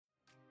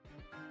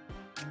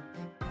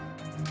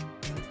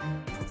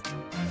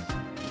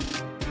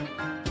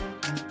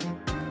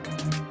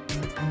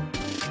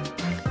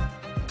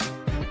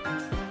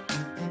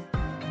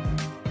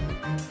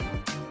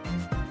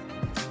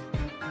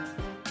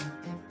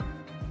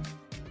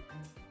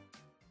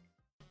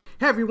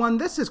Hey everyone,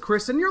 this is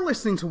Chris and you're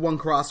listening to One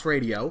Cross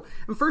Radio.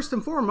 And first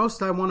and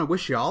foremost, I want to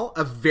wish y'all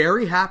a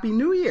very happy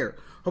new year.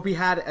 Hope you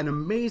had an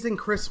amazing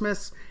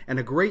Christmas and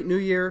a great new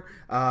year.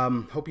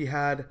 Hope you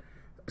had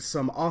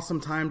some awesome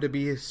time to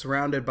be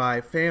surrounded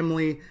by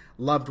family,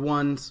 loved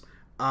ones,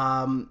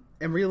 and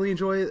really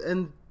enjoy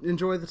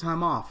the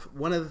time off.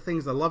 One of the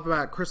things I love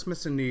about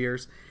Christmas and New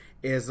Year's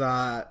is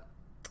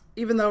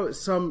even though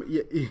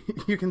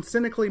you can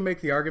cynically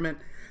make the argument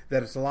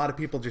that it's a lot of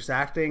people just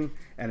acting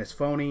and it's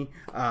phony,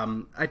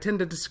 I tend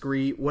to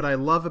disagree. What I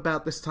love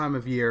about this time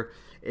of year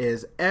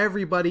is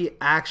everybody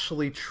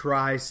actually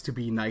tries to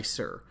be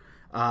nicer.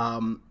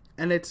 And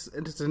it's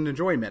an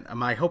enjoyment.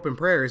 My hope and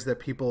prayer is that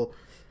people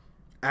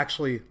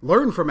actually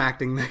learn from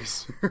acting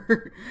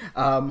nicer,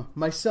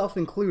 myself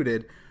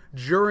included,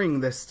 during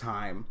this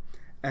time,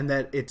 and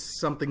that it's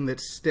something that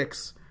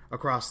sticks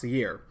across the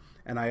year.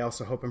 And I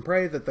also hope and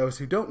pray that those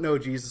who don't know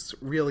Jesus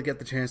really get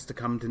the chance to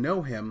come to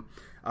know him.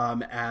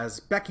 As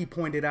Becky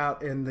pointed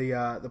out in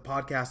the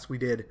podcast we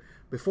did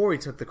before we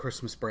took the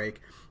Christmas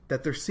break,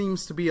 that there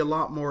seems to be a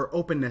lot more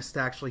openness to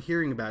actually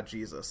hearing about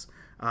Jesus.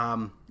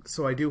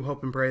 So I do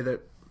hope and pray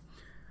that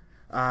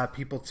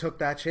people took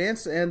that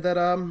chance and that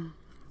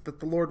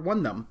the Lord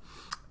won them.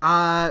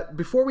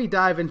 Before we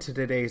dive into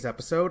today's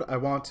episode, I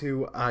want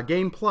to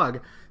again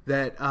plug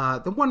that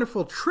the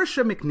wonderful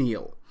Trisha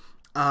McNeil,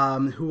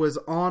 who was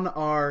on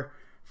our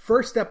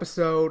first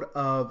episode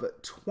of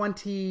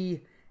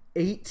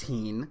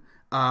 2018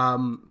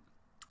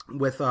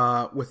 with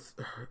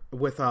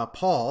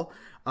Paul,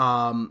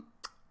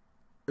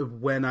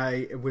 when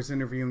I was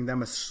interviewing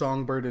them as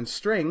Songbird and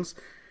Strings,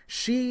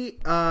 she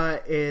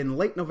in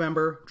late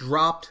November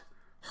dropped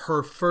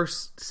her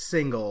first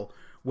single,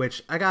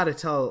 which I gotta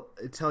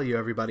tell you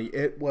everybody,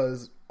 it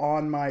was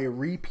on my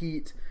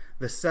repeat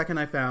the second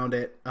I found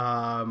it.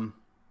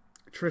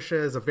 Trisha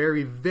is a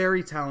very,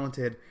 very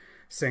talented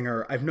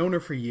singer. I've known her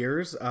for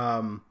years,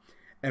 and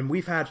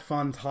we've had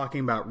fun talking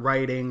about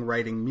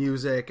writing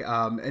music,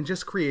 and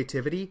just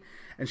creativity.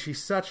 And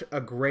she's such a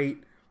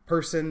great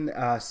person,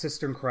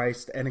 sister in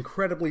Christ, an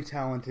incredibly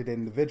talented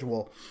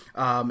individual.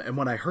 And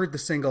when I heard the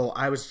single,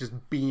 I was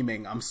just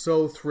beaming. I'm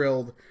so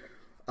thrilled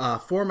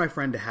for my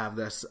friend to have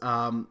this.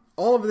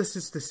 All of this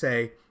is to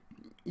say,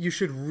 you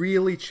should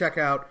really check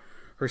out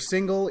her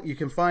single. You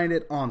can find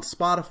it on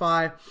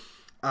Spotify.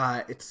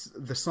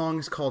 The song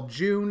is called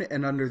June,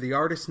 and under the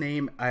artist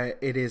name,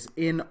 it is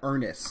In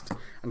Earnest.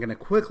 I'm going to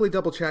quickly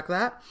double check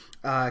that,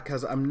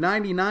 because I'm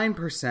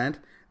 99%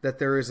 that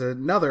there is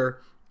another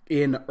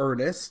In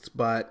Earnest,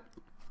 but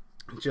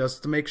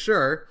just to make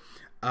sure,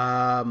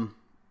 the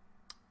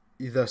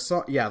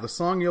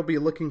song you'll be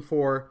looking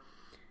for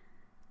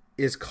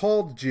is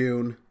called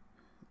June,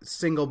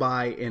 single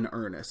by In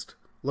Earnest.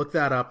 Look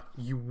that up.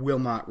 You will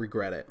not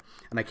regret it.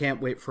 And I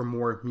can't wait for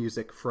more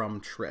music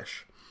from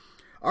Trish.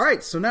 All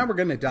right, so now we're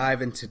going to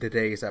dive into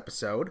today's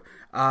episode,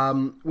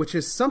 which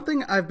is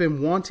something I've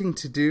been wanting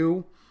to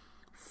do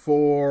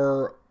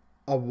for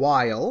a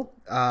while,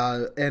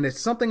 and it's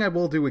something I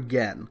will do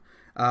again.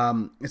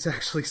 It's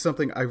actually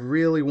something I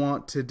really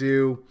want to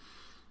do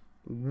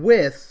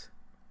with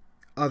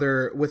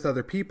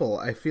other people.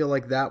 I feel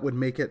like that would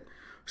make it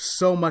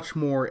so much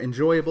more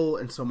enjoyable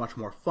and so much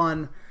more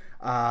fun.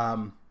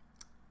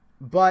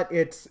 But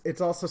it's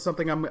also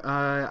something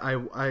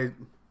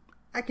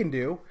I can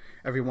do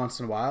every once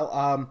in a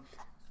while.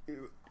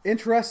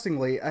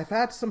 Interestingly, I've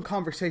had some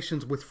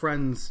conversations with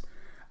friends,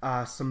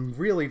 some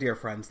really dear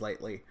friends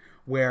lately,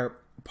 where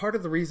part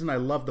of the reason I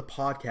love the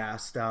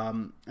podcast,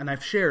 and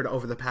I've shared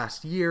over the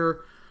past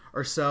year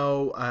or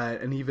so,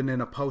 and even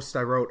in a post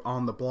I wrote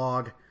on the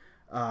blog,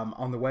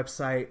 on the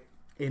website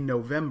in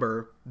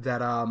November,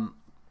 that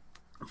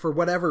for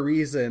whatever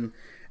reason,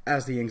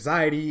 as the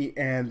anxiety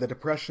and the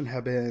depression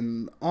have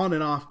been on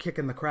and off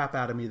kicking the crap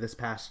out of me this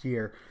past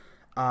year,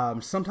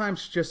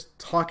 sometimes just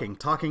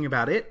talking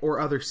about it or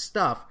other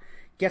stuff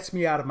gets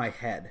me out of my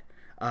head.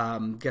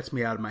 Gets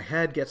me out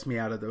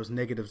of those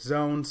negative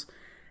zones,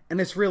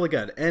 and it's really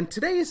good. And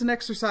today is an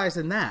exercise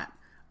in that.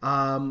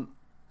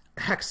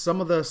 Heck, some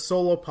of the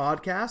solo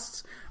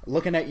podcasts,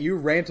 looking at you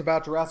rant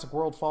about Jurassic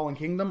World Fallen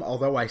Kingdom,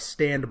 although I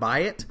stand by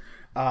it.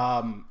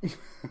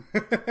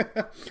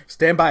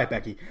 Stand by it,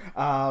 Becky.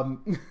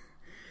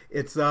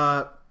 It's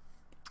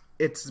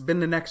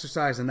been an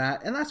exercise in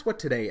that, and that's what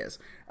today is.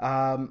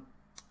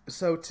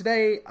 So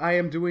today I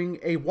am doing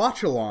a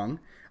watch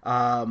along.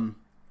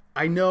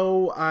 I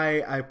know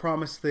I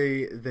promised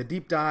the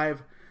deep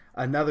dive,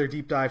 another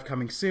deep dive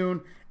coming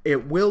soon.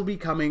 It will be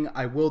coming.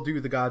 I will do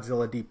the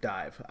Godzilla deep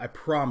dive. I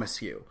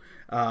promise you.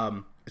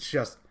 It's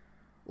just,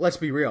 let's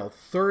be real,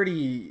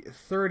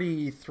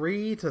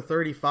 33 to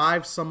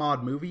 35 some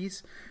odd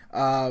movies.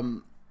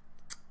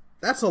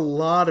 That's a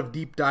lot of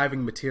deep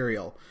diving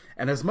material.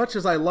 And as much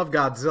as I love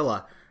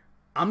Godzilla,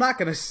 I'm not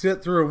going to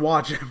sit through and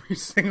watch every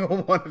single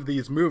one of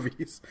these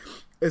movies,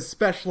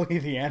 especially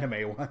the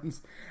anime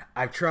ones.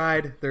 I've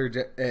tried.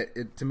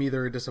 To me,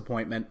 they're a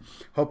disappointment.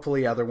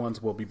 Hopefully other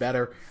ones will be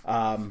better.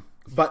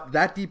 But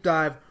that deep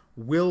dive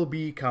will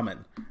be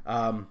coming.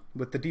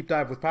 With the deep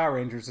dive with Power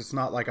Rangers, it's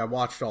not like I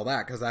watched all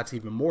that, because that's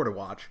even more to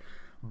watch.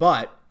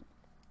 But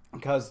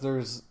because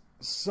there's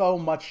so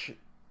much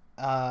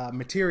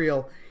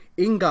material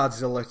in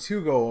Godzilla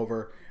to go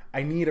over,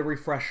 I need a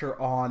refresher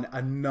on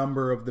a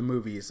number of the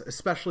movies,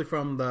 especially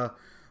from the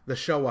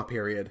Showa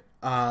period.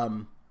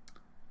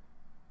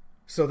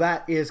 So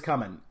that is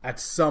coming at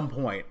some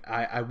point.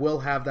 I will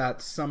have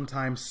that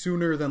sometime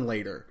sooner than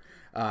later.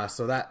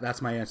 So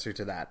that's my answer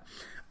to that.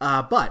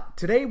 But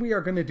today we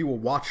are going to do a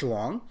watch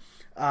along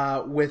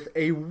with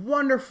a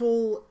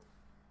wonderful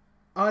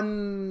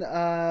not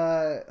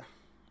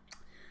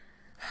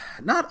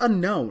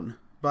unknown,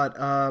 but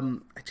I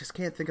just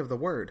can't think of the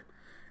word.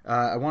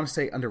 I want to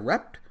say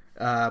underrepped,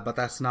 but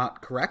that's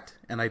not correct,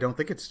 and I don't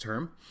think it's a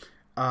term.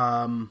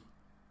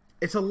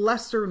 It's a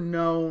lesser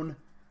known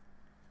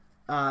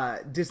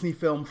Disney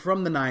film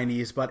from the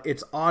 90s, but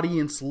its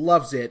audience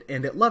loves it,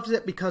 and it loves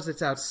it because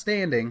it's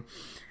outstanding.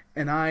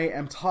 And I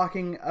am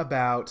talking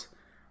about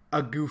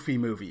a Goofy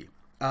movie.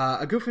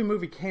 A Goofy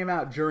movie came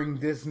out during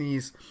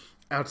Disney's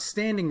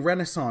outstanding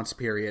Renaissance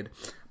period,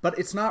 but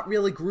it's not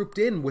really grouped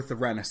in with the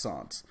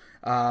Renaissance,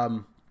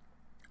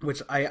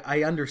 which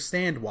I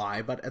understand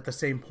why, but at the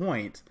same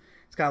point,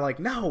 it's kind of like,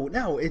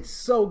 no, it's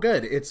so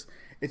good. It's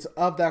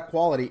of that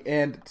quality,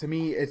 and to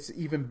me, it's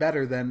even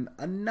better than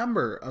a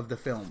number of the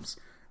films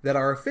that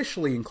are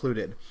officially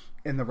included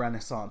in the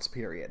Renaissance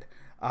period.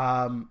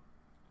 A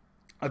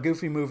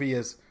Goofy movie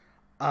is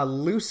a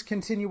loose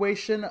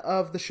continuation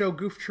of the show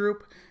Goof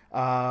Troop.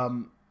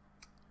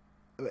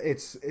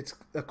 It's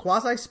a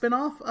quasi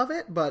spin-off of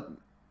it, but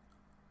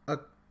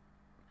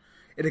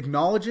it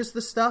acknowledges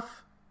the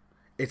stuff.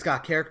 It's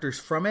got characters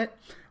from it,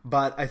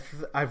 but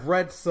I've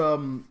read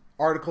some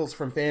articles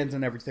from fans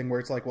and everything where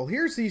it's like, well,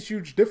 here's these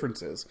huge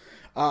differences.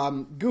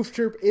 Goof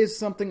Troop is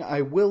something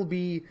I will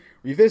be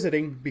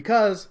revisiting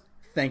because,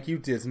 thank you,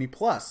 Disney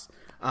Plus.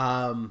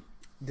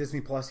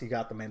 Disney Plus, you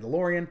got The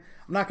Mandalorian.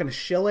 I'm not going to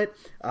shill it.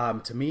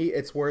 To me,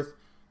 it's worth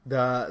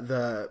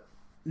the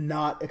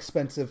not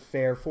expensive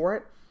fare for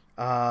it.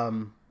 I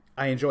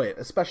enjoy it,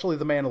 especially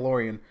The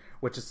Mandalorian,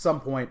 which at some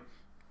point,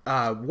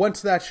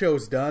 once that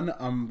show's done,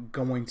 I'm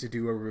going to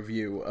do a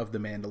review of The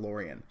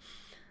Mandalorian.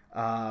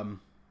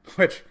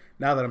 Which,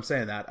 now that I'm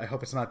saying that, I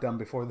hope it's not done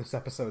before this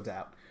episode's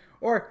out.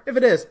 Or, if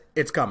it is,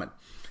 it's coming.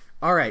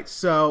 Alright,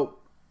 so,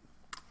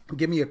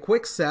 give me a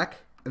quick sec,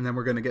 and then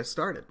we're going to get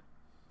started.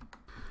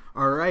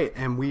 Alright,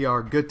 and we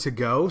are good to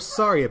go.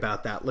 Sorry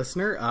about that,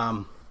 listener.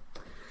 I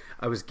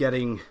was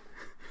getting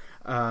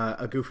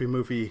a Goofy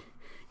movie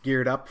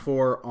geared up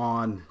for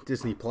on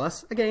Disney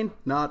Plus. Again,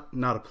 not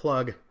a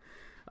plug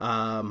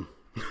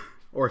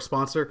or a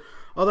sponsor.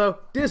 Although,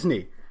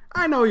 Disney,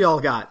 I know y'all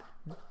got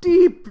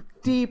deep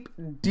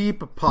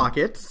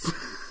pockets.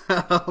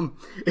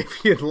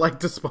 If you'd like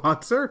to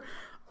sponsor,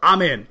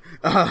 I'm in.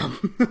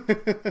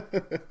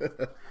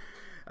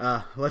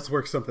 Let's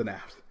work something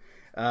out.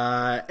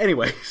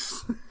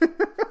 Anyways,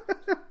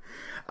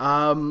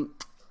 what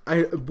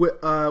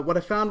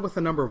I found with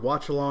a number of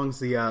watch-alongs,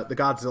 the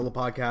Godzilla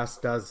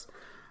podcast does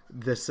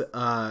this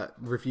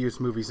reviews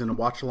movies in a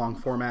watch-along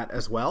format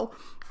as well.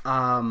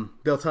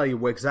 They'll tell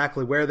you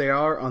exactly where they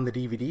are on the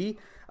DVD.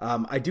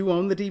 I do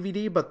own the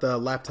DVD, but the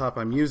laptop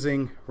I'm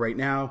using right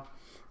now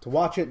to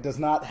watch it does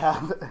not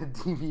have a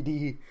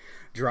DVD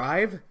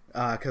drive,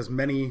 because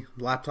many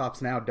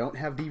laptops now don't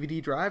have DVD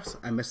drives.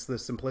 I miss the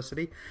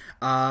simplicity.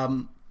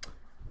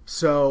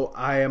 So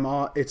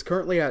it's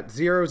currently at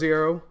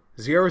 00000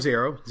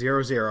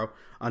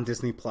 on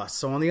Disney Plus.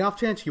 So on the off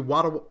chance you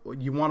want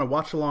to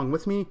watch along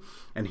with me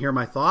and hear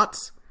my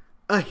thoughts,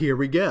 here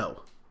we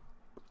go.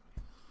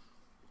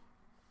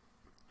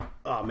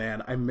 Oh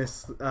man, I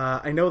miss.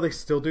 I know they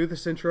still do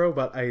this intro,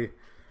 but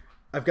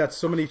I've got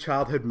so many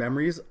childhood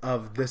memories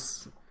of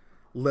this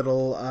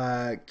little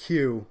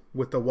cue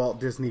with the Walt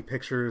Disney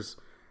Pictures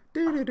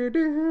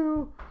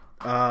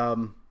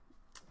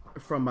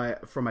from my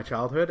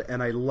childhood,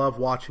 and I love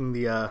watching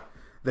the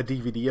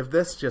DVD of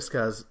this just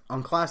because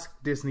on classic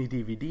Disney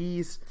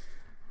DVDs,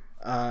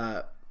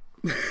 the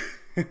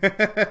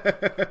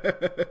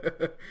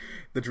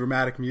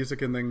dramatic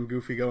music and then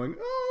Goofy going,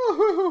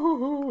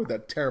 oh,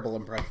 that terrible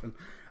impression.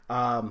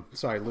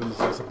 Sorry,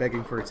 Luna's also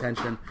begging for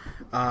attention.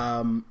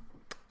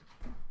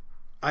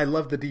 I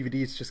love the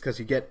DVDs just because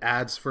you get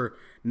ads for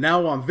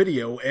now on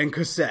video and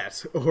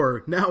cassette,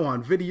 or now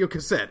on video,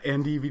 cassette,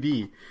 and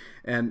DVD.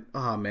 And,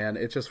 oh man,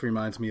 it just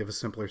reminds me of a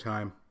simpler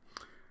time.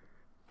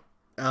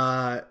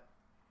 So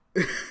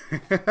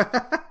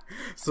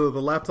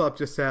the laptop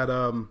just had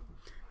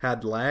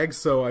lag,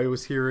 so I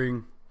was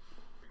hearing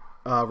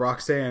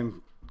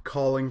Roxanne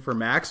calling for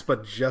Max,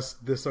 but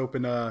just this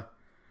open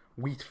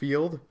wheat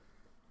field.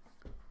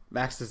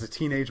 Max is a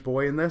teenage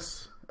boy in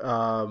this.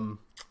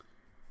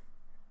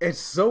 It's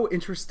so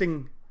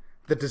interesting,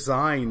 the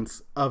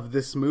designs of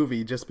this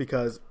movie, just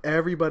because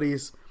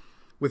everybody's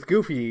with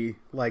Goofy,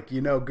 like,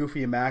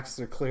 Goofy and Max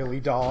are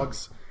clearly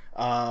dogs.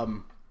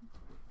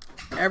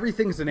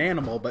 Everything's an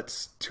animal,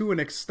 but to an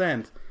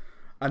extent,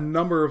 a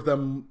number of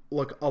them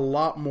look a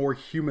lot more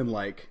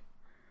human-like.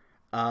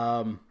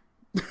 Um,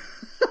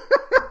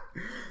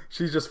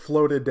 she just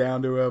floated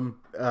down to him.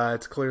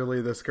 It's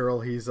clearly this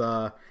girl he's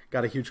got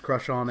a huge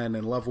crush on and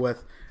in love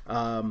with.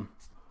 I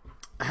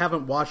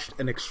haven't watched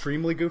an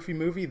extremely goofy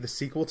movie, the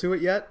sequel to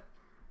it, yet.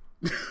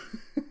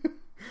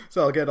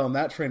 So I'll get on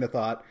that train of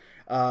thought.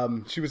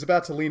 She was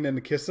about to lean in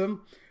to kiss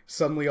him.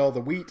 Suddenly all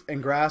the wheat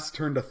and grass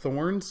turned to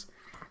thorns.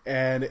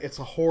 And it's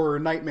a horror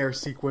nightmare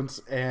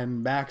sequence.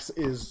 And Max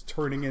is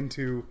turning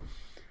into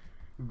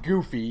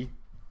Goofy.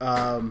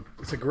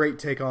 It's a great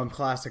take on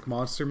classic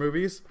monster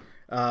movies.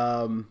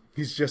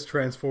 He's just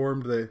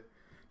transformed. The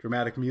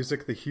dramatic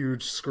music, the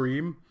huge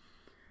scream.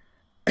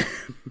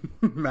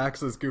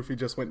 Max's Goofy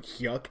just went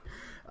yuck.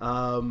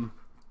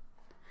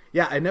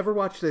 Yeah, I never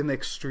watched an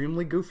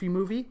extremely goofy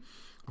movie,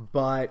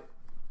 but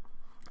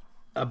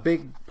a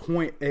big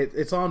point,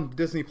 it's on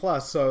Disney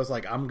Plus, so I was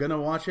like, I'm gonna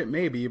watch it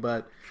maybe,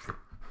 but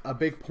a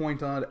big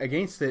point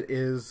against it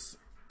is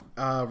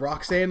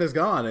Roxanne is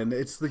gone, and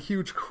it's the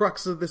huge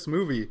crux of this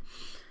movie.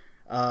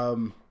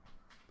 So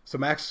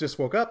Max just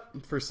woke up.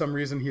 For some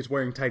reason, he's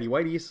wearing tighty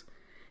whities.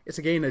 It's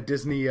again a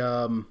Disney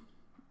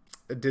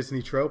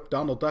trope.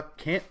 Donald Duck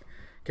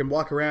can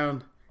walk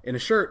around in a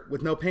shirt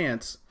with no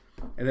pants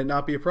and it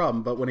not be a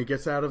problem. But when he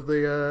gets out of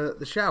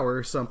the shower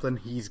or something,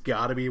 he's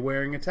got to be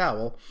wearing a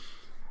towel.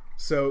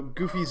 So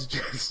Goofy's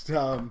just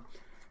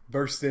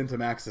burst into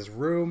Max's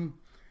room.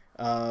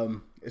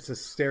 It's a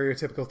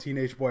stereotypical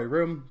teenage boy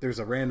room. There's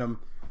a random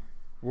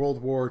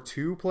World War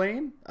II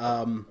plane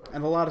and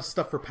a lot of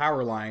stuff for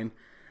Powerline,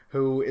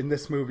 who in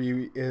this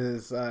movie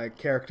is a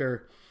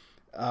character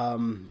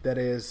that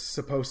is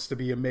supposed to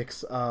be a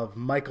mix of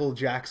Michael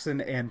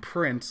Jackson and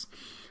Prince,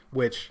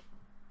 which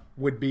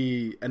would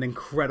be an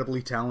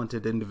incredibly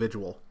talented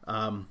individual.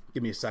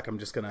 Give me a sec. I'm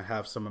just going to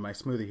have some of my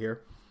smoothie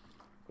here.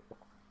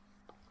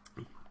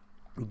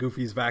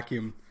 Goofy's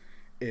vacuum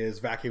is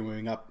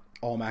vacuuming up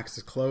all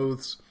Max's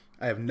clothes.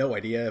 I have no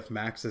idea if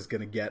Max is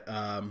going to get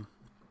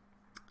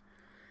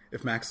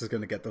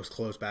those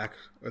clothes back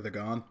or they're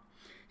gone.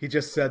 He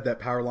just said that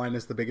Powerline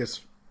is the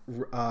biggest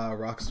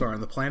rock star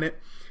on the planet.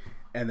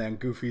 And then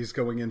Goofy's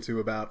going into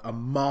about a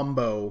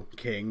Mambo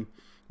King,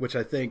 which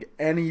I think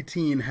any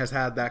teen has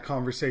had that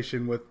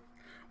conversation with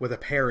a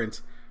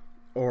parent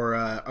or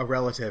a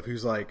relative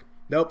who's like,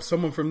 nope,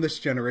 someone from this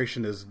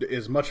generation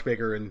is much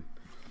bigger, and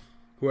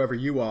whoever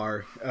you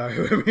are,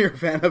 whoever you're a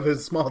fan of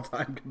is small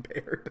time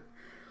compared.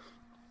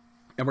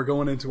 And we're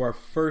going into our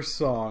first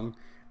song.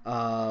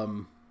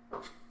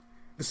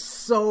 It's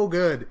so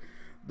good.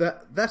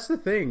 That's the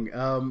thing.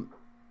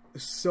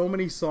 So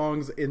many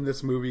songs in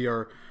this movie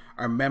are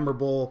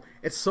memorable.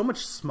 It's so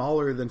much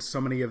smaller than so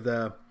many of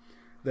the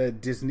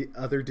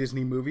other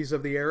Disney movies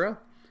of the era.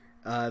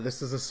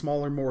 This is a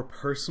smaller, more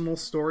personal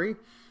story,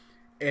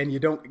 and you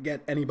don't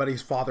get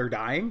anybody's father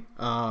dying.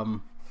 A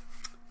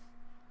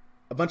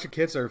bunch of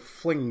kids are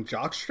flinging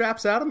jock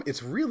straps at him.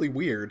 It's really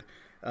weird.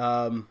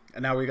 And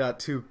now we got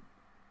two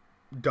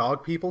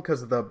dog people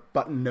because of the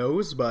button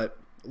nose, but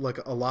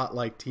look a lot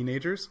like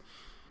teenagers,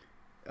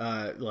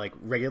 like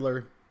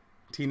regular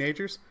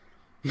teenagers.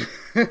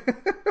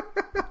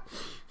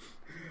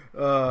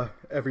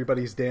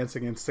 Everybody's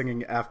dancing and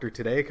singing after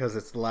today because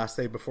it's the last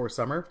day before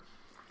summer.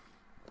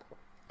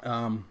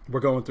 We're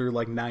going through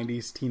like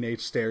 90s teenage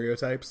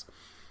stereotypes.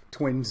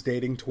 Twins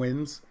dating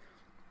twins.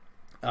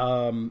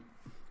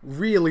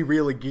 Really,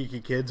 really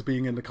geeky kids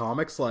being into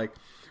comics, like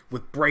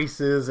with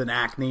braces and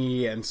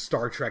acne and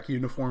Star Trek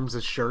uniforms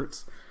as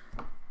shirts.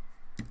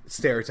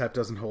 Stereotype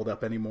doesn't hold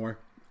up anymore.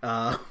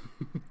 We're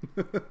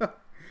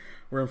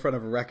in front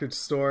of a record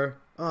store.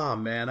 Oh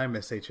man, I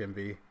miss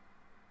HMV.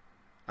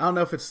 I don't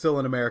know if it's still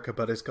in America,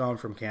 but it's gone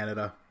from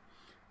Canada.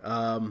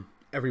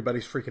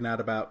 Everybody's freaking out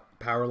about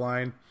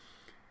Powerline.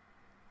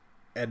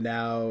 And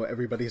now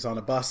everybody's on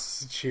a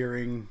bus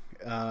cheering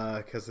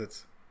because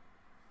it's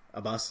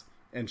a bus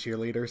and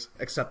cheerleaders.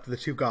 Except the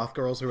two goth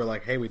girls who are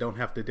like, hey, we don't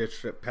have to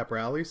ditch pep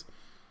rallies.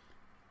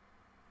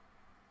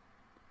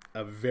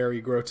 A very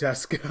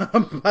grotesque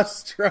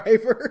bus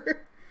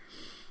driver.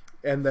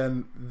 And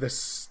then the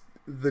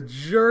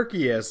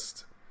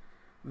jerkiest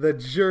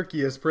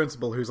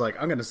principal who's like,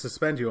 I'm going to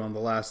suspend you on the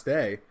last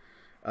day.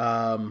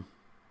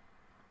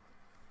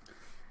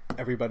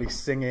 Everybody's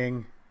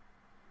singing.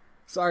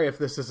 Sorry if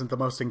this isn't the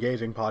most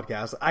engaging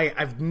podcast.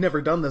 I've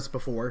never done this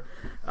before.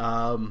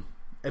 And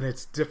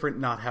it's different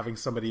not having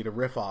somebody to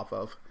riff off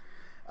of.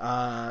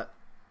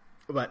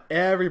 But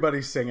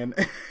everybody's singing.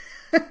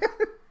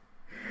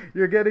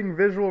 You're getting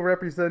visual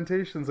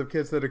representations of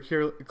kids that are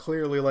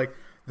clearly like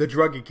the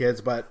druggy kids,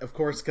 but of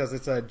course, because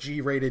it's a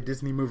G-rated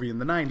Disney movie in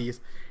the 90s,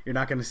 you're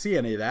not going to see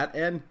any of that,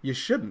 and you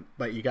shouldn't.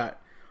 But you got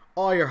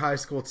all your high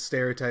school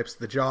stereotypes,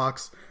 the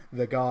jocks,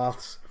 the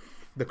goths,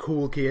 the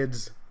cool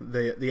kids,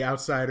 the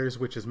outsiders,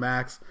 which is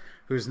Max,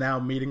 who's now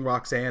meeting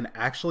Roxanne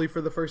actually for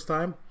the first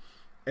time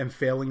and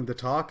failing to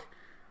talk.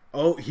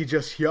 Oh, he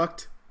just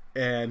yucked,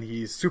 and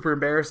he's super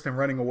embarrassed and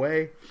running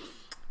away,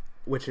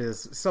 which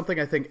is something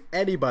I think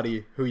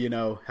anybody who,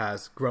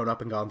 has grown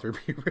up and gone through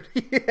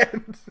puberty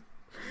and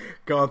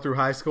gone through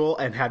high school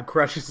and had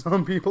crushes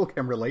on people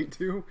can relate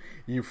to.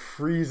 You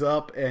freeze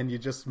up and you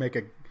just make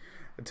a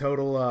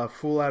total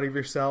fool out of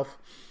yourself.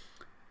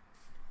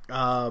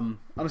 On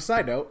a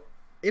side note,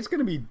 it's going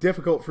to be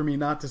difficult for me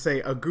not to say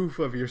a goof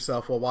of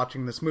yourself while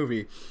watching this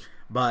movie,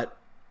 but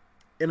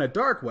in a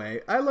dark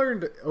way, I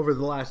learned over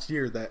the last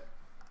year that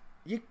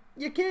you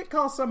can't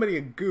call somebody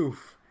a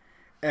goof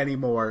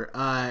anymore.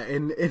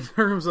 In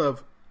terms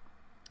of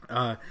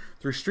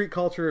through street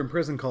culture and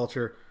prison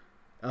culture,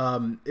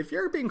 if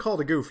you're being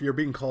called a goof, you're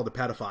being called a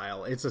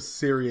pedophile. It's a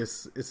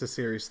serious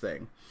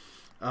thing.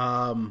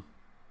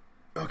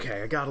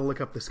 Okay, I gotta look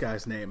up this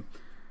guy's name.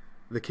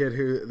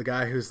 The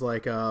guy who's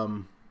like,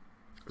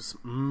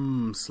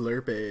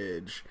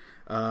 slurpage.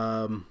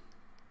 Oh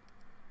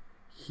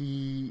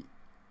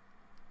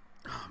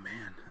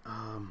man.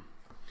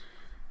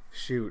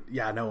 Shoot.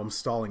 Yeah, no, I'm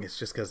stalling. It's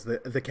just because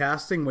the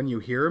casting, when you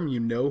hear him, you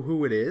know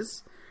who it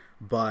is,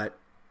 but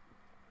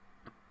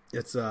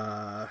it's,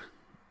 okay,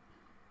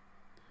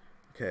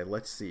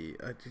 let's see.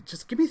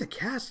 Just give me the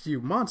cast, you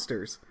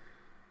monsters.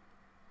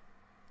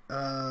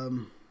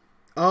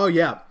 Oh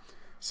yeah.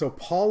 So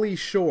Pauly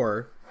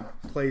Shore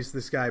plays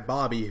this guy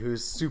Bobby,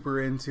 who's super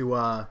into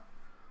all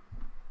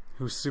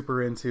the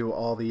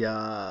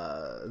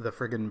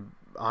friggin'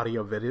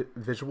 audio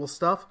visual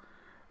stuff.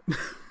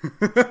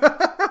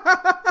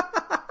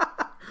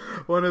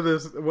 one of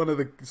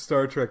the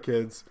Star Trek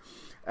kids,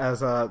 as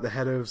the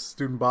head of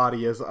student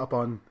body, is up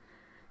on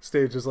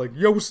stage, is like,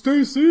 "Yo,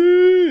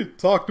 Stacy,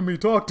 talk to me."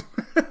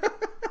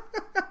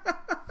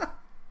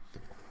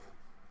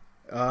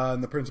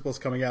 And the principal's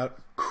coming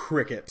out.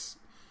 Crickets.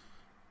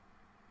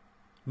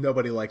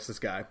 Nobody likes this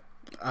guy.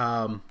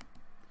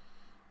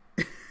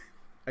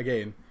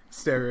 Again,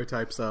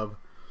 stereotypes of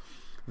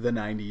the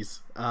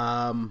 90s.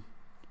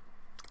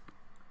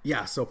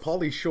 Yeah, so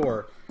Pauly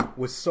Shore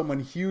was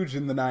someone huge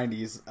in the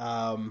 90s,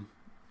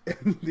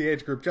 in the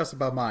age group just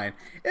above mine,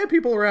 and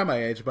people around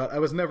my age, but I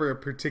was never a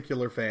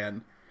particular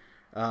fan.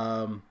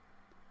 The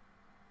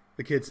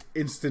kids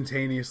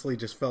instantaneously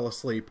just fell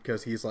asleep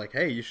because he's like,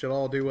 "Hey, you should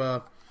all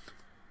do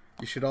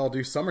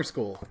summer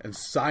school and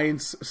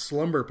science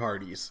slumber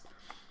parties."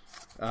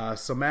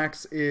 So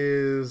Max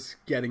is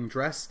getting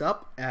dressed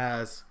up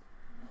as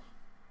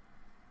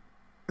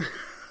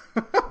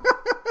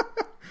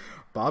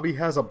Bobby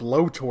has a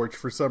blowtorch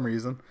for some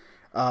reason.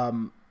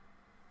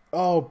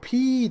 Oh,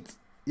 Pete.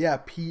 Yeah,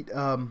 Pete.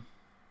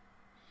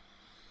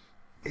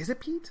 Is it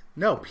Pete?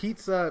 No,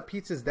 Pete's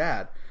his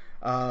dad.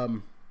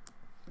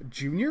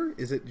 Junior?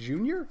 Is it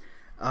Junior?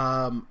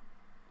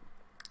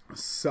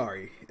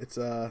 Sorry. It's,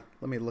 let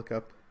me look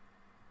up.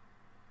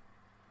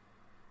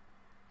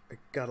 I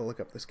gotta look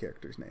up this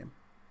character's name.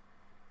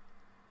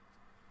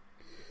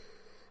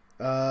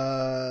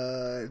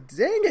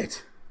 Dang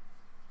it!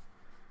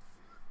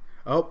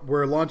 Oh,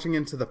 we're launching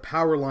into the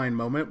power line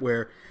moment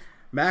where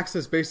Max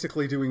is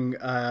basically doing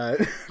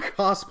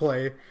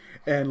cosplay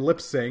and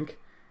lip sync,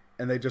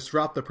 and they just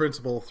dropped the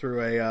principal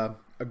through a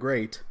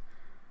grate.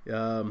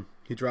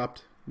 He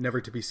dropped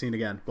 "Never to be Seen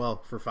Again."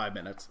 Well, for 5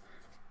 minutes.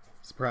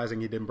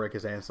 Surprising he didn't break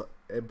his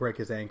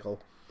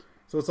ankle.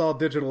 So it's all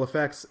digital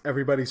effects.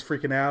 Everybody's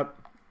freaking out.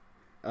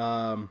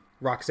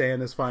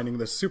 Roxanne is finding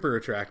this super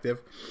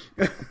attractive.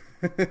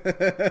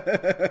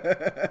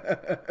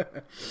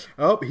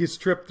 Oh, he's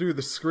tripped through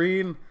the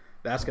screen.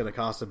 That's going to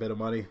cost a bit of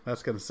money.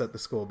 That's going to set the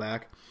school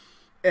back.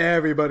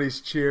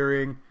 Everybody's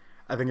cheering.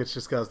 I think it's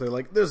just because they're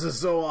like, "This is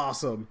so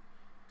awesome."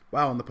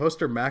 Wow, on the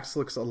poster, Max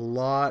looks a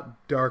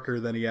lot darker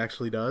than he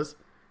actually does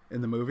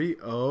in the movie.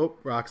 Oh,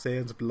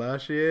 Roxanne's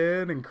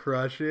blushing and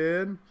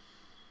crushing.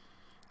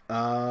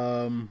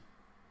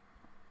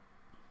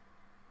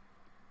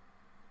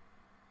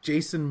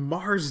 Jason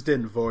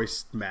Marsden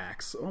voiced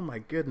Max. Oh my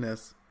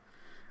goodness.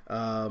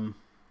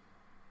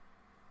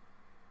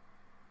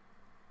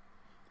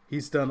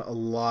 He's done a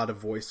lot of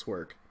voice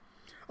work.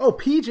 Oh,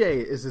 PJ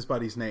is his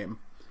buddy's name.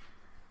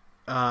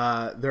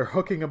 They're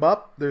hooking him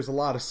up. There's a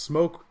lot of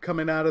smoke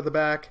coming out of the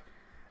back.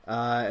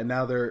 And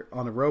now they're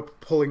on a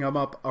rope pulling him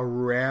up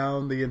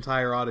around the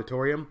entire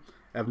auditorium.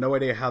 I have no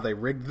idea how they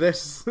rigged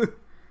this.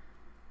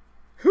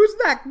 Who's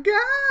that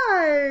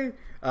guy?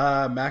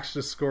 Max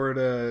just scored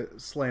a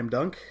slam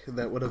dunk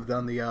that would have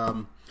done the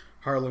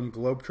Harlem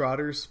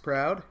Globetrotters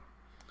proud.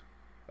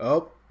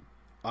 Oh,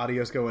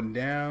 audio's going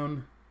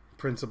down.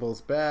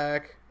 Principal's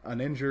back,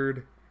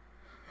 uninjured.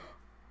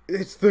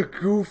 It's the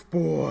Goof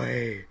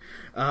Boy.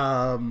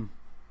 Again.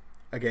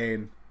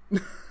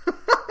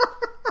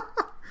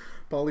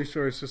 Pauly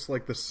Shore is just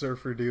like the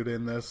surfer dude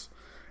in this.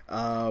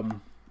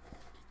 And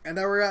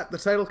now we're at the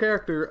title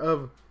character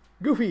of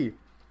Goofy.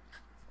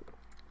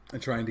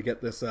 And trying to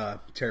get this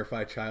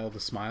terrified child to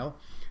smile.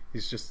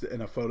 He's just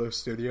in a photo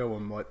studio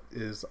in what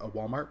is a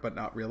Walmart, but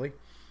not really.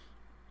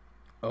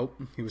 Oh,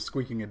 he was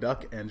squeaking a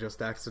duck and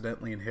just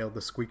accidentally inhaled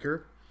the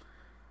squeaker.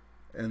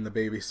 And the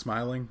baby's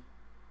smiling.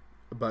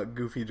 But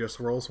Goofy just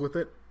rolls with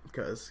it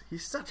because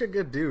he's such a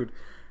good dude.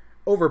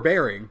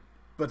 Overbearing,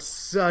 but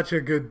such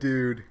a good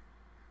dude.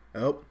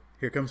 Oh,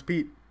 here comes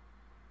Pete.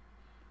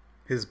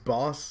 His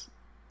boss.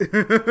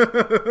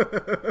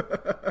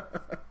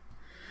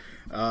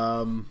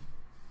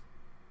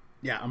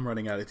 Yeah, I'm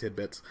running out of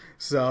tidbits.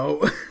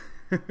 So,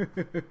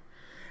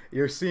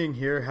 you're seeing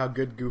here how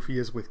good Goofy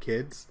is with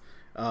kids.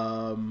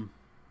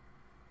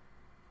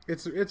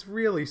 It's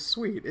really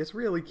sweet. It's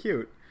really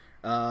cute.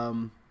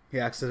 He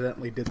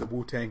accidentally did the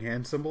Wu-Tang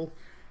hand symbol.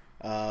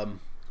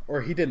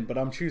 Or he didn't, but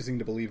I'm choosing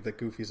to believe that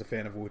Goofy's a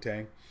fan of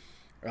Wu-Tang.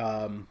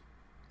 And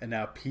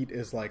now Pete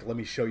is like, let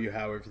me show you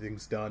how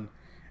everything's done.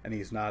 And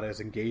he's not as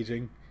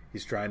engaging.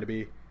 He's trying to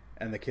be.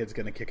 And the kid's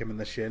going to kick him in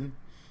the shin.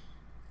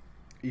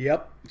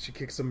 Yep, she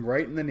kicks him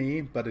right in the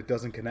knee, but it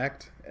doesn't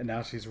connect, and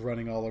now she's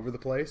running all over the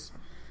place.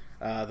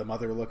 The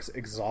mother looks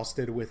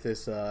exhausted with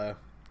this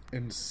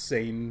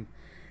insanely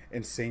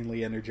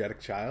energetic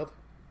child.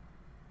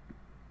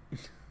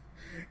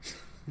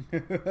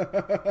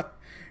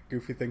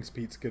 Goofy thinks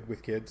Pete's good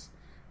with kids.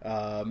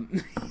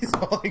 He's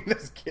hauling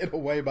this kid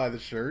away by the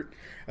shirt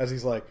as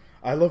he's like,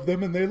 I love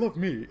them and they love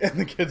me. And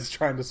the kid's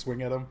trying to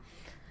swing at him.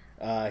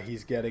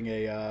 He's getting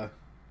a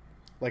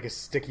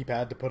sticky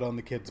pad to put on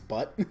the kid's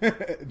butt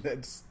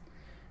that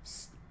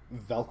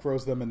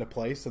velcros them into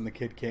place, and the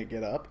kid can't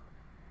get up.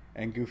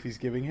 And Goofy's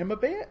giving him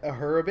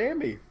her a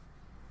Bambi.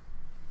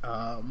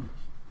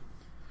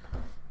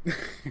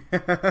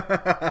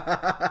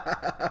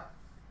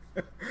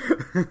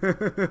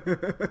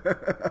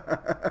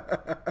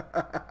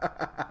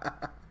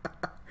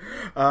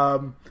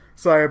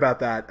 Sorry about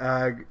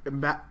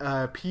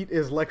that. Pete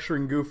is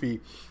lecturing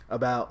Goofy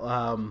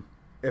about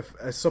if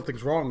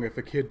something's wrong if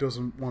a kid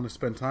doesn't want to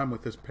spend time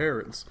with his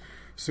parents.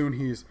 Soon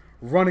he's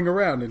running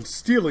around and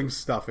stealing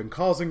stuff and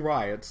causing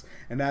riots.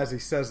 And as he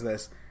says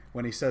this,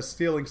 when he says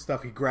stealing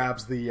stuff, he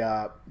grabs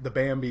the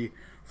Bambi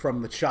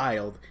from the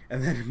child.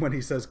 And then when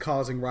he says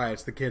causing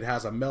riots, the kid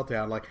has a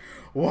meltdown like,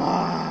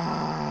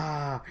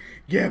 wah,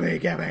 gimme,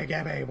 gimme,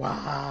 gimme,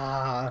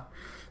 wah.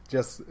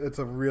 It's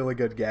a really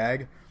good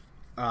gag.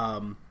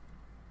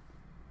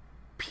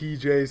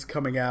 PJ's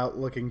coming out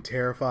looking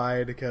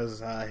terrified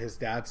because his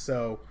dad's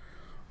so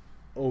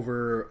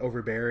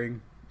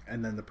overbearing,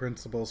 and then the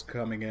principal's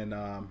coming in,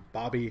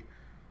 Bobby,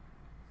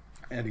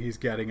 and he's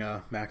getting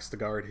Max to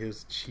guard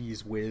his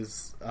Cheese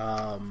Whiz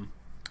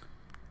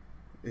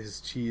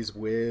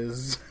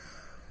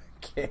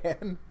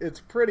can. It's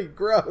pretty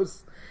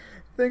gross.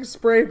 Thing's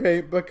spray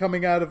paint, but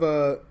coming out of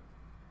a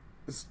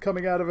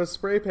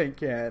spray paint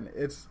can.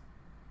 It's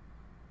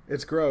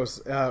gross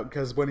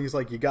because when he's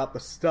like, you got the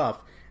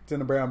stuff, it's in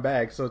a brown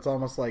bag, so it's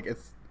almost like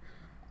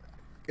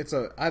it's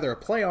either a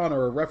play on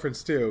or a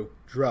reference to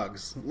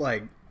drugs.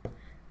 Like,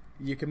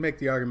 you can make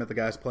the argument the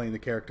guy's playing the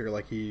character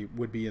like he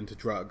would be into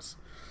drugs.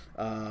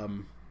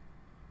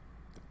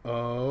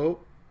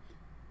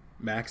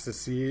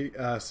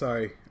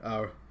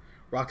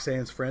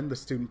 Roxanne's friend, the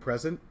student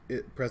president,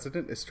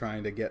 is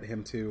trying to get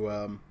him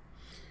to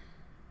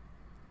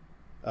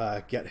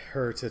get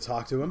her to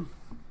talk to him.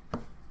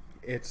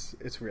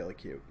 It's really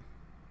cute.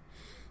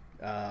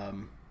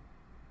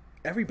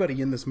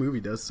 Everybody in this movie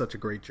does such a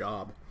great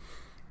job.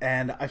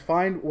 And I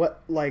find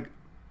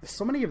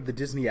so many of the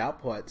Disney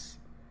outputs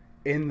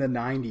in the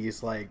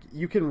 90s,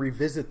 you can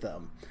revisit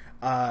them.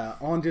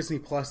 On Disney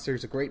Plus,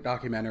 there's a great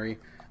documentary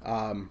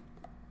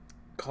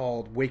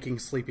called Waking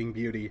Sleeping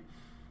Beauty.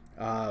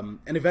 And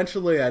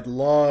eventually I'd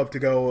love to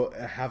go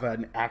have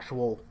an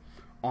actual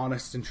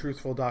honest and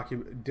truthful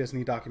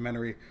Disney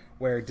documentary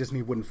where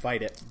Disney wouldn't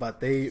fight it. But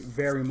they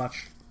very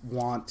much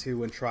want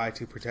to and try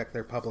to protect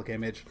their public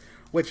image,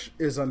 which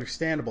is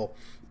understandable,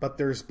 but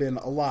there's been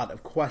a lot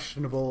of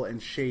questionable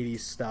and shady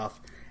stuff,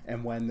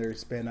 and when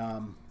there's been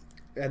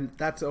and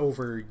that's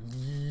over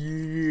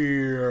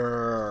years.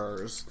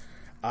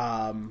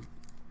 I'd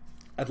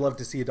love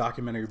to see a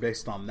documentary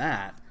based on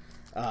that,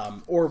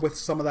 or with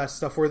some of that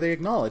stuff where they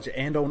acknowledge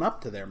and own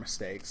up to their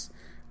mistakes.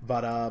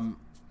 But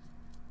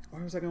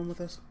where was I going with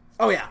this?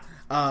 Oh yeah,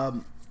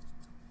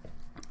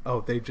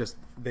 they've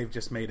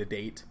just made a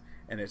date.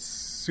 And it's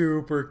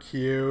super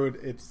cute.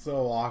 It's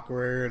so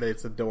awkward.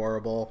 It's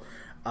adorable.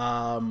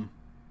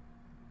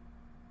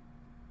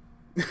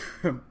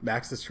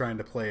 Max is trying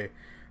to play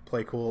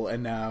cool,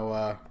 and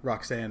now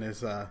Roxanne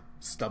is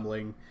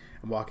stumbling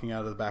and walking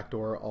out of the back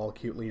door, all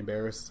cutely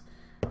embarrassed.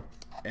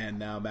 And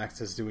now Max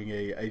is doing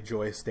a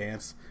joyous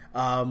dance.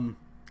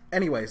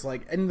 Anyways,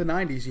 in the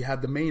 90s, you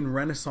had the main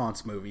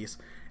Renaissance movies,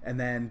 and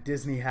then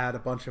Disney had a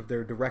bunch of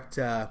their direct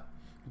to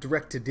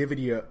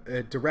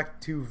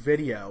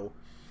video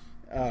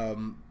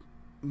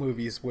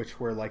movies, which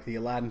were like the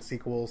Aladdin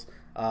sequels,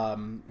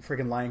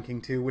 friggin' Lion King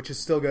 2, which is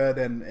still good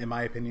and in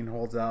my opinion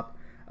holds up,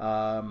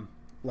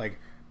 like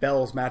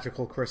Belle's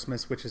Magical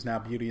Christmas, which is now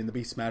Beauty and the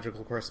Beast's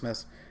Magical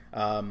Christmas,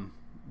 the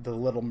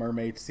Little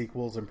Mermaid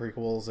sequels and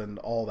prequels and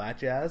all that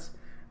jazz,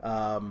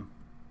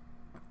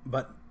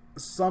 but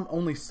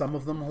only some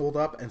of them hold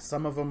up, and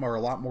some of them are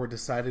a lot more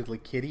decidedly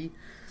kiddie.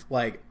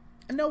 Like,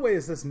 in no way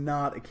is this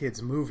not a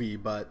kid's movie,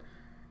 but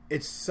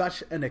it's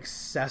such an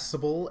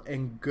accessible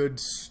and good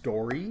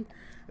story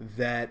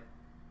that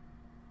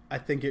I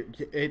think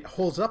it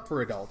holds up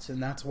for adults,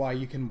 and that's why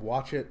you can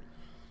watch it.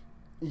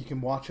 You can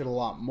watch it a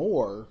lot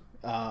more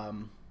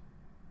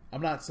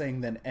I'm not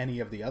saying than any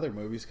of the other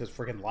movies, because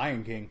friggin'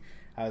 Lion King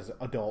has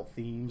adult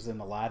themes and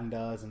Aladdin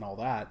does and all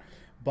that,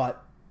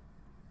 but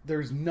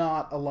there's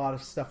not a lot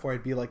of stuff where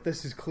I'd be like,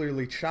 this is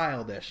clearly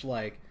childish.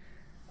 Like,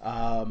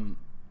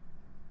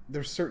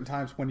 there's certain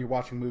times when you're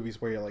watching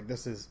movies where you're like,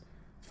 this is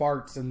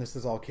farts and this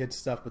is all kids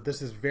stuff, but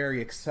this is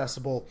very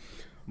accessible,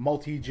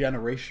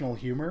 multi-generational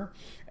humor,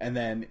 and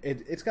then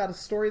it's got a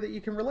story that you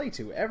can relate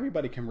to.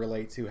 Everybody can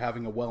relate to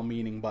having a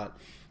well-meaning but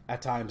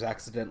at times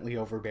accidentally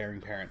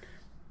overbearing parent.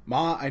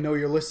 Ma, I know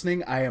you're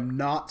listening. I am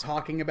not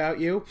talking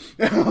about you.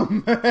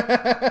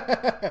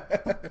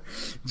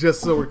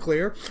 Just so we're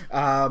clear.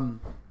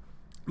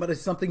 But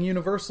it's something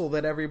universal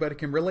that everybody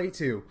can relate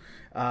to.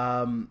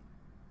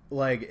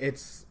 Like,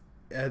 it's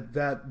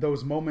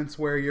those moments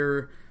where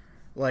you're,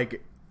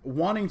 like,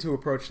 wanting to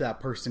approach that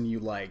person you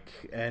like,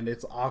 and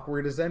it's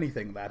awkward as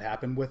anything. That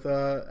happened with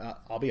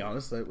I'll be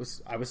honest,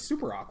 I was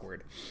super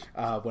awkward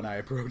when I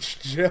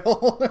approached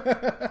Jill.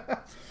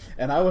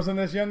 And I wasn't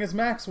as young as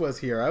Max was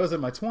here. I was in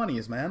my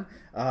 20s, man.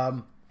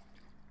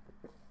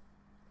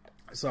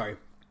 Sorry,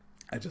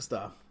 I just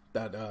that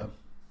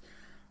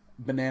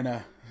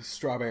banana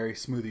strawberry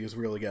smoothie was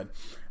really good.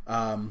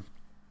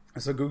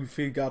 So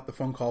Goofy got the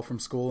phone call from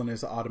school, and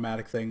his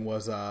automatic thing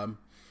was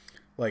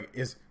like,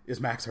 is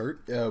Max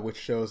hurt? Which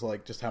shows,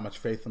 like, just how much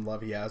faith and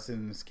love he has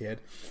in his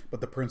kid. But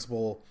the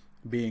principal,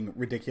 being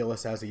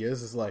ridiculous as he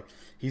is like,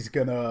 he's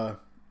gonna,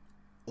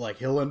 like,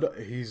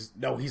 he's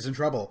in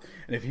trouble.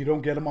 And if you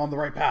don't get him on the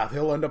right path,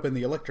 he'll end up in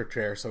the electric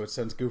chair. So it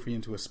sends Goofy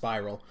into a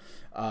spiral.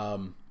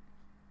 And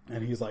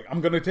he's like,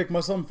 I'm gonna take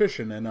my son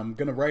fishing, and I'm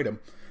gonna write him,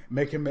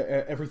 make him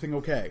everything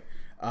okay.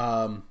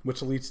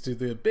 Which leads to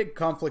the big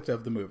conflict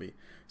of the movie.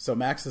 So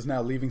Max is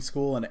now leaving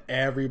school, and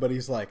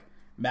everybody's like,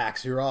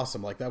 Max, you're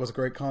awesome. Like, that was a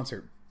great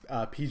concert.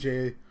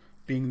 PJ,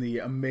 being the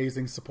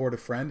amazing supportive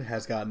friend,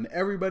 has gotten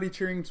everybody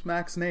cheering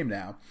Max's name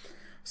now.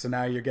 So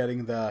now you're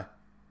getting the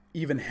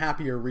even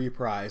happier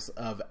reprise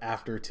of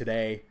After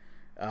Today.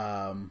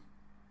 And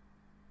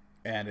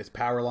it's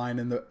Powerline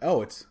in the...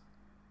 No,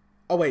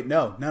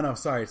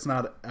 sorry. It's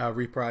not a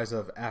reprise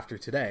of After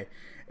Today.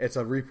 It's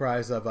a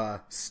reprise of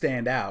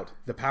Stand Out,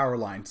 the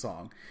Powerline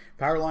song.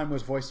 Powerline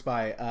was voiced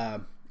by, I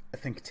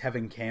think,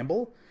 Tevin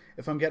Campbell,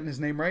 if I'm getting his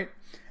name right.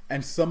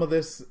 And some of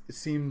this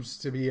seems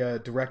to be a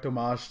direct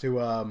homage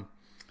to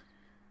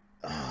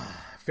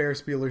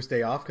Ferris Bueller's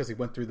Day Off, because he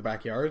went through the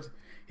backyard.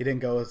 He didn't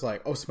go as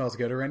like, oh, smells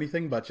good or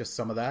anything, but just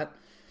some of that.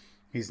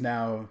 He's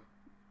now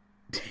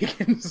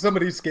taken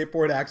somebody's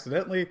skateboard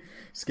accidentally,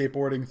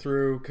 skateboarding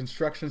through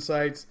construction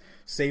sites,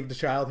 saved a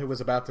child who was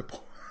about to...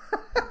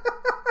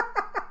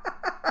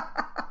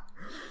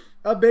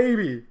 A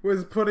baby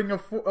was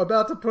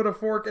about to put a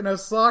fork in a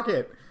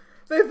socket.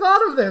 They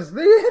thought of this.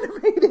 They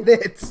animated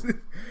it.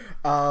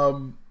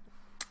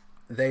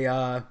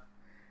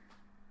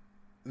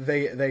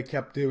 They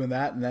kept doing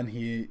that, and then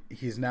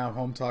he's now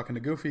home talking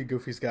to Goofy.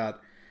 Goofy's got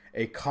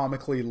a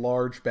comically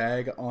large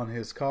bag on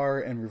his car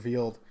and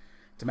revealed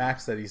to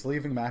Max that he's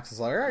leaving. Max is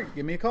like, all right,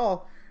 give me a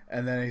call.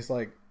 And then he's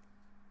like,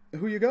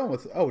 who you going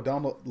with? Oh,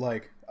 Donald,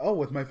 like, oh,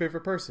 with my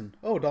favorite person.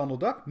 Oh,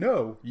 Donald Duck?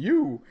 No,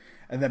 you.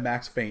 And then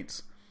Max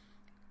faints.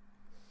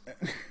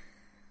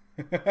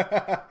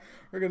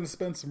 We're going to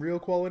spend some real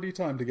quality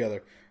time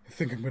together. I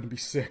think I'm going to be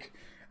sick.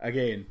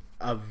 Again,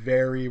 this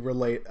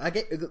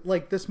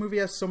movie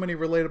has so many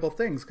relatable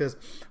things, because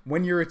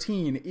when you're a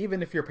teen,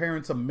 even if your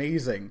parent's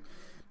amazing,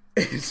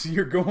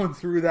 you're going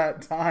through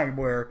that time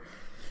where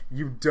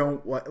you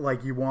don't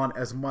you want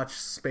as much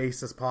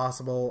space as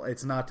possible.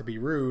 It's not to be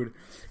rude.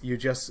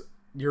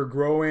 You're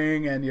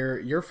growing, and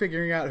you're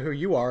figuring out who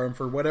you are, and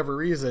for whatever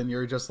reason,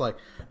 you're just like,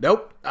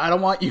 nope, I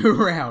don't want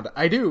you around.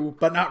 I do,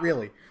 but not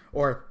really.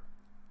 Or,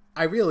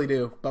 I really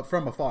do, but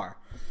from afar.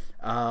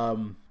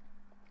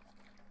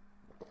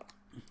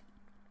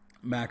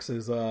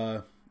 Max's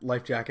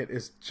life jacket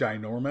is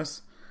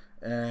ginormous,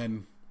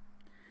 and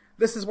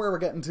this is where we're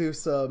getting to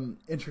some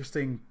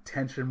interesting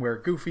tension where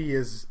Goofy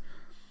is...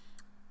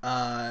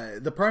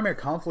 the primary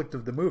conflict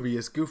of the movie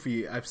is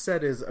Goofy, I've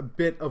said, is a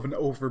bit of an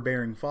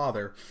overbearing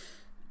father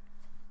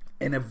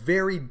in a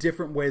very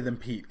different way than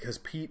Pete, because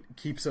Pete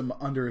keeps him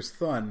under his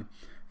thumb.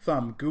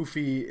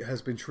 Goofy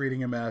has been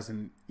treating him as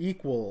an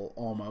equal,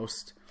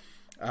 almost.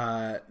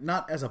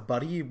 Not as a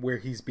buddy where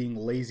he's being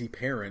lazy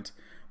parent,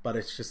 but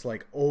it's just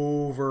like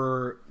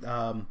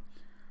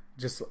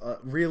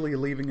really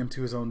leaving him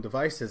to his own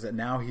devices. And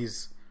now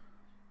he's...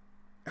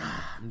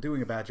 I'm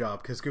doing a bad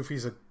job, because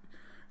Goofy's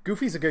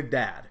a good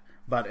dad,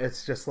 but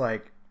it's just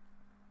like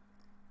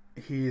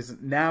he's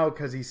now,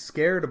 because he's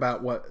scared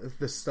about what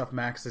this stuff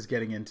Max is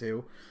getting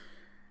into,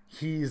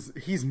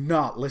 he's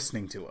not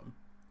listening to him.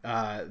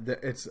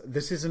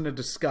 This isn't a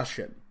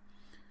discussion.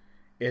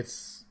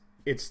 It's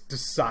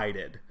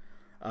decided.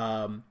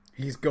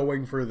 He's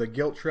going for the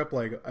guilt trip,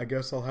 like, I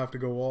guess I'll have to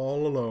go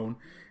all alone.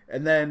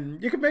 And then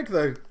you can make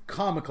the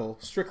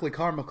strictly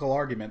comical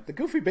argument that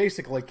Goofy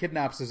basically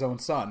kidnaps his own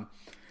son,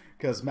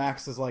 because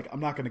Max is like,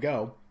 I'm not going to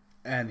go.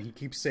 And he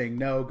keeps saying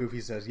no.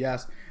 Goofy says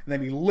yes. And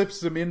then he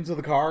lifts him into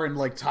the car and,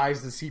 like,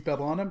 ties the seatbelt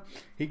on him.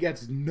 He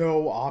gets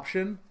no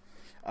option.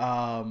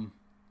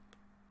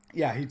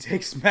 Yeah, he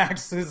takes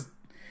Max's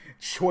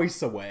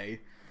choice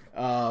away.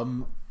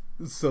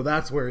 So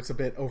that's where it's a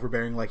bit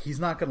overbearing. Like, he's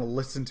not going to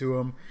listen to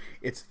him.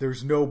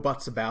 There's no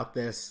buts about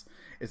this.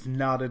 It's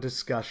not a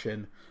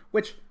discussion,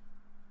 which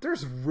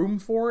there's room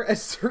for at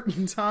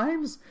certain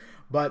times,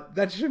 but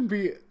that shouldn't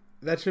be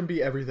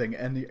everything.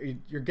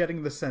 And you're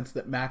getting the sense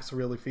that Max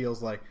really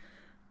feels like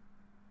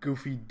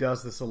Goofy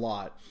does this a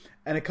lot.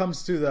 And it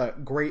comes to the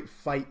great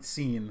fight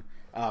scene,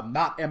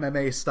 not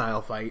MMA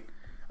style fight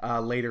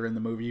later in the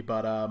movie,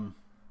 but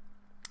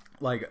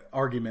like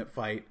argument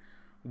fight,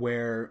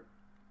 where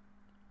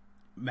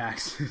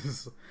Max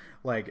is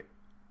like,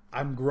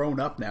 I'm grown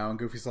up now, and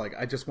Goofy's like,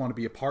 I just want to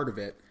be a part of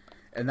it.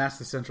 And that's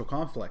the central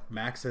conflict.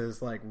 Max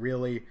is like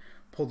really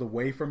pulled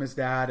away from his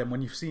dad, and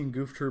when you've seen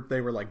Goof Troop,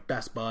 they were like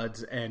best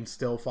buds and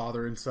still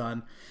father and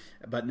son.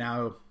 But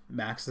now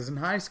Max is in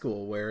high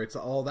school, where it's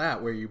all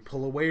that, where you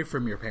pull away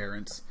from your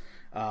parents,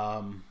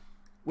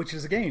 which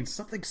is, again,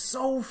 something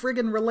so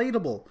friggin'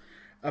 relatable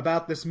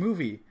about this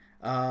movie.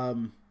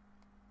 Man,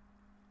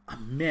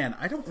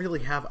 I don't really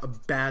have a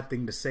bad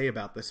thing to say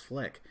about this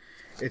flick.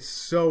 It's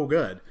so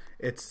good.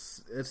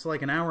 It's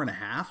like an hour and a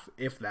half,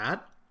 if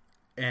that,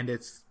 and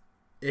it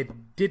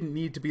didn't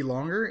need to be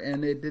longer,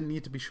 and it didn't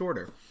need to be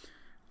shorter.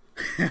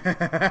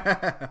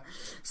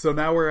 So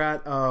now we're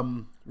at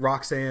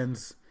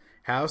Roxanne's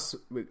house,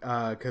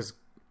 because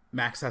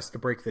Max has to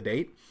break the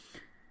date.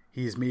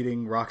 He's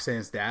meeting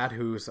Roxanne's dad,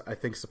 who's, I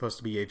think, supposed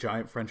to be a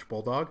giant French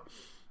bulldog.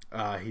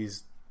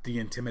 He's the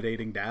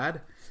intimidating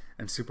dad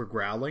and super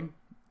growling.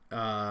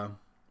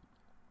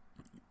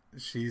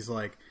 She's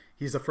like,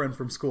 he's a friend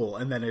from school,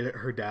 and then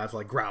her dad's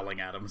like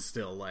growling at him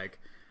still, like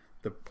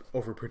the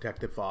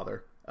overprotective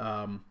father.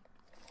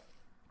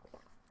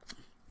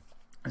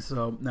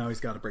 So now he's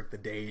got to break the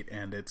date,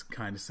 and it's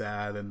kind of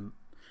sad, and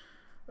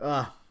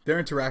their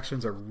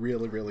interactions are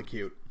really, really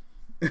cute.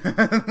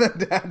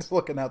 The dad's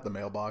looking out the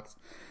mailbox.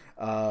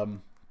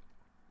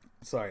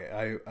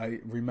 Sorry, I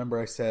remember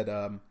I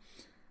said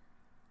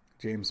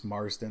James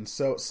Marsden.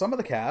 So some of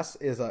the cast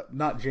is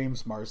not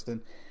James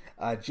Marsden.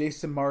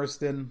 Jason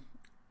Marsden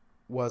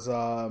was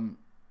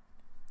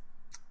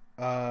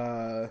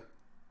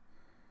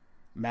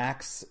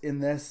Max in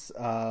this.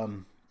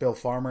 Bill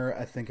Farmer,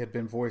 I think, had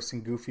been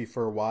voicing Goofy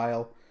for a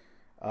while.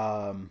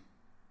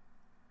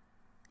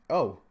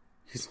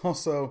 He's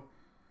also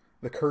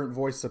the current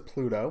voice of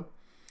Pluto.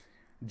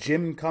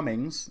 Jim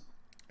Cummings,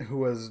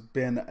 who has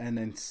been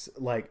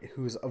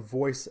who's a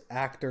voice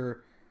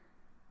actor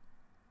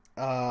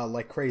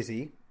like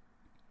crazy.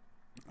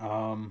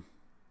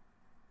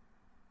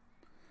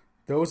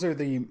 Those are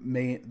the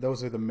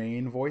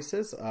main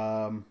voices.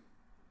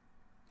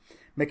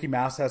 Mickey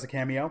Mouse has a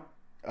cameo.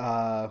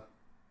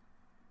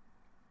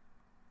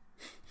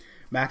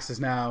 Max is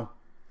now,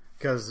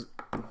 because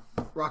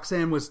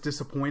Roxanne was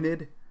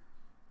disappointed.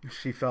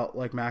 She felt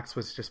like Max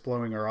was just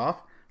blowing her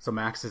off. So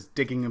Max is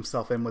digging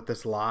himself in with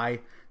this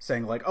lie,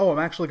 saying like, oh, I'm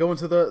actually going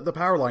to the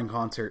Powerline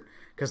concert.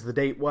 Because the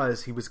date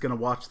was he was going to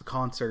watch the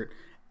concert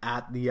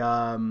at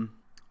the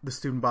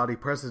student body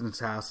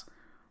president's house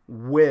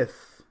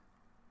with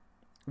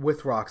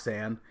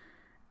Roxanne.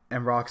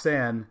 And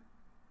Roxanne,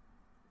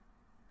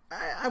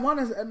 I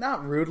want to,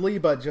 not rudely,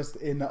 but just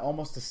in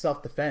almost a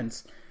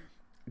self-defense,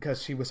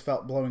 because she was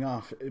felt blown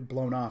off.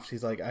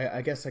 She's like,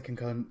 I guess I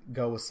can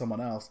go with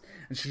someone else.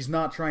 And she's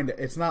not trying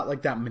to, it's not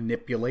like that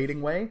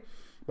manipulating way,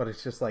 but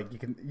it's just like,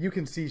 you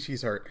can see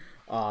she's hurt.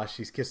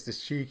 She's kissed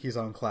his cheek. He's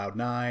on cloud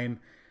 9.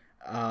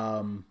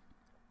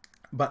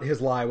 But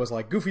his lie was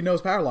like, Goofy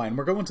knows Powerline.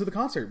 We're going to the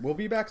concert. We'll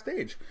be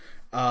backstage.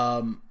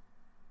 So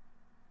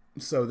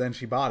then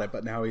she bought it,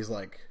 but now he's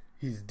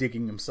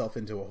digging himself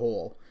into a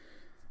hole.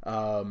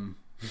 And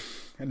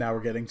now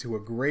we're getting to a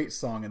great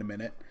song in a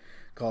minute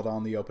called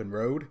On the Open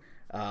Road.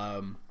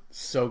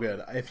 So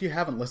good. If you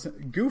haven't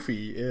listened,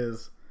 Goofy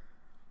is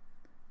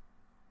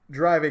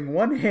driving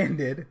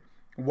one-handed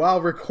while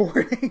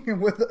recording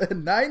with a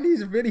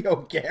 90s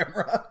video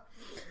camera.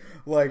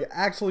 Like,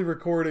 actually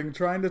recording,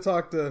 trying to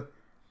talk to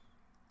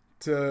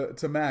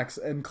Max,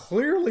 and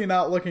clearly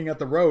not looking at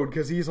the road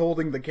because he's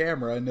holding the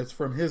camera and it's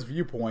from his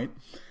viewpoint.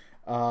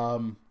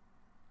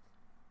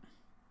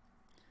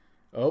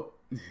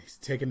 He's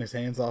taking his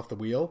hands off the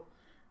wheel,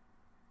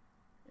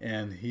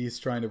 and he's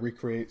trying to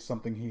recreate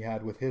something he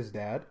had with his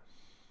dad.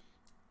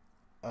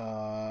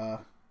 Alright,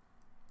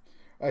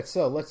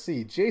 so let's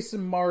see.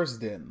 Jason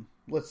Marsden.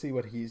 Let's see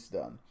what he's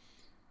done.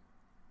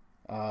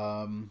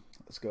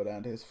 Let's go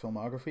down to his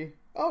filmography.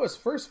 Oh, his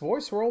first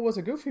voice role was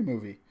a Goofy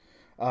movie.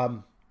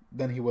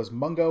 Then he was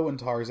Mungo in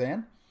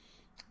Tarzan.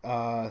 He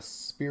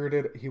was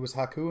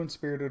Haku in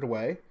Spirited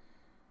Away.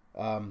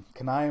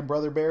 Kanai and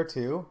Brother Bear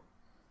 2.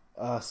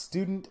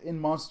 Student in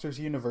Monsters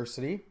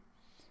University.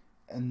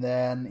 And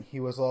then he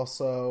was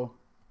also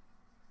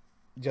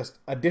just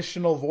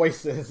additional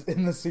voices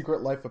in The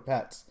Secret Life of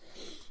Pets.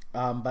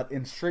 But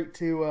in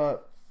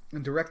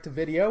direct to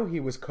video, he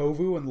was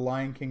Kovu in The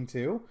Lion King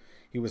 2.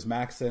 He was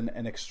Max in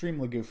an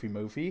extremely Goofy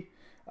movie.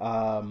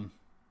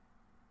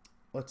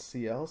 Let's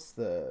see else.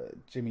 The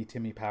Jimmy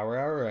Timmy Power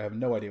Hour. I have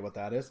no idea what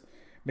that is.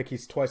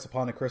 Mickey's Twice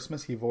Upon a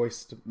Christmas, he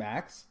voiced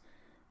Max.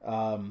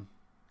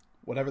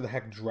 Whatever the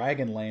heck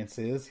Dragonlance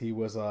is, he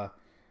was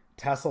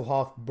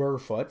Tasselhoff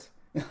Burrfoot.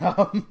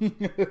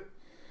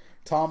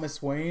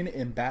 Thomas Wayne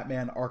in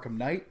Batman Arkham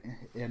Knight.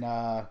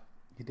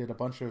 He did a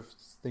bunch of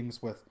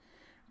things with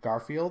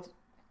Garfield.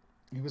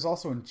 He was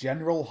also in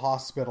General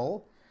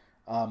Hospital,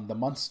 The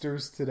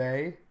Munsters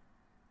Today,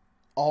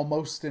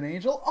 Almost an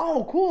Angel.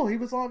 Oh, cool! He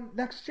was on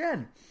Next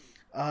Gen.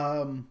 He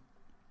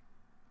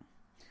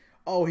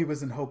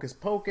was in Hocus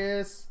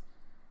Pocus,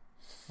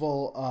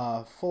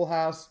 Full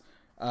House.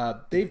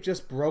 They've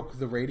just broke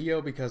the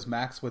radio because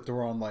Max would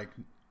throw on like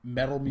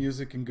metal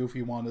music and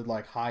Goofy wanted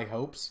like high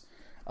hopes.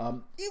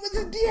 He was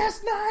in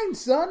DS9,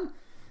 son.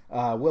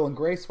 Will and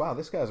Grace. Wow,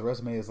 this guy's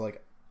resume is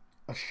like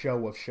a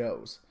show of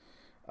shows.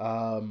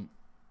 And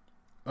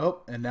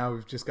now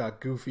we've just got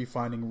Goofy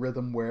finding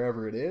rhythm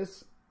wherever it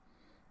is.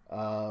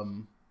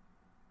 Sorry,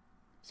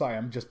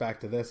 I'm just back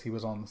to this. He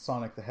was on the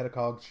Sonic the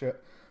Hedgehog show.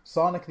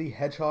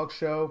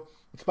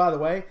 Which, by the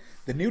way,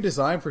 the new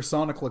design for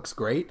Sonic looks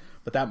great,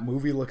 but that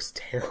movie looks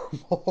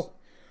terrible.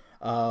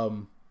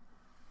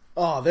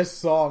 This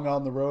song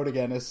On the Road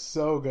Again is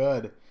so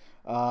good.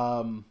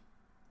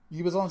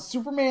 He was on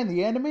Superman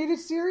the Animated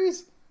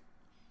Series.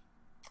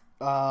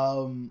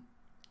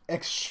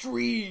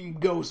 Extreme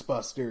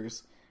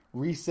Ghostbusters,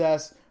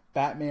 Recess,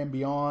 Batman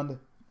Beyond,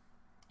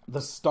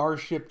 The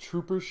Starship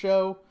Troopers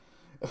show,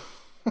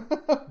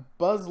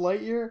 Buzz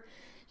Lightyear.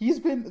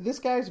 This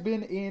guy's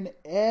been in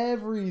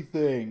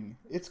everything.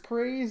 It's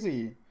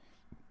crazy.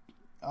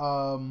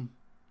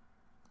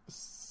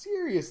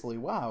 Seriously,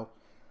 wow.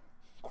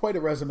 Quite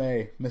a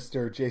resume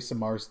Mr. Jason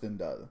Marsden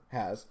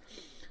has.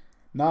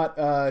 Not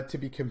to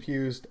be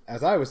confused,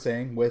 as I was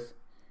saying, with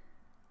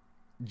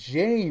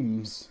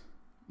James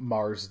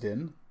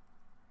Marsden,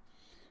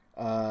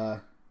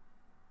 who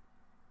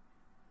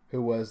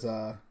was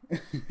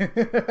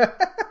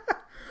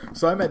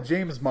so I met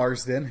James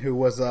Marsden, who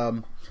was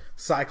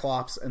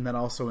Cyclops, and then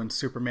also in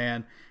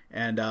Superman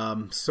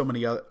and so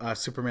many other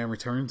Superman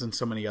Returns and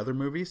so many other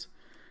movies.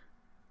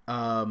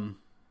 After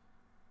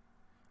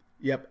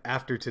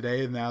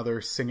Today, now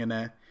they're singing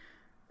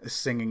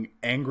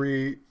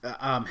angry,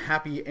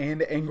 happy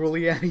and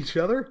angrily at each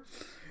other.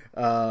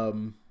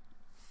 And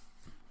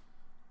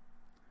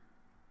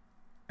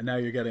now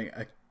you're getting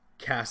a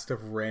cast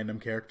of random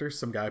characters.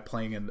 Some guy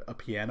playing a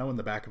piano in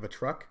the back of a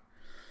truck.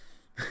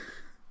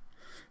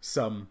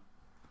 Some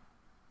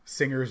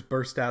singers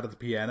burst out of the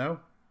piano.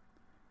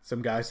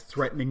 Some guys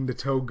threatening to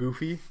tow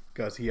Goofy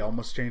because he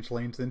almost changed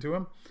lanes into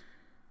him.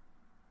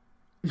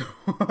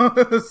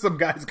 Some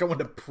guys going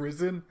to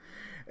prison,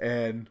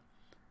 and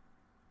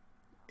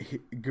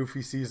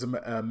Goofy sees him.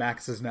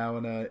 Max is now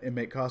in an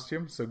inmate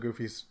costume, so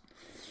Goofy's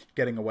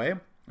getting away.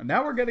 And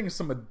now we're getting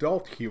some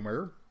adult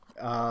humor.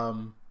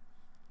 Some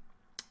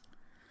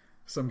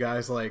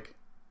guys like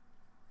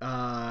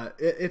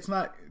it's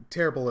not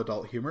terrible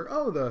adult humor.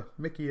 Oh, the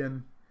Mickey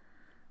and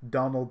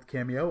Donald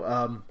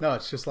cameo. No,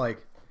 it's just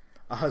like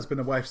a husband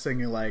and wife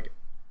singing like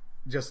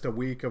just a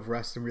week of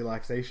rest and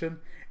relaxation,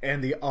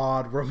 and the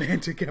odd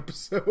romantic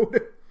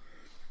episode.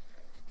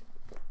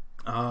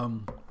 I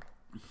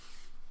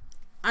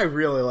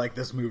really like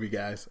this movie,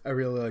 guys. I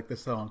really like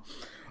this song.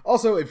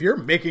 Also, if you're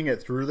making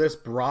it through this,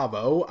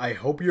 bravo. I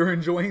hope you're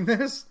enjoying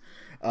this.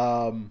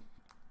 Alright,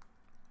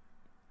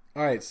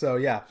 so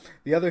yeah.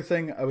 The other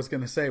thing I was going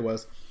to say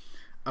was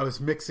I was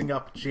mixing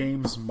up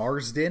James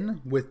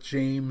Marsden with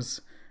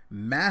James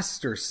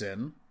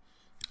Masterson,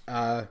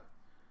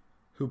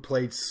 who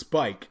played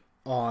Spike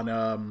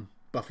on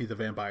Buffy the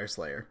Vampire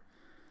Slayer.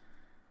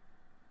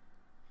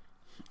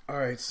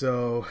 Alright,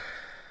 so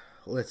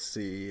let's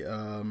see.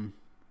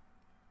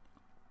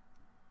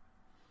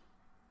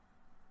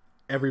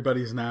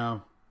 Everybody's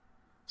now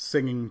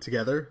singing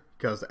together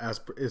because, as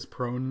is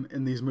prone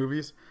in these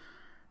movies,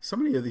 so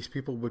many of these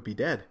people would be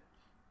dead.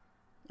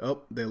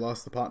 Oh, they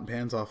lost the pot and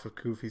pans off of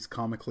Goofy's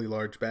comically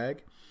large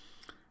bag.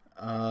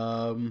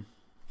 You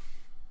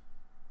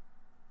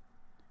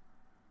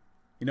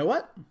know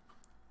what?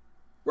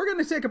 We're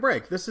going to take a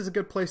break. This is a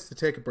good place to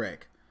take a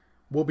break.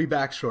 We'll be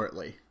back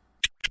shortly.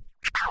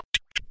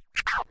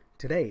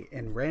 Today,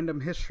 in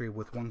Random History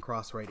with One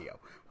Cross Radio,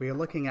 we are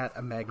looking at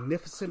a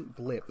magnificent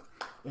blip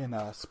in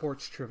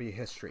sports trivia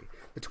history.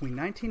 Between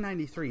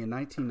 1993 and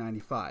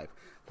 1995,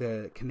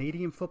 the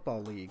Canadian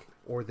Football League,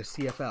 or the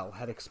CFL,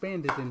 had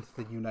expanded into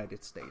the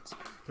United States.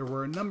 There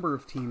were a number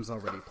of teams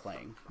already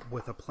playing,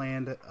 with a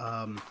planned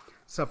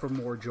several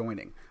more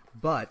joining.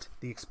 But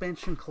the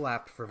expansion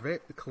collapsed for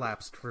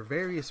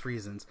various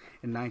reasons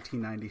in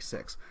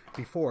 1996,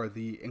 before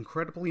the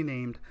incredibly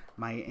named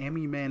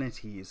Miami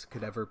Manatees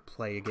could ever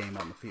play a game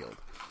on the field.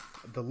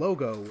 The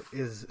logo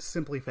is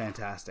simply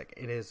fantastic.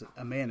 It is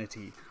a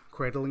manatee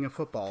cradling a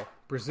football,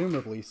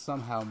 presumably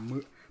somehow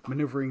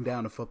maneuvering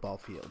down a football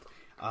field.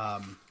 I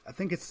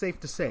think it's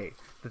safe to say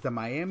that the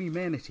Miami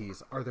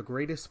Manatees are the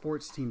greatest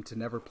sports team to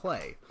never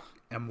play,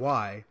 and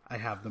why I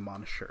have them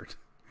on a shirt.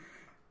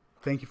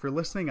 Thank you for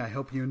listening. I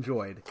hope you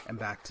enjoyed, and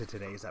back to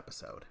today's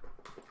episode.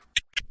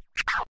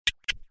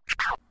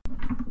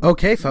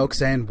 Okay,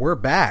 folks, and we're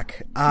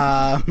back.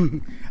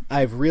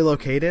 I've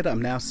relocated. I'm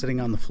now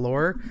sitting on the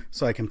floor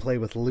so I can play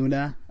with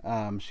Luna.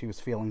 She was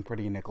feeling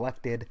pretty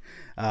neglected.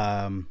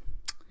 All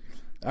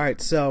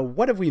right, so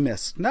what have we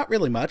missed? Not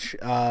really much.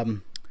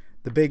 The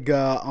big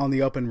On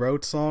the Open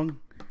Road song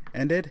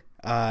ended.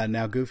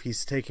 Now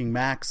Goofy's taking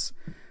Max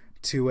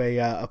to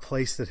a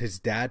place that his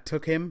dad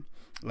took him,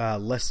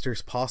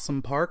 Lester's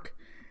Possum Park.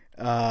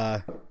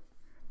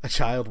 A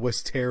child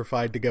was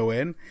terrified to go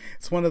in.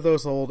 It's one of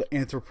those old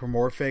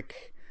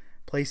anthropomorphic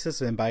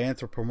places, and by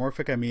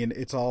anthropomorphic I mean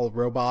it's all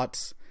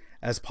robots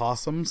as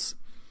possums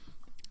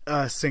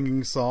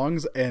singing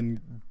songs,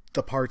 and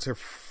the parts are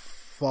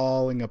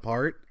falling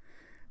apart.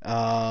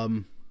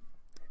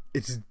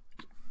 It's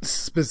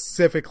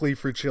specifically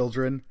for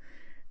children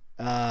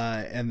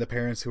and the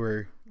parents who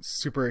are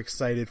super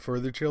excited for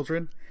their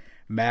children.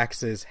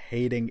 Max is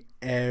hating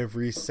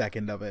every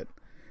second of it.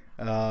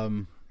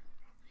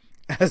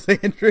 As they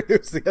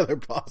introduce the other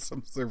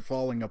possums, they're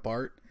falling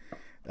apart.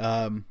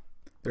 They're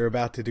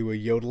about to do a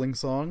yodeling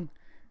song.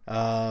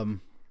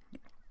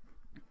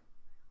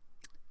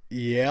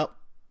 Yep.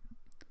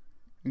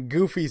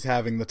 Goofy's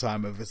having the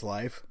time of his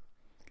life.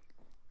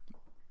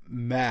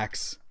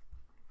 Max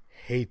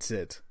hates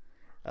it.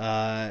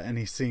 And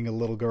he's seeing a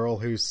little girl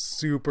who's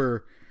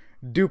super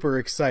duper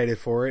excited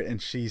for it,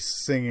 and she's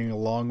singing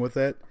along with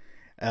it.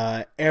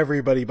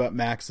 Everybody but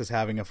Max is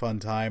having a fun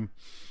time.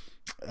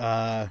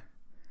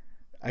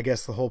 I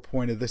guess the whole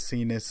point of this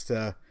scene is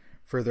to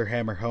further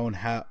hammer home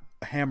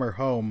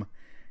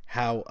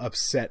how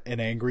upset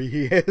and angry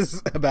he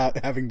is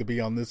about having to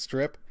be on this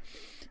trip.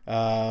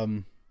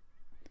 It's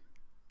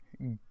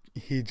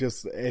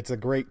a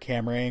great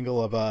camera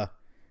angle of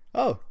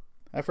oh,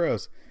 I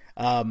froze.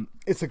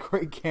 It's a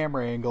great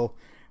camera angle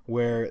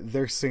where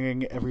they're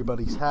singing,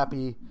 everybody's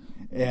happy,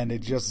 and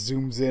it just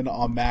zooms in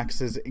on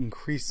Max's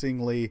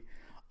increasingly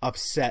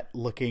upset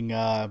looking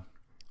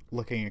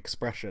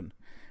expression.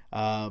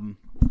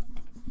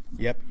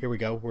 Yep, here we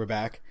go. We're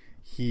back.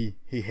 He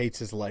hates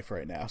his life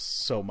right now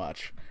so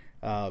much.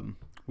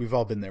 We've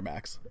all been there,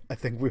 Max. I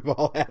think we've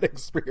all had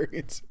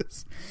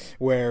experiences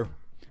where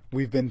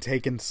we've been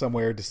taken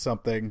somewhere to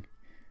something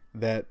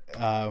that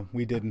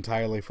we did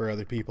entirely for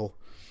other people.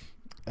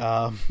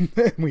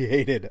 We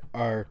hated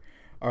our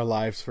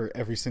lives for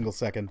every single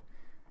second.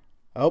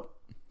 Oh,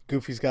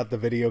 Goofy's got the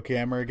video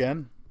camera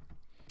again.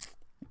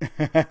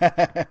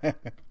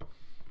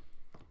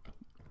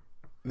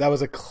 That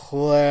was a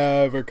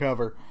clever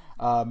cover.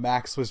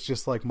 Max was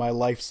just like, my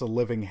life's a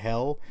living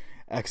hell,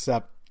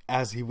 except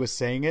as he was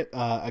saying it,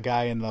 a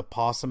guy in the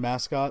possum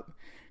mascot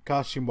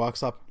costume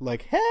walks up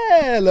like,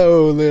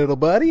 hello, little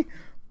buddy.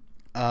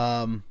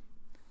 Sorry,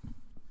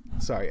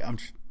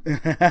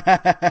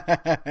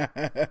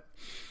 the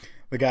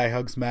guy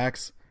hugs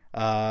Max.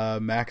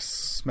 Max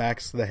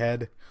smacks the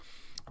head,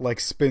 like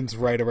spins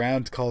right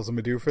around, calls him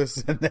a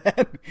doofus, and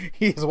then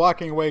he's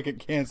walking away,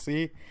 can't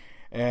see,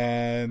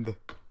 and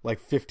like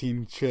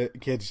 15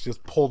 kids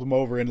just pulled him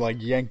over and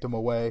like yanked him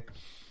away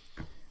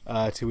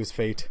to his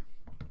fate.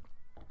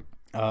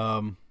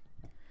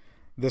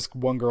 This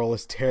one girl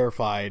is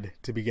terrified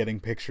to be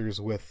getting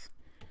pictures with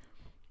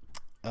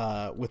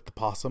the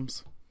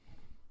possums.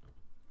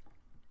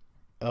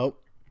 Oh,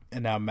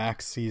 and now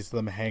Max sees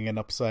them hanging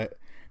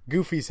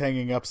Goofy's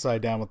hanging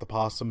upside down with the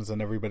possums,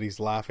 and everybody's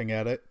laughing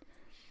at it.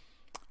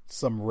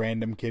 Some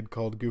random kid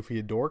called Goofy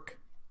a dork.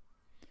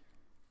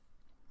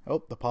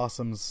 Oh, the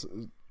possums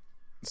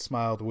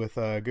smiled with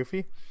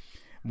Goofy.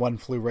 One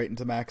flew right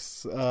into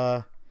Max.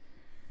 Now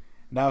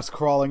it's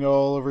crawling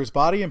all over his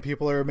body, and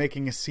people are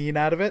making a scene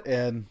out of it,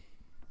 and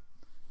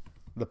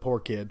the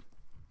poor kid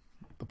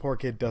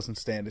doesn't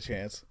stand a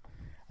chance.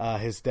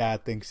 His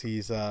dad thinks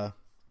he's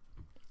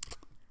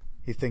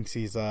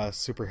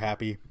super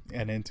happy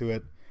and into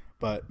it,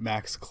 but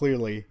Max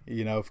clearly,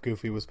 if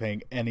Goofy was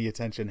paying any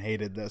attention,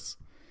 hated this.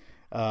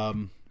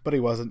 But he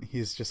wasn't.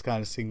 He's just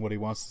kind of seeing what he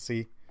wants to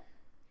see.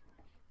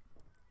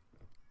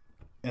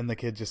 And the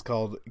kid just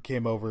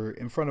came over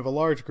in front of a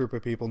large group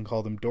of people and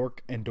called him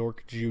Dork and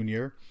Dork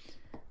Jr.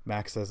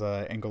 Max has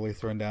angrily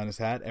thrown down his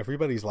hat.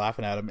 Everybody's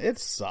laughing at him. It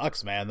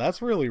sucks, man. That's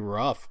really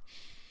rough.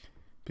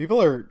 People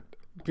are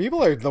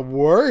the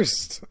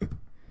worst.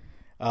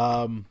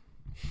 Oh,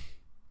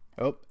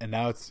 and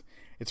now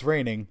it's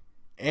raining.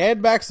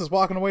 And Max is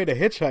walking away to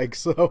hitchhike,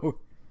 so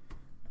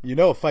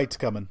a fight's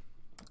coming.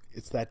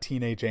 It's that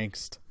teenage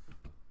angst.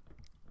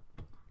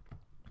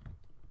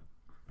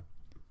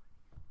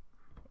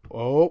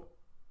 Oh,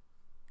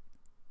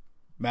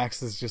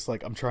 Max is just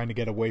like, I'm trying to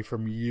get away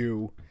from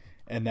you,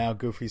 and now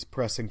Goofy's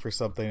pressing for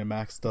something, and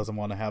Max doesn't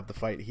want to have the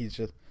fight. He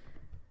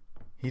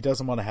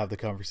doesn't want to have the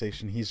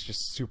conversation. He's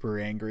just super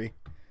angry.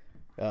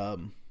 I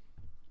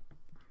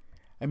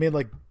mean,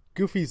 like,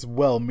 Goofy's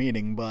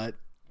well-meaning, but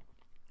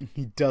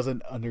he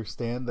doesn't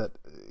understand that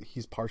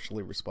he's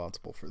partially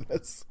responsible for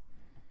this.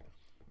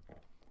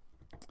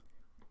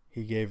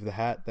 He gave the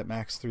hat that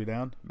Max threw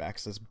down.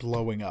 Max is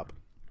blowing up.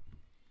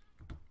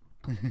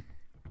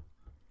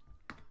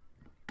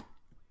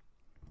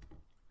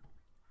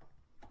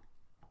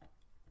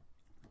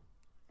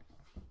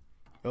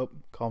 Oh,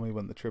 call me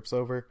when the trip's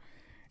over.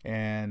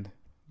 And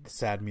the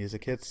sad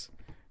music hits.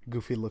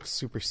 Goofy looks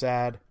super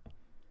sad.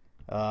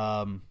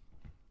 I'm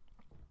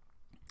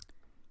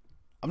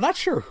not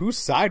sure whose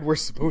side we're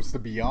supposed to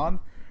be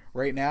on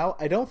right now.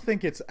 I don't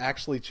think it's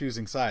actually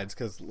choosing sides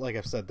because, like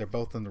I've said, they're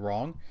both in the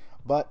wrong.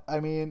 But, I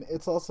mean,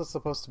 it's also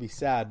supposed to be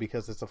sad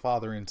because it's a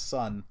father and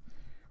son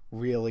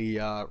really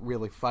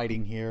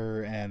fighting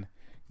here and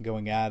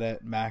going at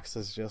it. Max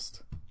is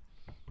just...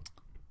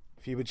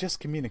 If you would just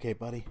communicate,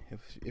 buddy.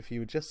 If you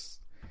would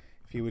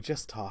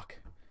just talk.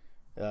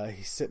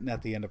 He's sitting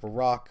at the end of a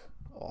rock,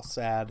 all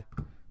sad,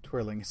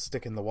 twirling a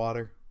stick in the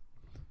water.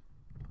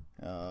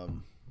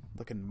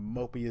 Looking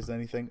mopey as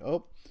anything.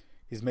 Oh,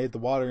 he's made the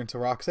water into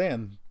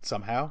Roxanne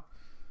somehow.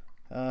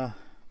 The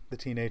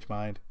teenage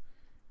mind.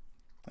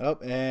 Oh,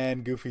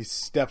 and Goofy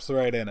steps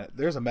right in it.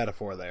 There's a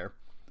metaphor there.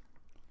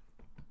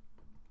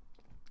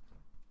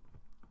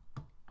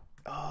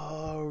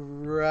 All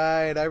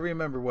right, I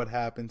remember what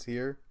happens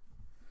here.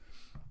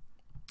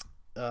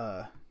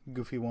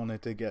 Goofy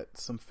wanted to get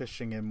some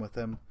fishing in with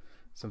him,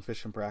 some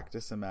fishing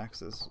practice, and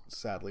Max is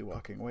sadly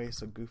walking away,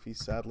 so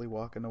Goofy's sadly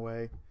walking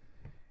away.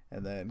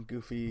 And then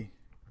Goofy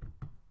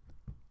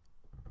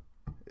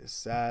is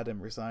sad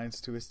and resigns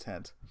to his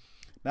tent.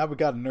 Now we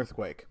got an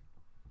earthquake.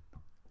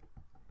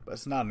 But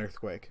it's not an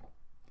earthquake.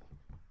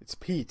 It's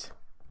Pete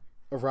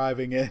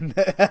arriving in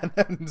an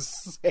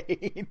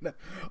insane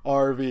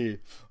RV.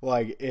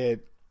 Like,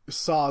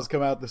 saws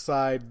come out the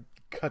side,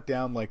 cut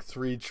down like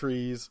 3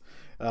 trees.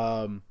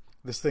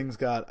 This thing's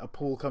got a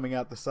pool coming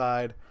out the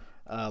side,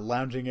 a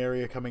lounging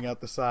area coming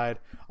out the side,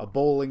 a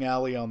bowling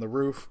alley on the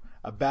roof,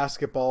 a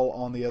basketball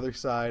on the other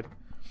side.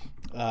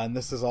 And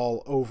this is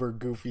all over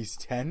Goofy's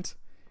tent.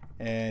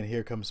 And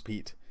here comes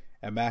Pete.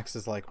 And Max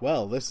is like,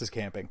 well, this is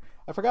camping.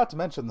 I forgot to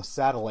mention the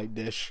satellite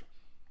dish.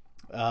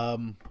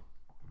 I'm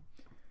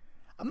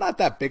not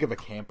that big of a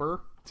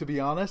camper, to be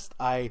honest.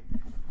 I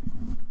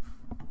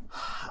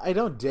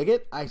don't dig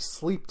it. I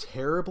sleep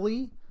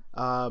terribly.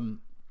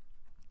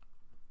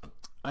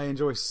 I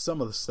enjoy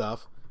some of the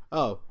stuff.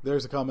 Oh,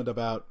 there's a comment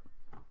about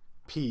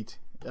Pete.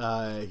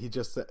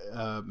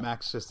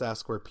 Max just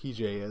asked where PJ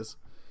is.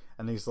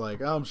 And he's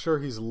like, oh, I'm sure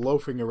he's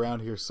loafing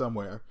around here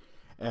somewhere.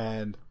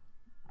 And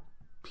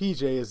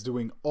PJ is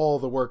doing all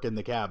the work in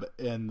the cabin,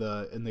 in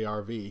the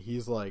RV.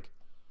 He's like,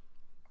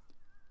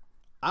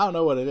 I don't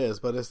know what it is,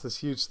 but it's this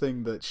huge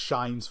thing that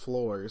shines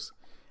floors.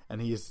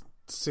 And he's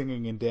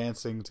singing and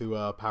dancing to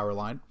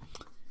Powerline.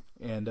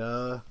 And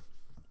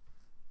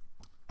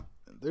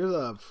there's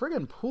a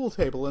friggin' pool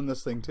table in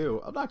this thing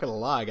too. I'm not gonna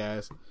lie,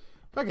 guys.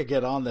 If I could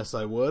get on this,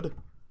 I would.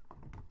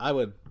 I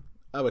would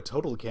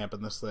totally camp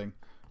in this thing.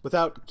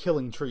 Without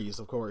killing trees,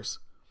 of course.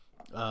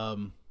 I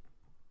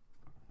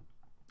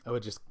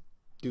would just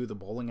do the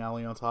bowling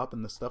alley on top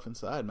and the stuff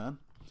inside, man.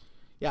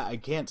 Yeah, I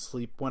can't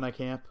sleep when I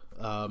camp.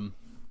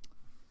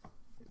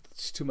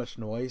 It's too much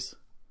noise.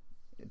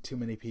 Too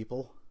many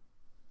people.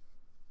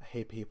 I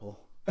hate people.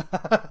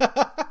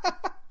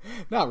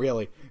 Not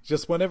really.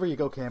 Just whenever you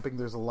go camping,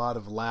 there's a lot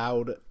of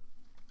loud,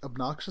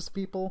 obnoxious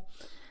people.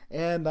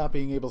 And not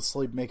being able to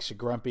sleep makes you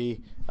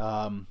grumpy.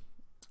 Oh,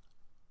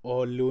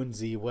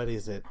 Lunzi, what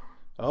is it?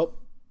 Oh,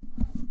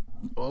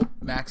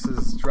 Max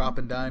is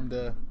dropping dime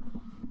to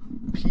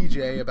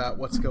PJ about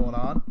what's going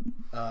on.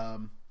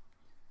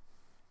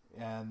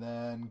 And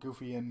then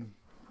Goofy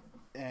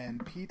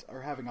and Pete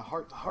are having a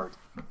heart-to-heart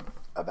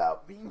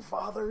about being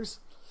fathers.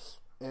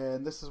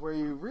 And this is where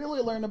you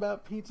really learn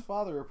about Pete's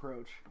father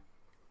approach.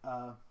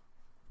 Oh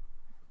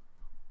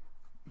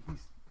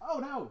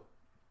no!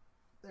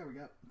 There we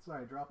go.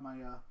 Sorry, I dropped my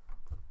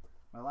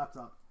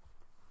laptop.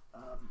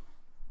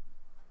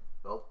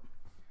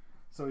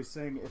 So he's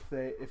saying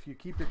if you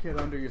keep your kid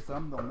under your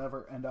thumb, they'll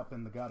never end up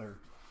in the gutter.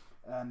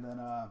 And then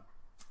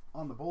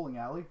on the bowling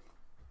alley,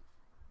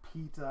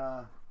 Pete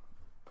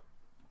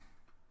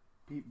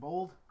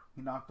bowled.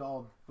 He knocked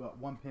all but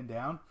 1 pin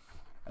down,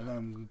 and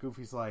then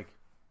Goofy's like,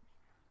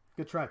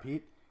 "Good try,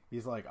 Pete."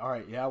 He's like, "All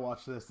right, yeah,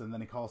 watch this." And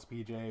then he calls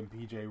PJ, and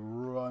PJ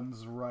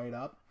runs right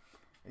up.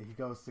 And he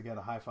goes to get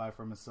a high five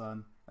from his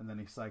son, and then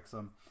he psychs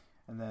him.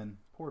 And then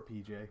poor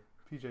PJ.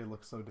 PJ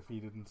looks so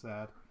defeated and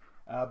sad.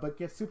 But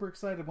gets super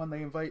excited when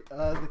they invite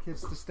the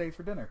kids to stay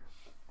for dinner.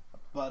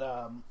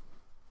 But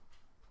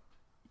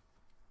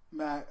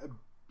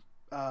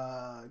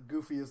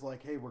Goofy is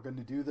like, "Hey, we're going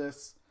to do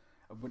this."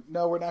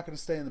 No, we're not going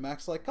to stay. And the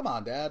Max is like, "Come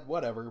on, Dad,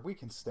 whatever, we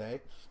can stay."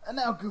 And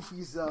now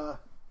Goofy's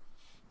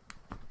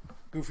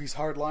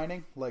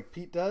hardlining like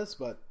Pete does,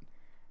 but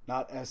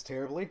not as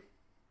terribly.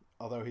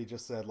 Although he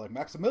just said, like,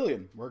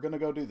 "Maximilian, we're going to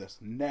go do this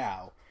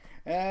now."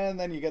 And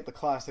then you get the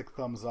classic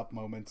thumbs up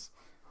moments.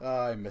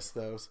 I miss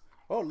those.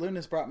 Oh,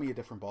 Luna's brought me a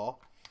different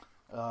ball.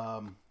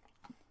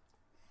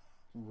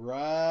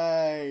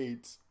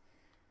 Right.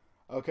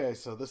 Okay,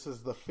 so this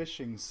is the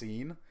fishing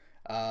scene.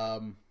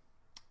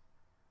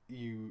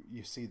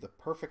 You see the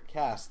perfect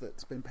cast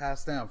that's been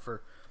passed down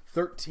for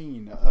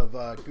 13 of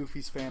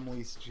Goofy's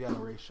family's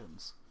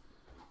generations.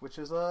 Which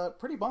is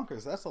pretty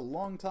bonkers. That's a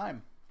long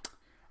time.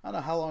 I don't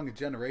know how long a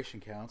generation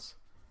counts.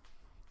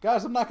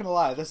 Guys, I'm not going to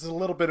lie. This is a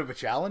little bit of a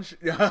challenge.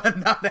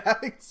 Not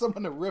having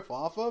someone to riff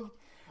off of.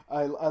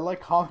 I like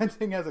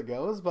commenting as it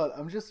goes, but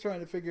I'm just trying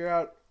to figure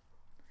out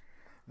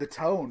the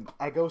tone.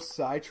 I go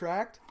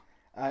sidetracked.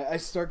 I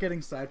start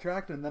getting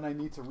sidetracked, and then I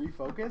need to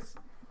refocus.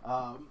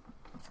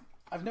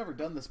 I've never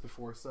done this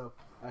before, so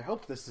I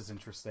hope this is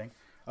interesting.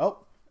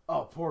 Oh,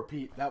 poor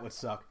Pete. That would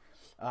suck.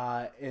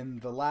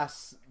 In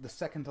the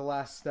second to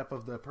last step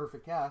of the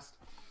perfect cast,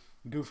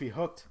 Goofy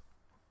hooked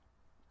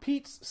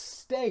Pete's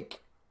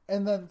steak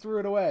and then threw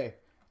it away.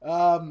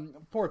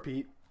 Poor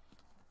Pete.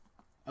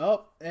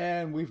 Oh,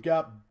 and we've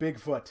got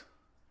Bigfoot,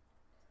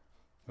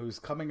 who's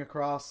coming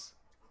across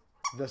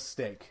the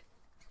steak.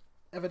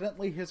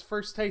 Evidently his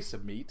first taste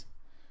of meat.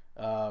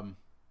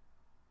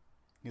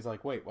 He's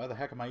like, wait, why the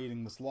heck am I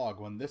eating this log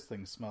when this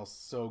thing smells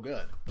so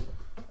good?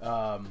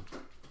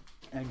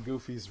 And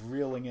Goofy's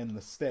reeling in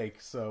the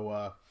steak,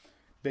 so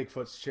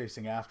Bigfoot's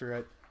chasing after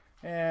it.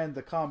 And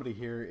the comedy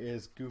here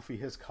is Goofy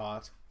has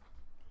caught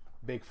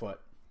Bigfoot.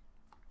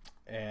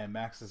 And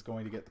Max is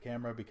going to get the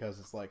camera because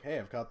it's like, hey,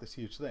 I've caught this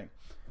huge thing.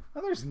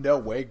 Now, there's no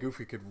way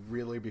Goofy could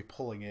really be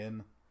pulling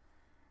in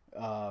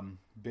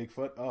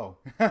Bigfoot. Oh,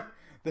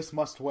 this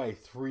must weigh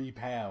 3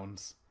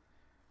 pounds.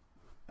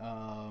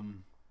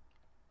 And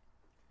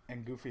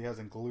Goofy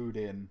hasn't clued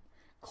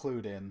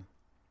in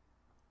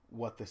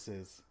what this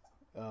is.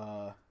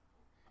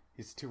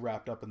 He's too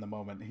wrapped up in the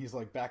moment. He's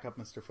like, back up,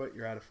 Mr. Foot,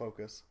 you're out of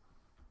focus.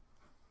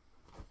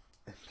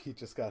 And he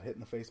just got hit in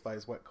the face by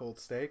his wet, cold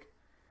steak.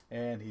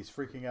 And he's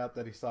freaking out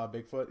that he saw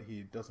Bigfoot.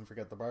 He doesn't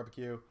forget the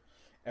barbecue.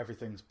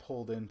 Everything's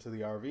pulled into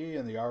the RV,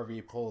 and the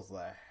RV pulls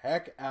the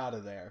heck out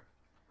of there.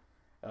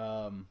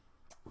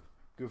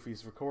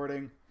 Goofy's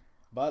recording,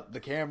 but the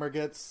camera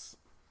gets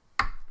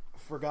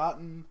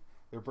forgotten.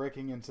 They're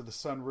breaking into the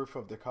sunroof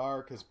of the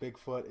car because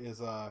Bigfoot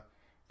is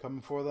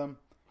coming for them.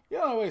 You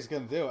don't know what he's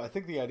going to do. I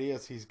think the idea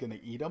is he's going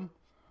to eat them,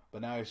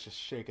 but now he's just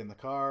shaking the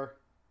car.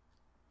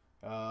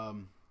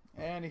 And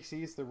he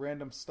sees the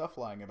random stuff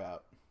lying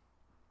about.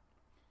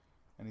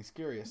 And he's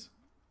curious.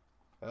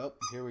 Oh,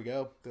 here we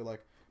go. They're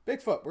like,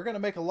 Bigfoot, we're going to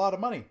make a lot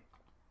of money.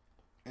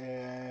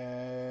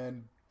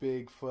 And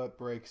Bigfoot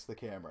breaks the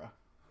camera.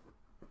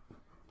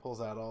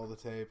 Pulls out all the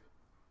tape.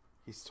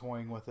 He's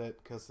toying with it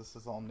because this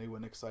is all new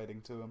and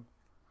exciting to him.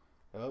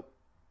 Oh.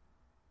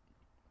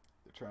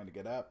 They're trying to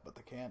get out, but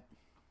they can't.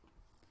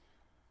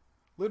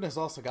 Luna's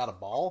also got a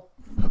ball.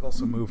 I've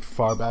also moved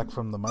far back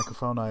from the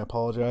microphone. I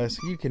apologize.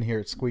 You can hear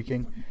it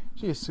squeaking.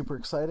 She is super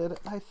excited,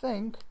 I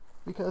think.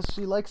 Because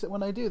she likes it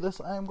when I do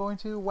this, I am going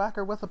to whack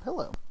her with a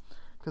pillow.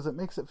 Because it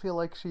makes it feel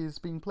like she's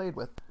being played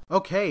with.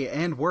 Okay,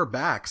 and we're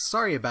back.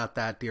 Sorry about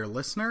that, dear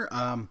listener.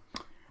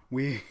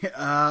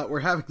 We're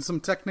having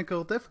some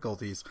technical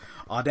difficulties.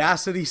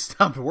 Audacity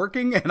stopped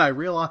working, and I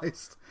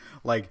realized,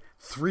 like,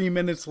 3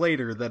 minutes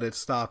later that it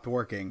stopped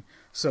working.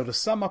 So to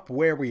sum up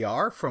where we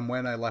are from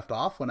when I left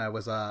off, when I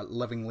was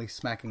lovingly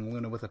smacking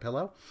Luna with a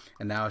pillow,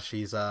 and now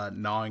she's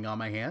gnawing on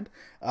my hand,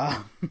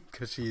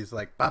 because she's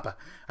like, Papa,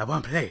 I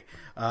want to play.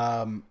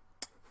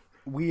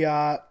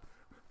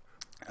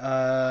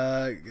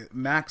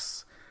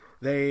 Max,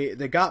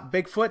 they got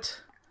Bigfoot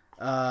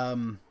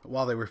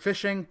while they were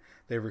fishing.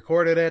 They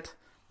recorded it,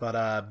 but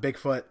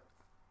Bigfoot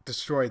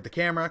destroyed the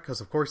camera,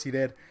 because of course he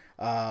did.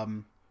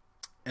 And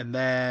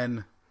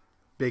then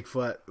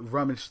Bigfoot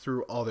rummaged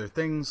through all their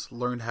things,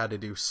 learned how to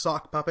do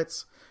sock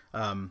puppets.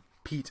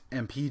 Pete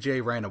and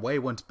PJ ran away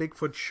once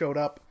Bigfoot showed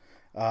up.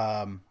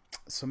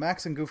 So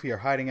Max and Goofy are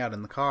hiding out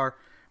in the car.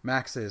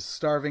 Max is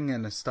starving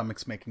and his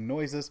stomach's making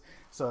noises.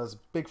 So as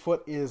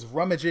Bigfoot is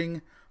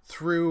rummaging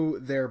through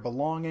their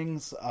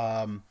belongings,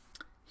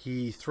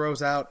 he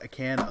throws out a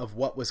can of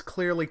what was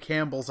clearly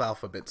Campbell's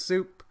alphabet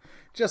soup,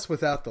 just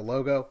without the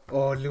logo.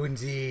 Oh,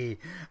 Lundy!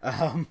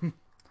 And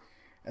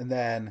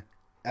then,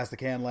 as the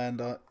can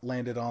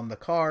landed on the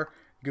car,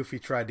 Goofy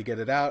tried to get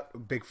it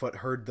out. Bigfoot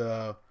heard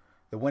the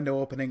window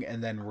opening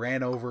and then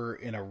ran over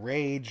in a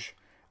rage.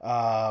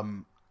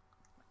 Because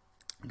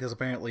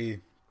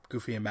apparently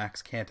Goofy and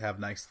Max can't have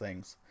nice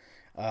things.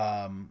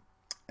 And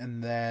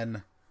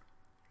then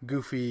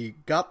Goofy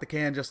got the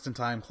can just in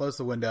time, closed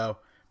the window.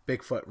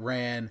 Bigfoot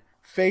ran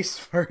face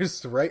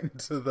first right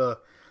into the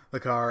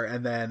car,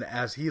 and then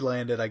as he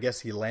landed, I guess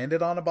he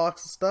landed on a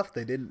box of stuff.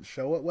 They didn't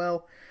show it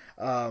well.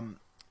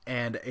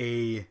 And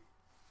a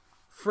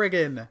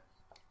friggin'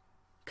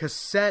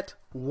 cassette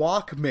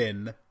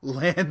Walkman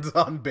lands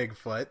on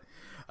Bigfoot,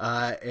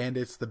 and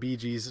it's the Bee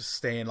Gees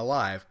Staying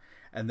Alive.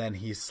 And then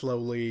he's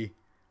slowly,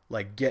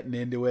 like, getting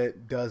into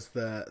it, does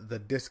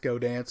the disco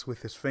dance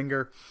with his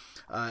finger.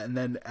 And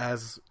then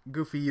as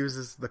Goofy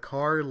uses the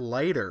car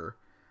lighter,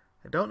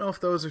 I don't know if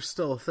those are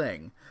still a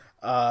thing,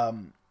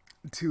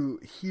 to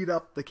heat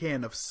up the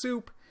can of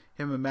soup.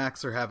 Him and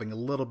Max are having a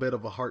little bit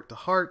of a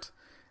heart-to-heart,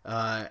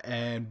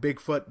 and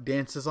Bigfoot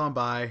dances on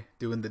by,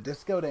 doing the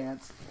disco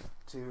dance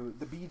to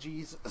the Bee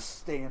Gees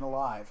Staying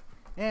Alive.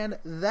 And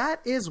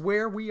that is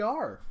where we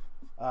are,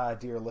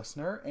 dear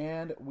listener,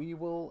 and we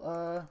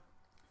will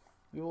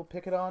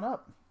pick it on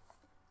up.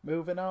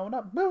 Moving on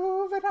up to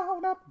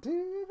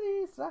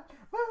the side,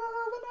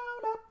 moving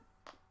on up.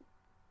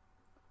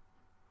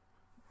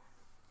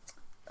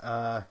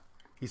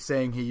 he's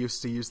saying he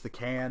used to use the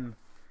can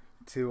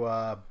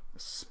to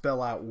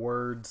spell out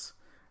words.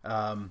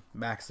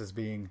 Max is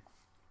being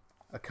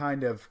a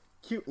kind of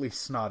cutely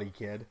snotty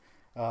kid.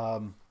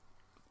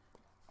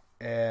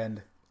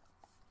 And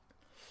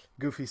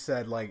Goofy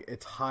said, like,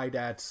 it's Hi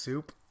Dad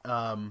soup.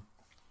 And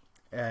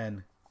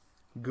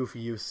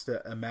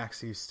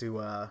Max used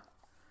to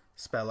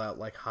spell out,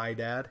 like, Hi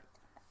Dad.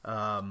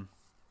 And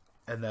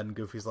then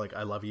Goofy's like,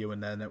 I love you.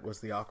 And then it was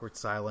the awkward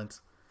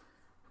silence.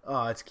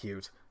 Oh, it's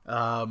cute.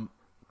 I'm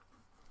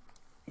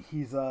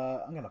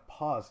going to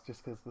pause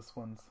just because this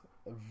one's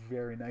a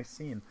very nice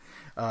scene.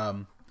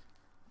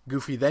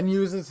 Goofy then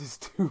uses his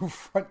 2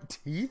 front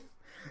teeth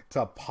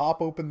to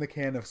pop open the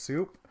can of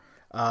soup.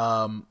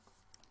 And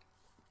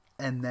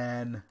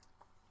then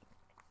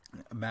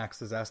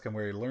Max is asking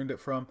where he learned it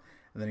from.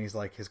 And then he's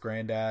like, his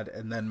granddad.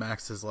 And then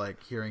Max is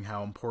like hearing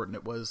how important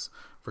it was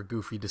for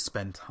Goofy to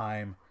spend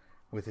time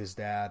with his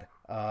dad.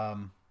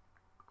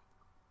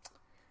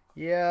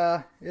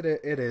 Yeah, it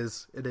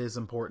is. It is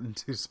important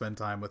to spend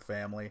time with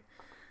family.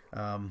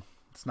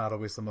 It's not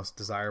always the most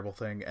desirable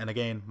thing. And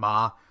again,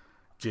 Ma,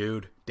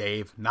 Jude,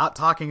 Dave, not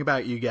talking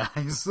about you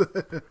guys.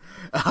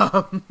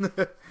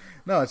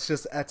 No, it's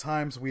just at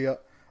times we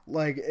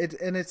like it,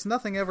 and it's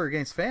nothing ever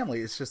against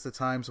family. It's just at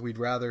times we'd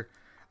rather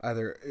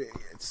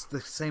it's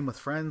the same with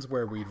friends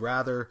where we'd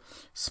rather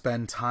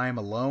spend time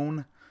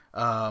alone,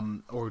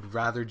 or we'd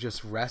rather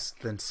just rest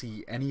than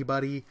see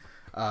anybody.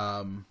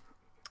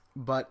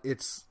 But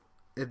it's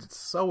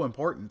so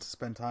important to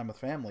spend time with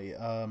family.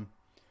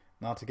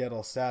 Not to get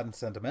all sad and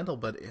sentimental,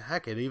 but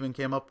heck, it even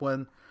came up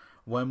when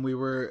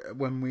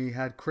we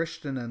had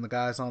Christian and the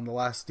guys on the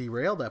last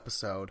Derailed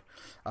episode.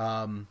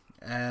 And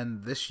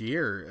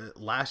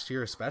last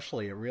year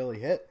especially, it really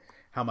hit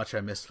how much I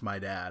missed my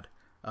dad.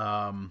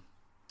 It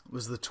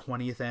was the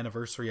 20th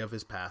anniversary of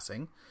his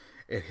passing.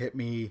 It hit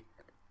me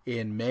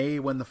in May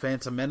when The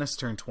Phantom Menace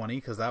turned 20,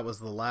 because that was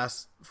the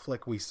last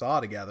flick we saw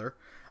together.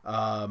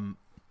 Then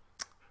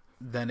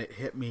it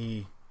hit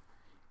me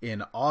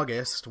in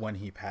August when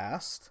he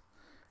passed.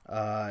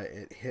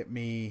 It hit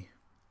me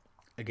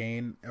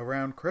again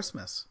around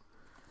Christmas,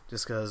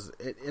 just because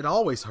it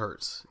always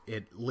hurts.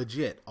 It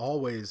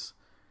always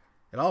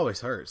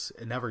hurts.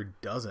 It never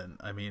doesn't.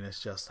 I mean,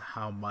 it's just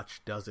how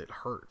much does it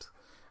hurt?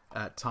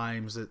 At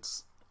times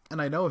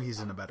and I know he's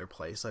in a better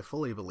place. I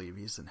fully believe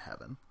he's in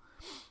heaven.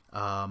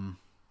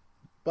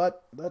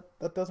 But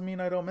that doesn't mean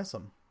I don't miss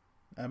him.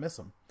 I miss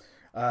him.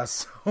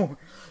 So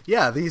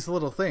yeah, these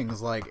little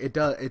things, like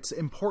it's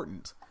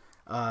important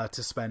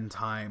to spend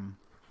time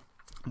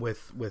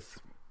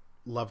with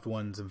loved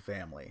ones and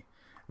family.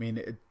 I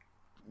mean,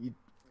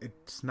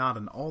 it's not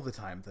an all the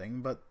time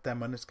thing, but then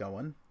when it's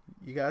going,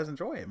 you guys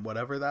enjoy it,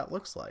 whatever that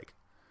looks like.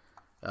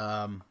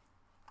 Yeah,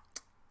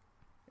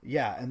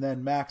 and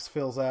then Max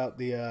fills out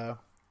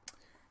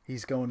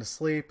he's going to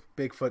sleep.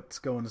 Bigfoot's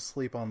going to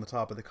sleep on the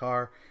top of the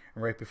car,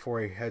 and right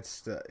before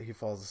he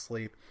falls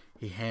asleep,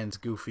 he hands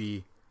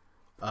Goofy.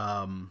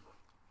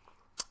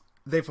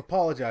 They've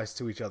apologized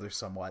to each other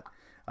somewhat,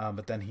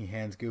 but then he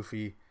hands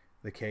Goofy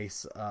the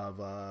case of,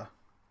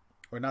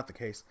 or not the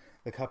case,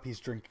 the cup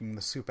he's drinking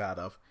the soup out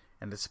of,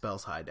 and it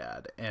spells Hi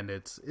Dad, and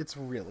it's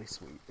really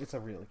sweet. It's a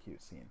really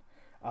cute scene.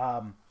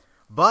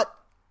 But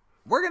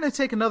we're going to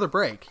take another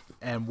break,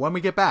 and when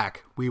we get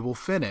back, we will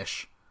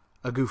finish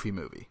a Goofy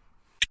movie.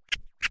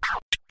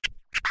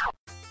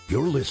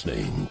 You're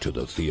listening to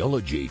the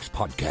Theologeeks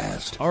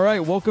podcast. All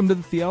right, welcome to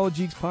the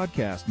Theologeeks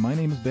podcast. My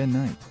name is Ben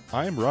Knight.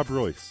 I am Rob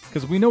Royce.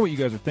 Because we know what you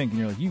guys are thinking.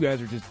 You're like, you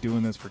guys are just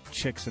doing this for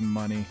chicks and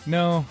money.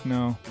 No.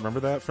 Remember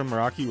that from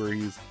Rocky where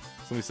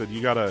somebody said,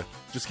 you gotta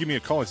just give me a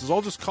call. He says,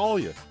 I'll just call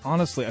you.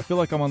 Honestly, I feel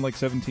like I'm on like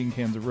 17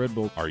 cans of Red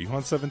Bull. Are you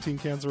on 17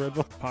 cans of Red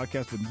Bull?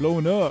 Podcast been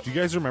blowing up. Do you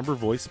guys remember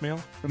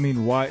voicemail? I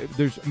mean, why?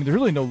 There's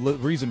really no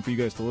reason for you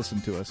guys to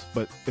listen to us,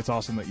 but it's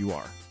awesome that you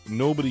are.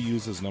 Nobody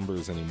uses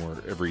numbers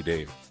anymore every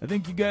day. I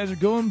think you guys are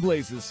going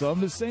places, so I'm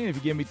just saying, if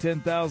you give me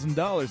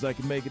 $10,000, I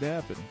can make it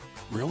happen.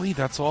 Really?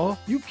 That's all?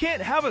 You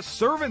can't have a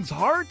servant's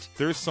heart?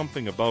 There's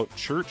something about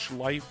church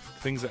life,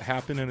 things that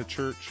happen in a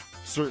church,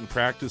 certain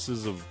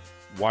practices of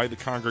why the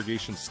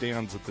congregation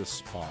stands at this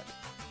spot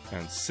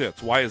and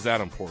sits. Why is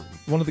that important?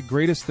 One of the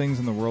greatest things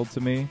in the world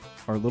to me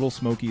are Little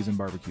Smokies and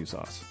barbecue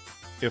sauce.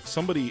 If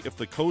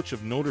the coach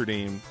of Notre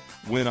Dame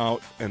went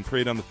out and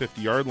prayed on the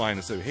 50-yard line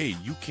and said, hey,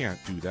 you can't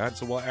do that.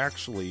 So, well,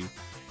 actually,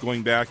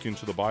 going back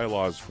into the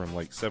bylaws from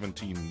like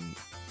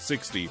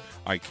 1760,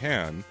 I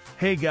can.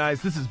 Hey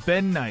guys, this is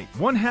Ben Knight,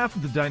 one half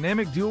of the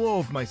dynamic duo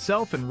of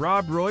myself and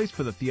Rob Royce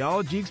for the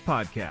Theologeeks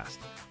podcast.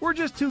 We're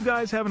just two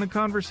guys having a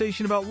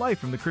conversation about life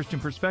from the Christian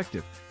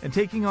perspective and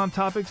taking on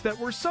topics that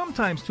we're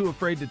sometimes too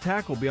afraid to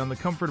tackle beyond the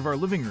comfort of our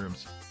living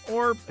rooms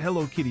or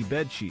Hello Kitty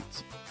bed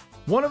sheets.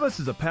 One of us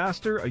is a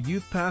pastor, a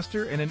youth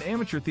pastor, and an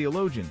amateur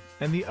theologian,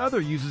 and the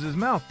other uses his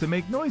mouth to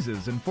make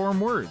noises and form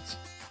words.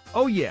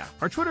 Oh yeah,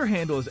 our Twitter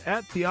handle is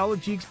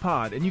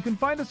 @TheologeeksPod, and you can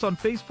find us on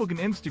Facebook and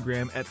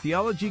Instagram at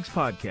Theologeeks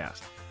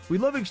Podcast. We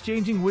love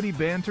exchanging witty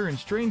banter and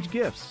strange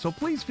gifts, so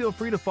please feel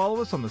free to follow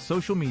us on the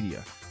social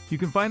media. You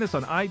can find us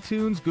on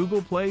iTunes,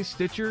 Google Play,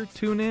 Stitcher,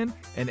 TuneIn,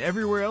 and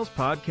everywhere else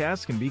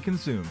podcasts can be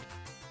consumed.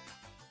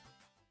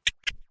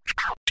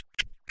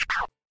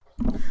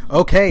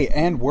 Okay,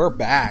 and we're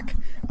back.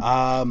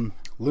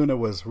 Luna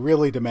was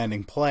really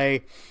demanding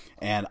play,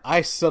 and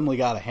I suddenly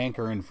got a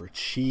hankering for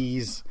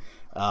cheese,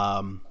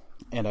 and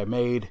I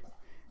made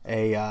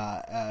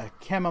a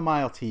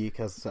chamomile tea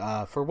because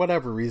for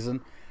whatever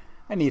reason,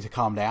 I need to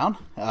calm down.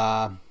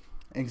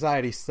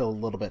 Anxiety's still a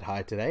little bit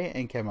high today,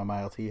 and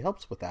chamomile tea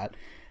helps with that.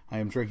 I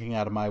am drinking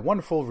out of my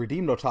wonderful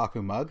Redeemed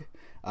Otaku mug,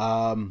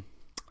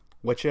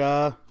 which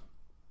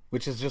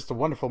is just a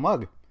wonderful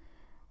mug.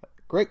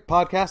 Great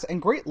podcast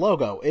and great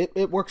logo.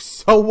 It works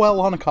so well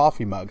on a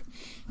coffee mug.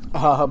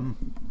 I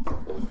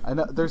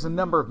know there's a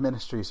number of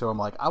ministries, so I'm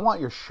like, I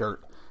want your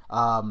shirt.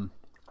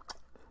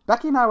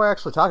 Becky and I were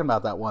actually talking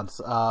about that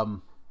once.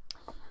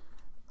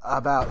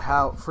 About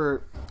how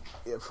for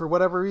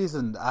whatever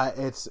reason,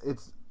 I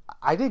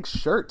dig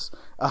shirts.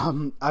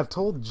 I've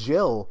told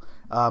Jill,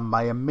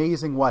 my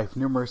amazing wife,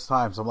 numerous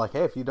times. I'm like,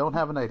 hey, if you don't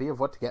have an idea of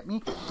what to get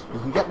me, you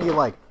can get me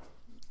like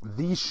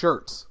these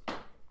shirts.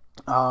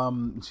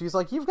 She's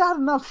like, you've got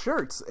enough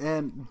shirts.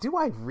 And do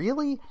I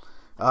really?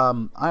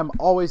 I'm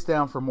always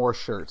down for more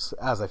shirts.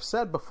 As I've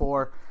said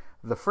before,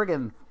 the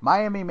friggin'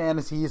 Miami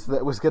Manatees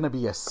that was going to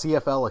be a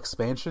CFL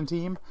expansion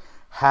team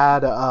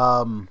had,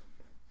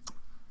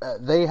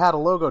 they had a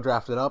logo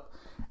drafted up,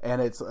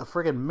 and it's a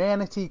friggin'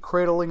 manatee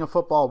cradling a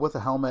football with a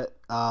helmet.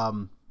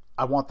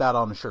 I want that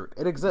on a shirt.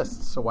 It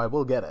exists, so I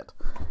will get it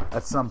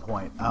at some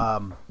point.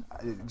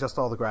 Just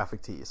all the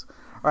graphic tees.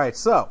 All right,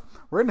 so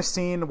we're in a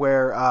scene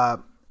where,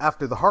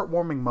 after the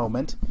heartwarming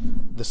moment,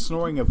 the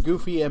snoring of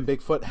Goofy and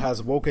Bigfoot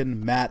has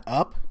woken Max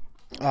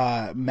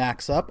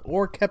up,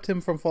 or kept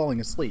him from falling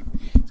asleep.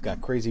 He's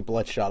got crazy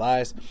bloodshot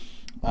eyes.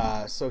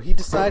 So he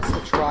decides to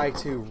try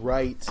to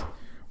write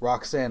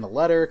Roxanne a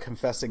letter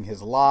confessing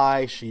his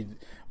lie.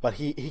 But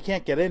he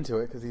can't get into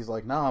it because he's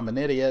like, no, I'm an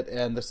idiot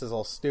and this is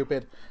all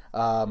stupid.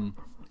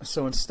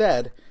 So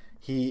instead,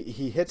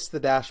 he hits the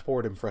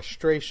dashboard in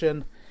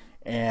frustration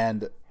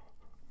and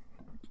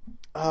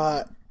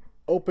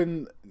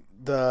open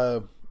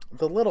the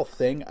little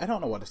thing. I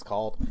don't know what it's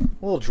called.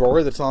 A little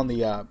drawer that's on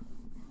the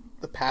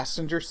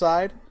passenger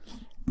side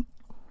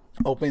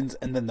opens,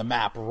 and then the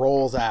map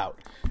rolls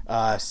out.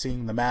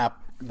 Seeing the map,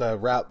 the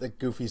route that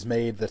Goofy's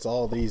made, that's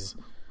all these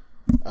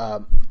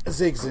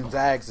zigs and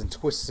zags and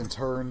twists and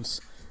turns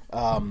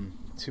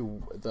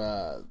to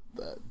the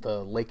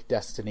Lake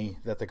Destiny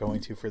that they're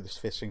going to for this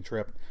fishing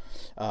trip.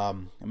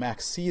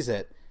 Max sees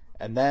it,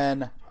 and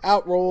then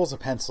out rolls a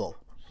pencil.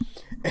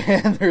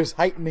 And there's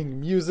heightening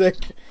music,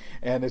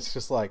 and it's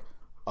just like,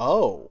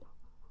 oh,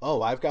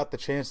 I've got the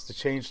chance to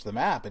change the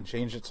map and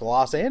change it to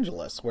Los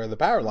Angeles, where the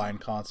Powerline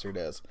concert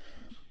is.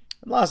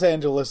 And Los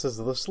Angeles is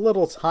this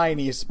little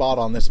tiny spot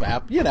on this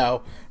map,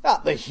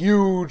 not the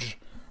huge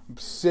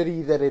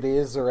city that it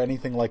is or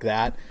anything like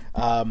that.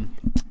 And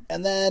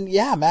then,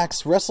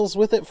 Max wrestles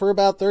with it for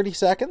about 30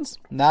 seconds,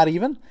 not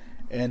even,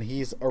 and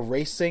he's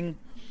erasing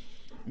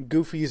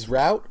Goofy's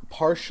route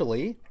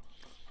partially.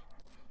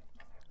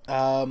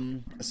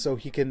 So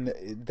he can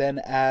then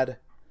add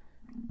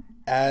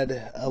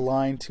a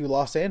line to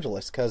Los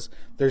Angeles, because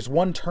there's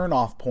one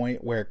turn-off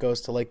point where it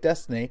goes to Lake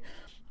Destiny,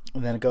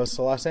 and then it goes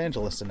to Los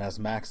Angeles, and as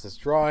Max is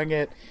drawing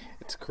it,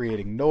 it's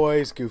creating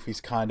noise.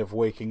 Goofy's kind of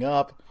waking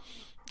up.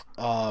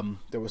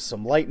 There was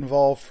some light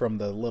involved from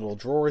the little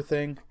drawer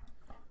thing.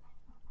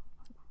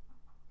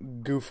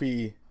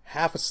 Goofy,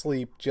 half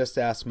asleep, just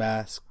asks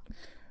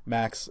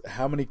Max,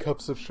 how many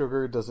cups of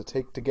sugar does it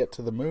take to get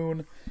to the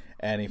moon?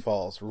 And he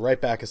falls right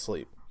back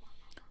asleep.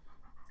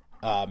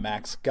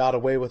 Max got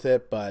away with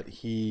it, but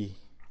he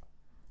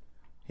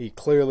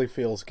clearly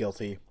feels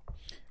guilty.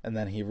 And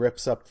then he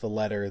rips up the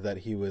letter that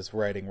he was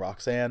writing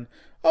Roxanne.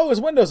 Oh, his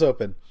window's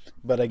open.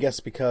 But I guess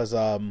because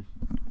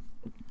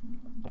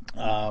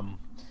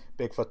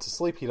Bigfoot's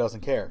asleep, he doesn't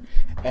care.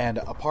 And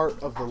a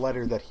part of the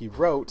letter that he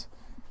wrote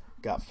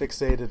got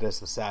fixated as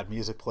the sad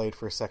music played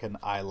for a second.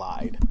 I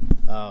lied.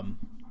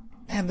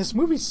 Man, this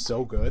movie's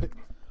so good.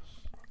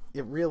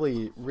 It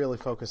really, really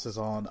focuses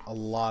on a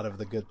lot of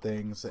the good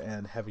things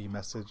and heavy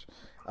message.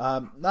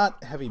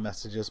 Not heavy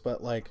messages,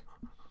 but like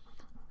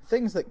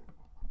things that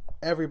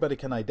everybody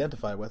can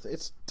identify with.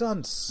 It's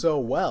done so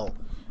well.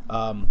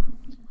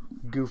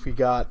 Goofy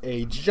got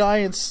a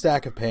giant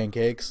stack of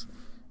pancakes.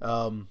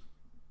 And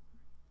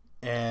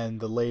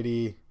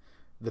the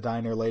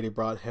diner lady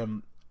brought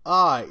him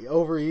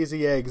over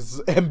easy eggs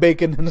and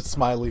bacon and a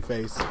smiley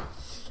face.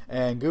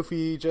 And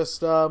Goofy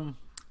just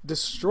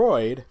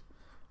destroyed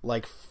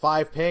like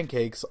 5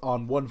 pancakes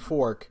on one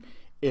fork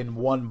in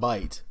one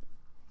bite.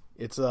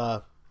 It's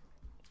not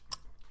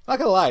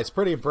gonna lie, it's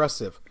pretty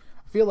impressive.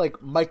 I feel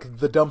like Mike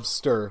the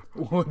Dumpster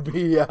would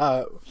be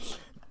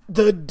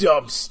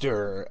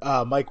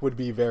Mike would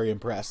be very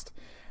impressed.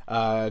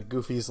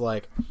 Goofy's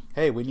like,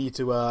 hey, we need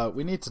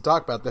to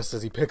talk about this,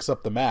 as he picks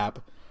up the map.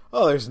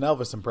 Oh, there's an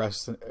Elvis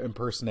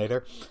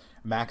impersonator.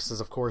 Max is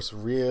of course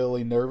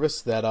really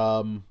nervous that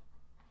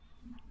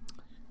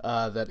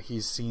that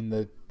he's seen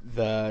the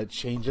the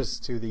changes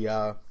to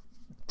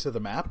the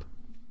map.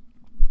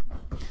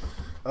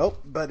 Oh,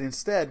 but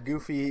instead,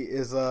 Goofy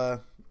is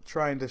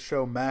trying to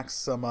show Max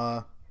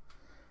some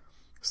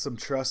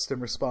trust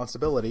and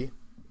responsibility.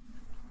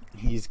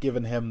 He's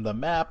given him the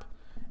map,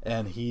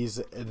 and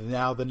he's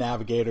now the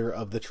navigator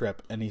of the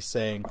trip. And he's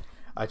saying,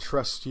 "I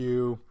trust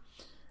you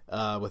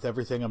with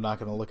everything. I'm not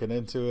going to look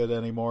into it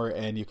anymore,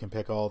 and you can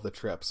pick all the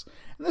trips."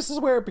 And this is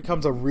where it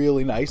becomes a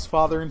really nice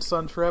father and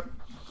son trip.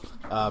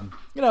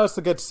 It's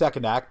a good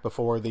second act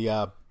before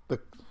the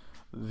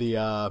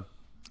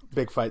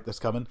big fight that's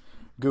coming.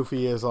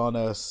 Goofy is on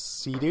a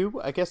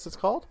Sea-Doo, I guess it's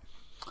called.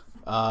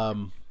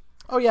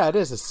 It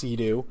is a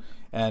Sea-Doo,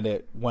 and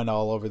it went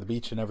all over the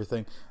beach and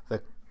everything.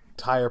 The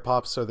tire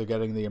pops, so they're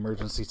getting the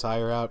emergency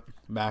tire out.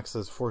 Max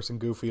is forcing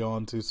Goofy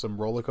onto some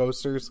roller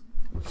coasters,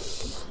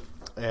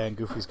 and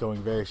Goofy's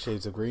going very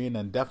shades of green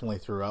and definitely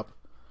threw up.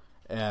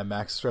 And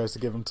Max tries to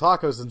give him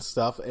tacos and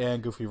stuff,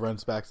 and Goofy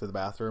runs back to the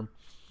bathroom.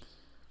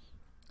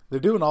 They're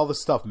doing all the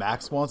stuff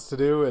Max wants to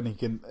do, and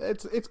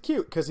it's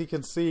cute because he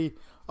can see,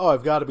 oh,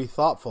 I've got to be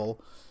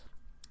thoughtful.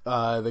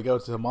 They go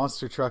to the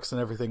monster trucks and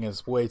everything, and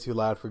it's way too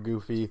loud for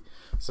Goofy.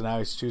 So now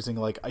he's choosing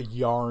like a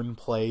yarn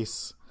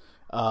place.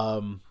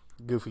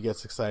 Goofy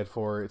gets excited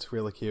for it. It's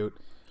really cute.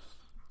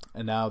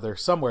 And now they're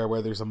somewhere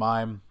where there's a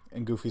mime,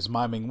 and Goofy's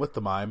miming with the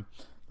mime.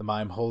 The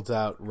mime holds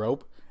out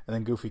rope, and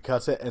then Goofy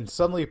cuts it, and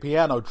suddenly a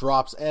piano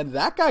drops, and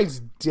that guy's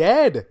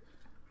dead.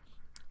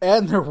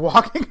 And they're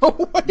walking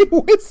away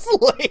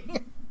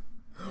whistling.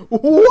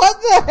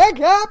 What the heck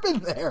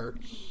happened there?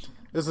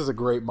 This is a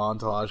great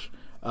montage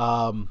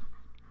of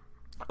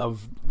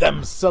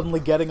them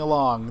suddenly getting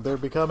along. They're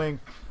becoming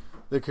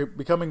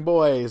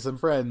boys and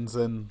friends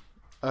and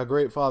a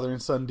great father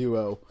and son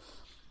duo.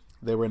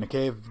 They were in a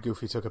cave.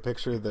 Goofy took a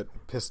picture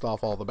that pissed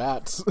off all the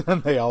bats,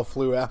 and they all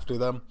flew after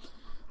them.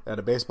 At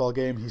a baseball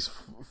game, he's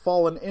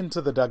fallen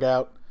into the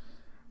dugout,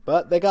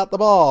 but they got the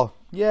ball.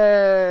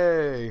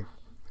 Yay!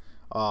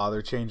 Aw,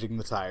 they're changing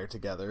the tire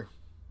together.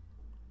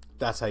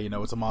 That's how you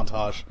know it's a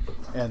montage.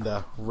 And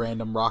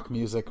random rock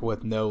music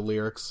with no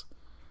lyrics.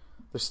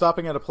 They're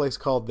stopping at a place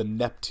called the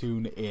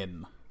Neptune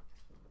Inn.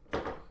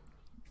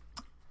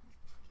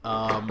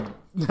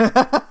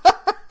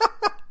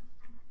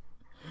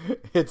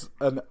 It's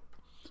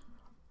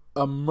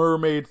a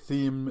mermaid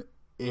theme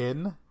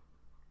inn.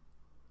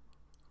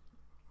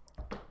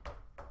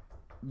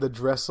 The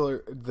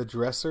dresser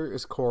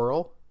is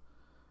coral.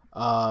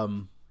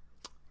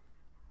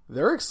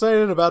 They're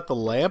excited about the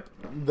lamp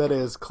that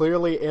is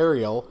clearly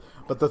Ariel,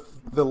 but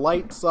the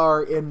lights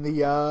are in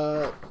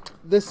the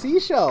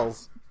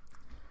seashells.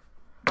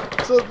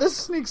 So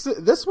this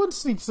one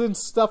sneaks in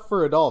stuff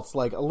for adults,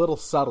 like a little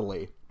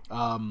subtly.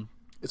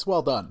 It's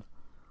well done.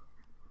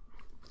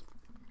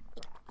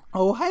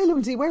 Oh, hi,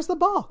 Lucy. Where's the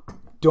ball?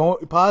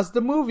 Don't pause the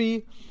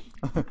movie.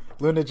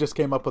 Luna just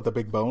came up with a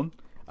big bone.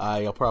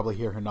 You'll probably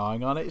hear her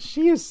gnawing on it.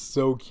 She is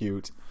so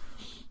cute.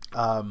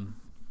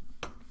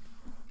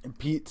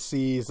 Pete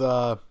sees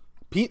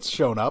Pete's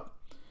shown up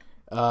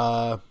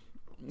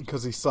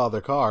because he saw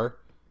their car,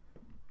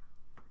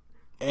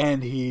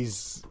 and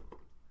he's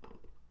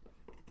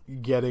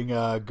getting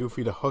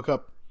Goofy to hook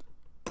up,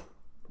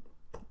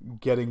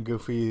 getting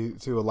Goofy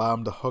to allow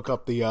him to hook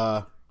up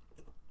the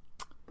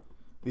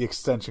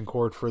extension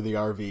cord for the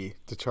RV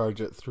to charge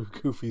it through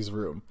Goofy's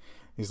room.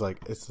 He's like,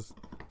 it's a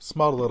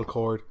small little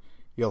cord.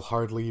 You'll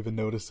hardly even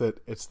notice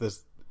it. It's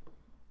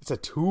a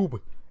tube.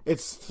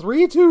 It's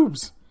 3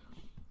 tubes.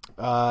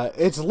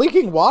 It's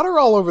leaking water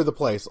all over the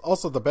place.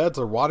 Also, the beds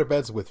are water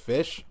beds with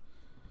fish.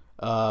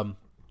 Man,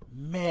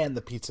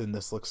 the pizza in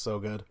this looks so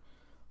good.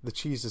 The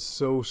cheese is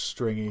so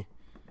stringy.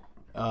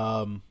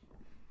 And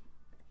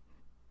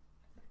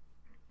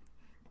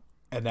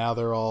now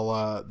they're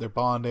all they're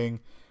bonding.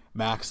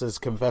 Max is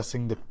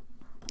confessing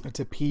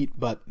to Pete,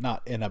 but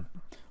not in a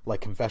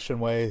confession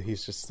way.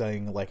 He's just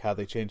saying how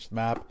they changed the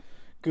map.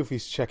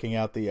 Goofy's checking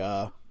out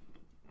the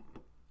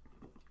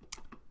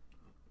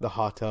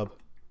hot tub.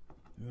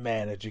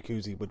 Man, a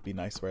jacuzzi would be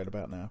nice right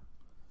about now.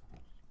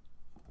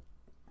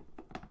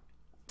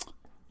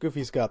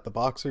 Goofy's got the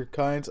boxer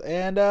kinds,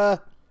 and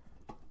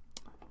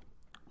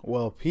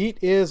Pete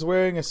is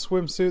wearing a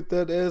swimsuit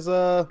that is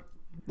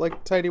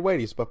like tighty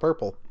whities but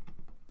purple.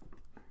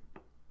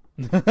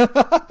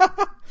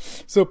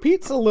 So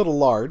Pete's a little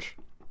large,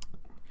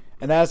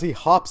 and as he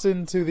hops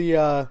into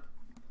the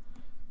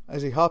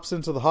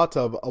hot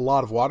tub, a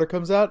lot of water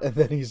comes out, and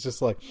then he's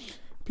just like,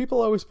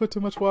 people always put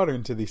too much water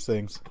into these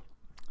things.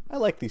 I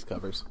like these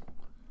covers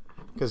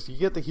because you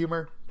get the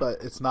humor,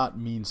 but it's not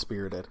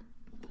mean-spirited.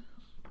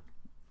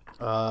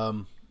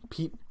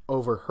 Pete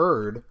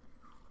overheard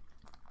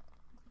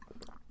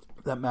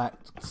that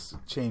Max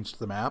changed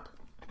the map,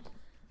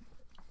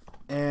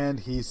 and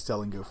he's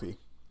telling Goofy.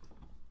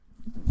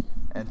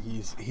 And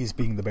he's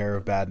being the bearer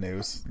of bad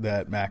news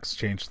that Max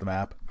changed the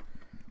map.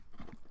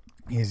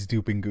 He's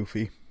duping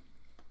Goofy.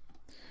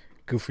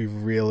 Goofy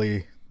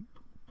really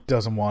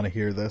doesn't want to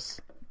hear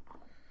this.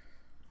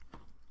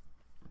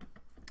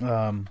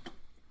 Oh,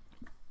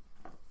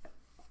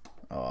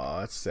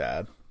 it's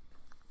sad.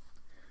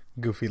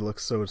 Goofy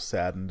looks so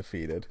sad and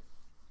defeated.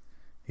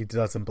 He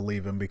doesn't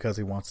believe him because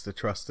he wants to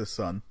trust his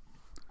son.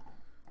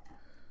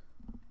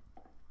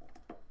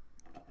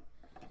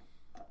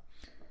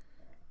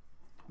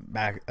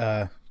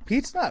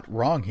 Pete's not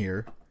wrong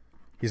here.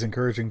 He's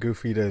encouraging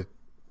Goofy to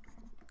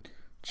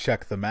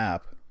check the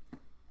map.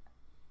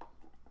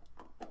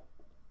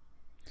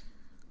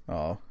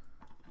 Oh.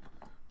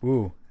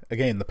 Ooh.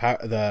 Again,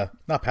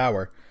 not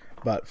power,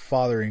 but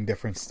fathering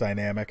difference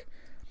dynamic.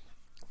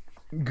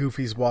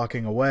 Goofy's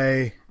walking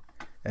away,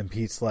 and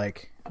Pete's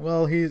like,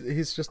 well,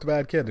 he's just a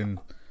bad kid. And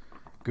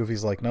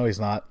Goofy's like, no, he's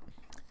not.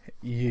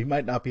 He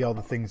might not be all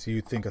the things you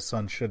think a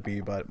son should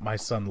be, but my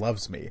son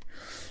loves me.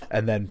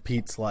 And then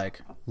Pete's like,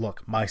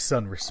 look, my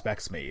son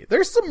respects me.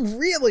 There's some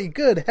really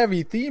good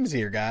heavy themes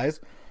here, guys.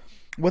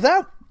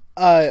 Without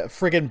a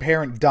friggin'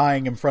 parent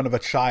dying in front of a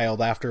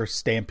child after a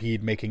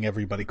stampede making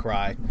everybody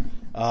cry.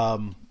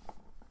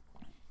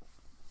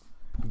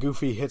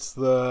 Goofy hits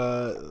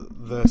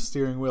the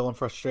steering wheel in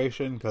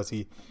frustration because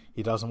he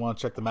doesn't want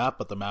to check the map,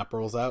 but the map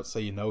rolls out, so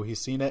you know he's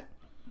seen it.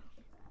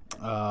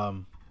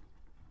 The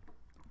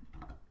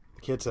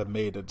kids have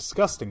made a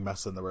disgusting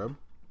mess in the room.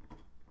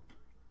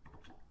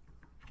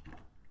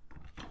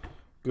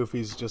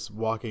 Goofy's just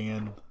walking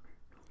in,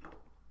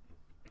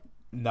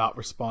 not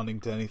responding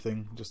to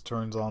anything, just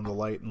turns on the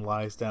light and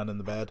lies down in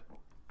the bed.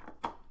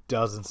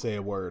 Doesn't say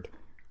a word.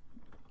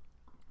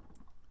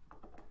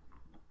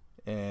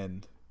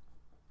 And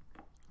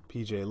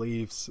PJ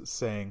leaves,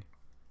 saying,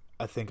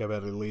 I think I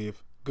better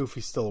leave.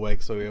 Goofy's still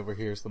awake, so he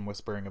overhears them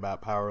whispering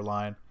about power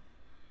line.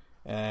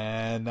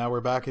 And now we're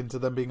back into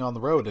them being on the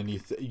road, and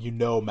you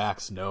know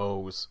Max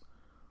knows.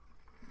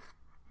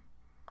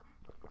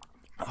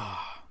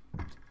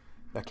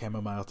 That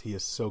chamomile tea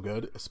is so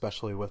good,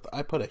 especially with,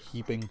 I put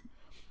heaping's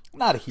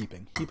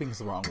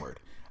the wrong word.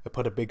 I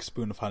put a big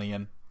spoon of honey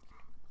in.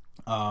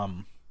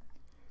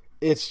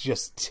 It's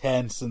just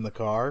tense in the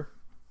car.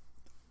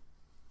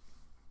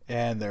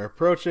 And they're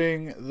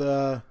approaching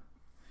the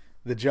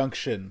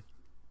junction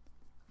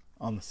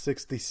on the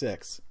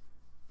 66.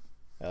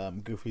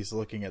 Goofy's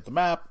looking at the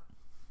map,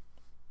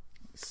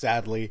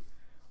 sadly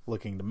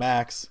looking to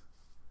Max,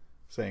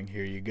 saying,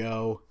 here you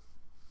go.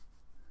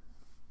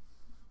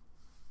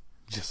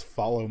 Just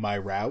follow my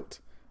route.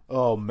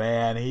 Oh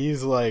man,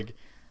 he's like,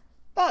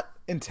 not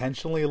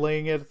intentionally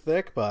laying it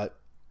thick, but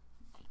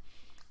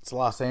it's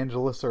Los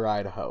Angeles or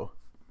Idaho.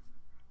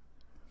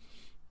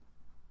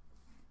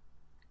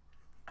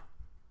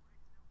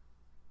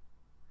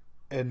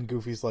 And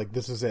Goofy's like,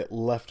 this is it,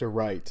 left or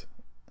right.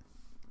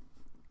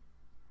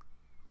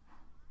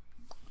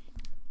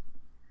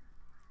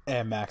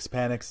 And Max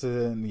panics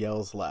and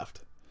yells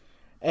left.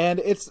 And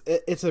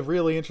it's a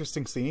really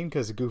interesting scene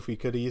because Goofy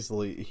could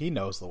easily, he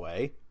knows the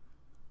way,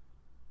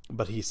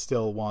 but he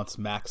still wants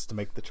Max to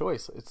make the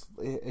choice.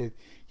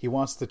 He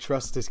wants to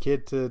trust his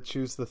kid to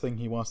choose the thing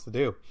he wants to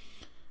do.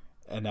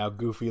 And now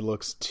Goofy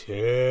looks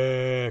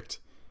ticked.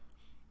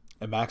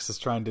 And Max is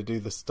trying to do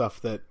the stuff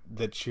that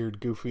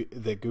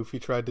Goofy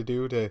tried to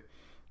do to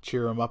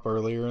cheer him up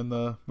earlier in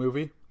the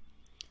movie.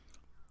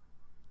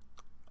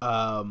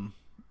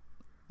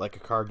 Like a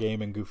card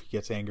game, and Goofy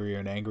gets angrier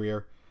and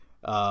angrier.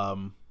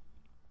 And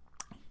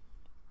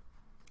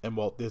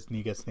Walt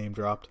Disney gets name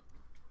dropped.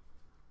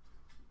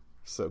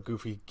 So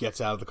Goofy gets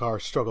out of the car,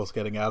 struggles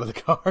getting out of the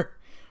car.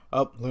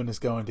 Oh, Luna's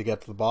going to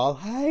get to the ball.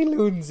 Hi,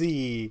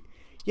 Loonsy.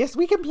 Yes,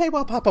 we can play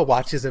while Papa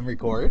watches and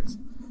records.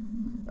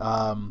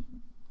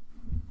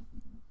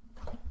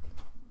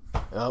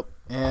 Oh,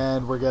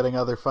 and we're getting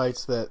other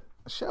fights that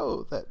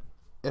show that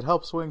it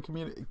helps when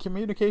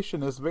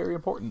communication is very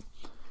important.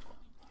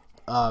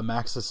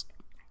 Max is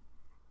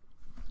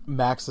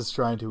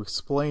trying to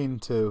explain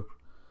to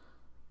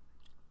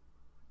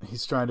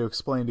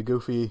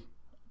Goofy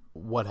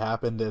what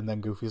happened, and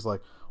then Goofy's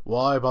like,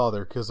 why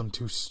bother? Because I'm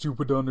too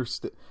stupid to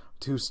understand,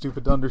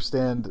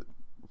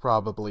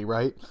 probably,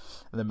 right?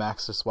 And then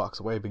Max just walks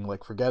away being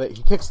like, forget it.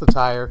 He kicks the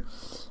tire,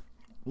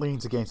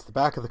 leans against the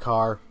back of the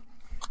car.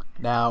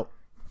 Now,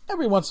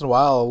 every once in a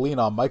while I'll lean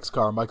on Mike's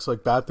car. Mike's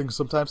like, bad things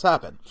sometimes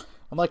happen.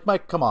 I'm like,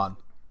 Mike, come on.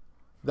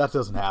 That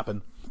doesn't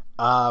happen.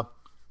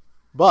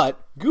 But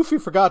Goofy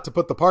forgot to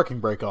put the parking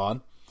brake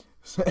on,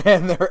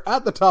 and they're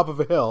at the top of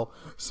a hill,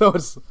 so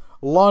it's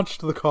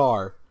launched the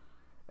car.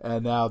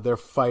 And now they're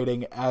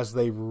fighting as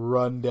they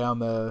run down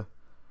the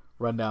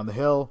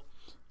hill.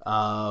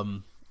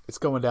 It's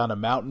going down a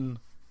mountain.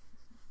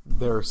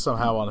 They're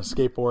somehow on a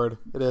skateboard.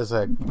 It is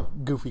a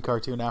Goofy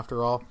cartoon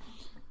after all.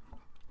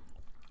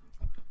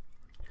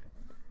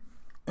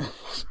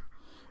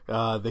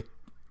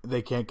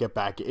 They can't get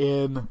back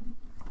in.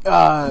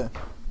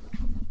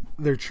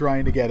 They're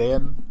trying to get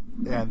in,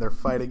 and they're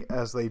fighting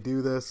as they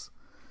do this.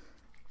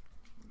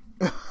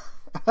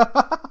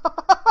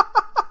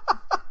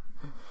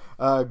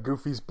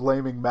 Goofy's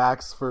blaming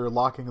Max for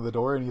locking the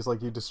door, and he's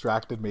like, you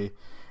distracted me.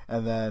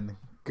 And then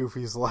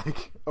Goofy's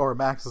like, or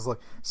Max is like,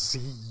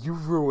 see, you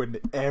ruined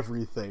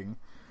everything.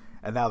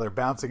 And now they're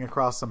bouncing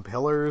across some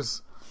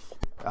pillars,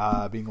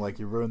 being like,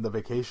 you ruined the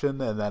vacation,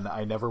 and then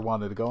I never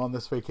wanted to go on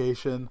this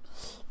vacation.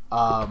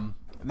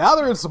 Now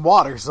they're in some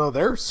water, so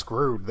they're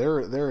screwed.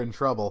 They're in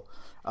trouble.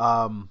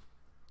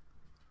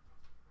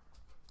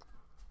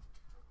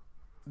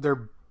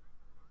 They're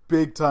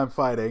big time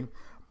fighting.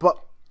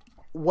 But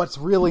what's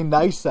really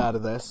nice out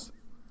of this,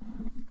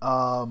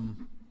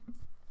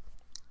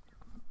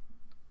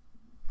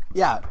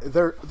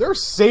 they're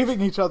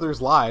saving each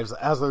other's lives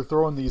as they're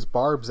throwing these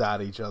barbs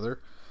at each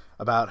other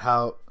about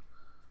how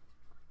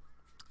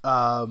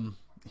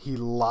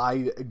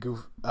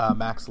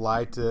Max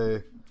lied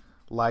to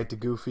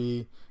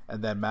Goofy,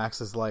 and then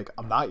Max is like,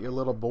 I'm not your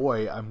little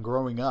boy, I'm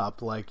growing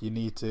up, like, you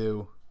need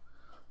to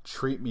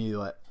treat me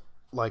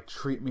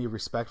treat me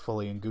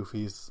respectfully. And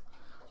Goofy's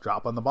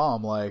dropping the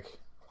bomb, like,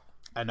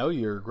 I know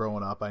you're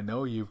growing up, I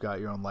know you've got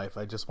your own life,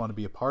 I just want to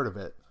be a part of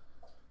it,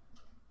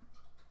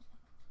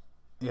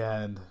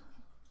 and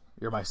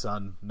you're my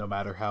son. No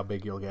matter how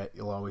big you'll get,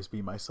 you'll always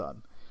be my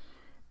son.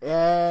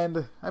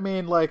 And I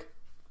mean, like,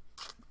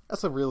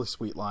 that's a really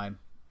sweet line.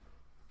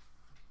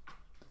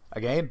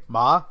 Again,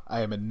 Ma,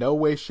 I am in no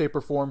way, shape,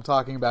 or form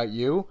talking about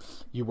you.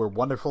 You were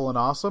wonderful and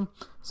awesome.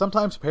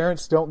 Sometimes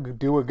parents don't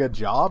do a good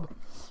job,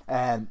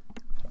 and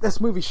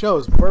this movie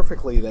shows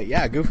perfectly that,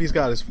 yeah, Goofy's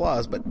got his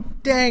flaws,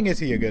 but dang is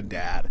he a good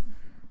dad.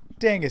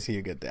 Dang is he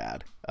a good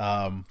dad.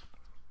 Now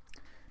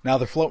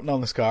they're floating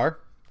on this car,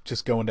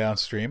 just going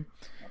downstream.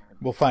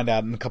 We'll find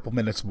out in a couple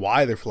minutes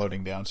why they're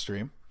floating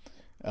downstream.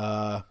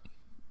 And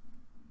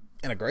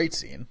a great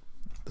scene.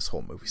 This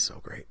whole movie's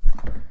so great.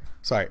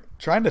 Sorry,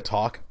 trying to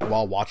talk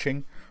while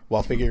watching,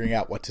 while figuring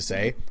out what to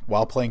say,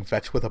 while playing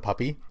fetch with a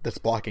puppy that's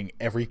blocking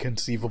every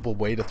conceivable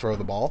way to throw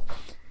the ball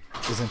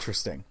is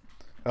interesting.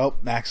 Oh,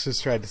 Max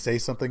just tried to say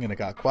something and it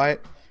got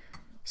quiet,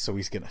 so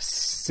he's going to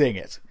sing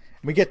it.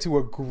 And we get to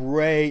a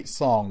great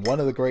song, one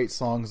of the great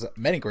songs,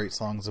 many great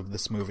songs of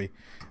this movie,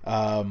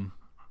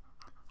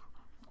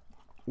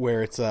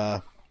 where it's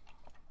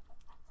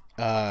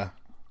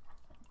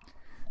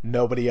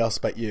Nobody Else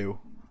But You.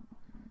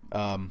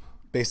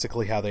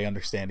 Basically how they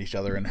understand each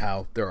other and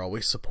how they're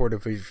always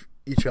supportive of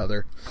each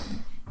other.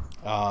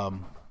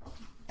 And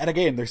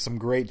again, there's some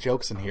great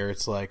jokes in here.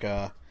 It's like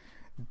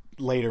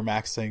later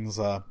Max sings...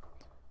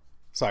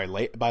 by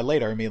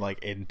later I mean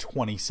like in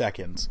 20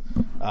 seconds.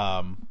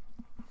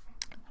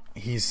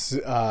 He's...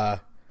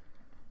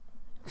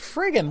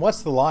 friggin',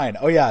 what's the line?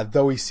 Oh yeah,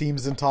 though he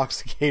seems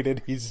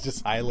intoxicated, he's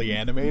just highly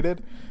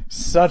animated.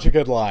 Such a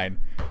good line.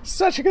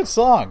 Such a good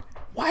song.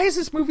 Why is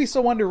this movie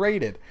so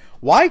underrated?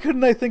 Why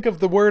couldn't I think of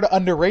the word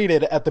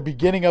underrated at the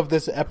beginning of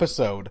this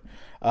episode?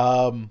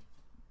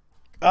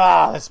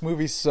 This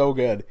movie's so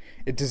good.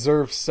 It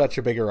deserves such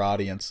a bigger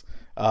audience.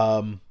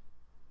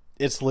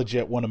 It's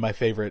legit one of my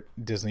favorite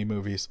Disney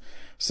movies.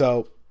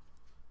 So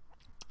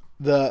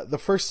the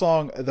first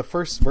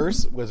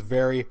verse was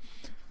very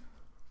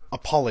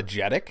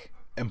apologetic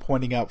and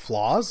pointing out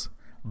flaws,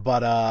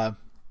 but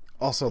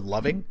also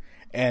loving.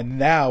 And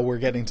now we're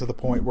getting to the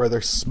point where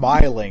they're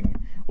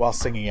smiling while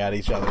singing at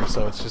each other.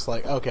 So it's just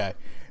like, okay,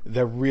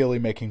 they're really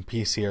making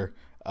peace here.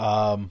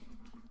 A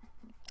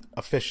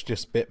fish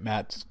just bit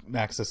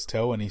Max's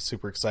toe and he's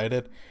super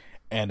excited.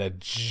 And a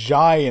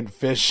giant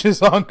fish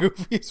is on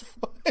Goofy's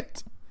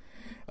foot.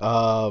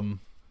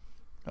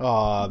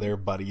 They're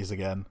buddies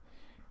again.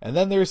 And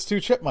then there's two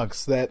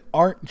chipmunks that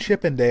aren't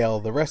Chippendale,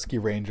 the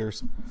Rescue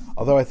Rangers.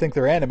 Although I think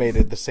they're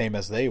animated the same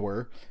as they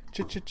were.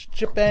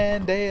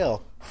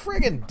 Chippendale.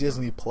 Friggin'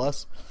 Disney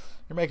Plus.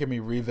 You're making me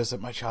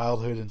revisit my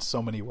childhood in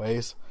so many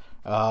ways.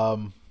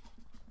 I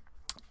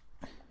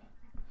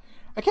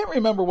can't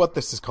remember what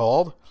this is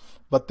called,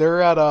 but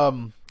they're at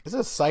is it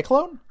a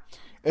cyclone?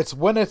 It's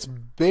when it's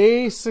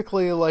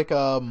basically like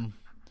you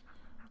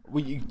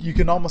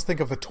can almost think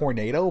of a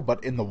tornado,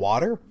 but in the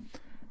water,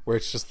 where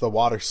it's just the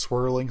water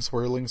swirling,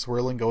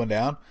 going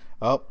down.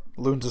 Oh,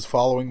 Loons is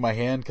following my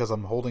hand because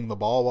I'm holding the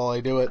ball while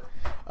I do it.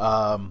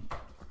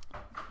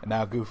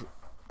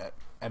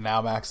 And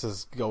now Max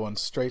is going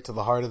straight to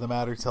the heart of the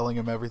matter, telling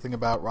him everything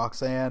about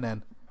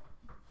Roxanne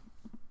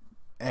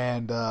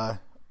and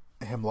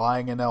him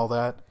lying and all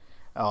that.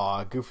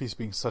 Oh, Goofy's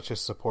being such a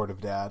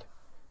supportive dad.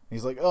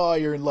 He's like, oh,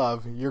 you're in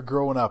love. You're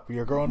growing up.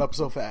 You're growing up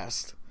so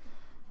fast.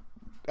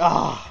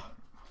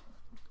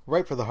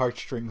 Right for the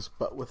heartstrings,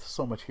 but with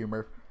so much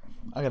humor.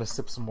 I'm going to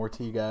sip some more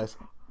tea, guys.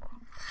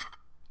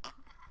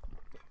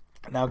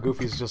 Now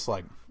Goofy's just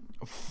like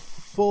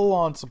full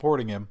on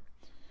supporting him.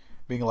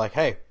 Being like,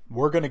 hey,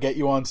 we're going to get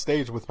you on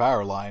stage with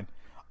Powerline.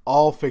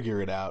 I'll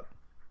figure it out.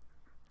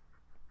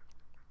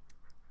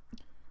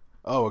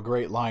 Oh, a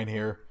great line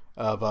here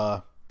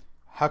of,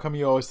 how come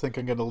you always think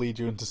I'm going to lead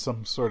you into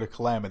some sort of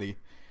calamity?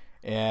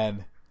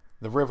 And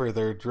the river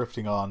they're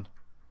drifting on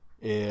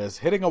is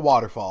hitting a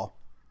waterfall.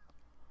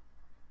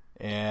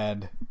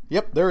 And,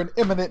 yep, they're in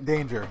imminent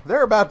danger.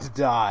 They're about to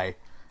die.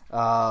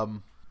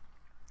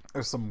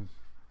 There's some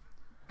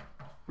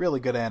really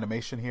good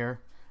animation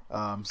here.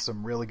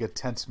 Some really good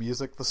tense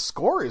music. The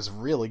score is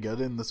really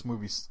good in this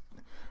movie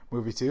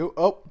too.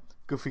 Oh,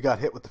 Goofy got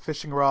hit with the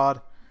fishing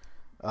rod.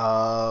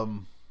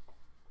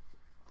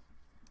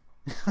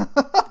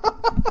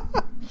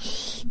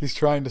 He's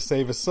trying to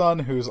save his son,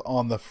 who's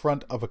on the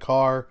front of a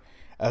car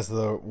as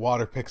the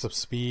water picks up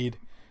speed.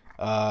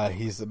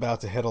 He's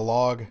about to hit a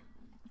log.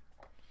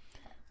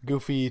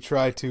 Goofy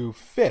tried to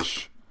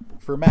fish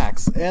for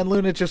Max, and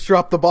Luna just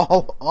dropped the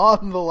ball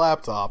on the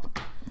laptop.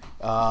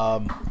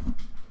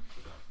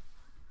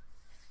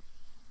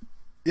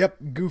 Yep,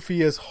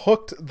 Goofy has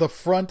hooked the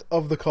front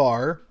of the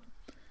car.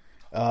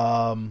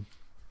 Gone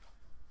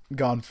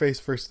face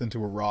first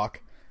into a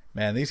rock.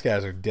 Man, these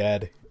guys are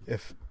dead.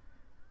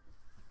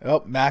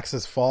 Max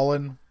has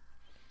fallen,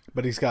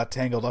 but he's got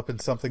tangled up in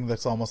something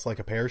that's almost like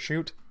a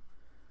parachute.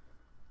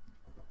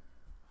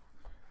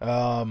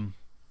 And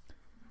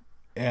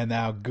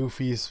now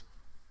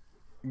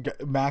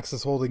Max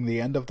is holding the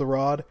end of the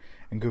rod,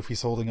 and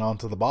Goofy's holding on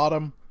to the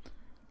bottom.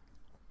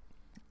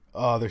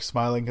 They're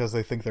smiling because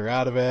they think they're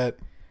out of it.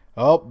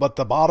 But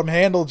the bottom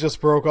handle just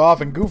broke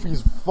off, and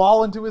Goofy's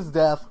fallen to his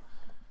death.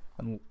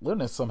 And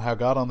Luna somehow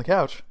got on the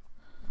couch.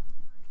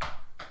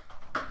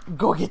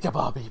 Go get the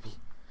ball, baby.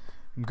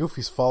 And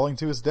Goofy's falling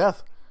to his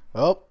death.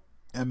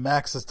 And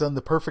Max has done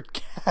the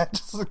perfect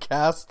cast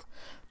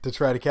to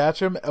try to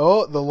catch him.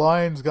 The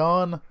line's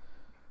gone.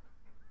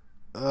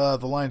 The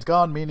line's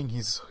gone, meaning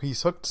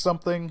he's hooked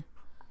something.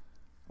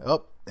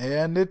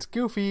 And it's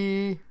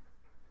Goofy.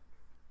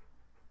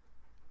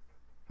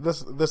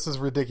 This is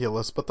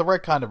ridiculous, but the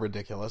right kind of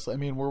ridiculous. I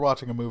mean, we're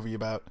watching a movie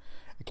about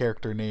a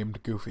character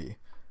named Goofy.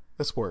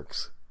 This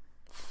works.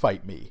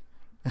 Fight me.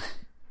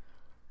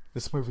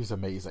 This movie's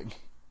amazing.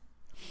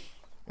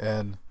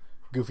 And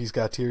Goofy's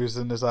got tears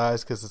in his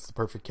eyes because it's the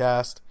perfect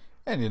cast.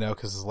 And,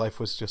 because his life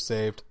was just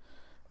saved.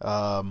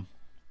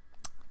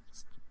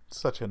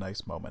 Such a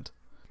nice moment.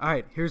 All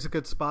right, here's a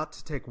good spot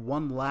to take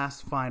one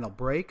last final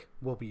break.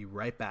 We'll be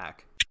right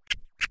back.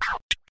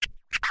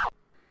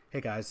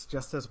 Hey guys,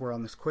 just as we're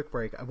on this quick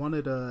break, I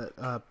wanted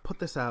to put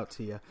this out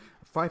to you.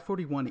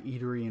 541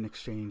 Eatery and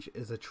Exchange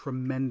is a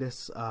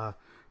tremendous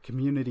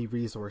community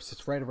resource.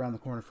 It's right around the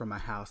corner from my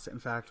house. In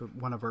fact,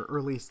 one of our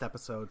earliest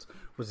episodes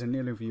was an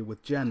interview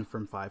with Jen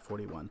from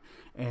 541.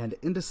 And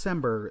in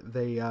December,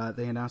 they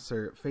announced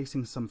they're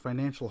facing some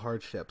financial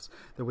hardships.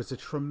 There was a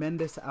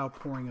tremendous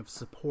outpouring of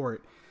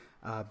support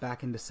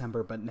back in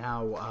December, but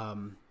now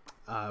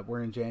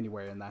we're in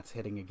January and that's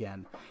hitting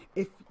again.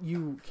 If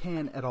you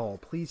can at all,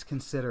 please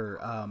consider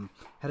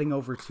heading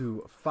over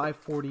to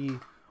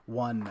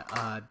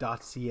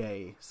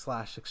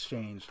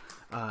 541.ca/exchange.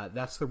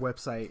 That's their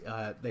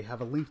website. They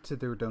have a link to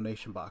their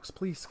donation box.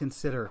 Please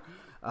consider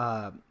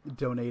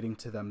donating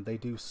to them. They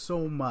do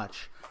so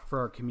much for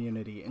our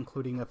community,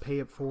 including a pay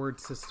it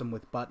forward system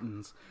with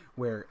buttons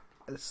where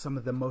some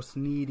of the most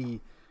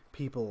needy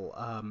people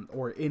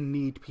or in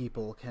need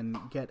people can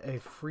get a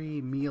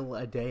free meal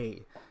a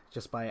day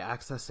just by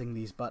accessing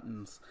these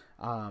buttons.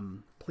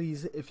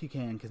 Please, if you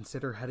can,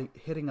 consider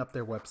hitting up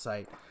their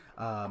website.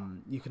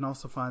 You can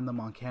also find them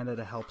on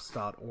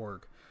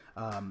CanadaHelps.org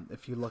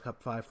if you look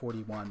up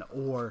 541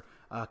 or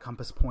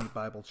Compass Point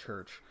Bible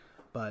Church.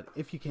 But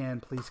if you can,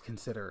 please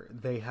consider.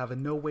 They have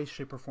in no way,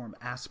 shape, or form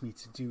asked me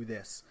to do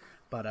this,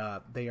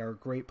 but they are a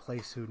great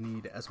place who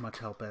need as much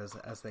help as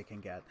they can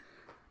get.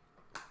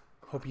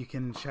 Hope you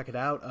can check it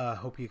out.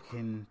 Hope you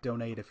can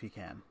donate if you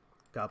can.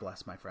 God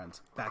bless, my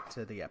friends. Back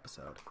to the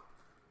episode.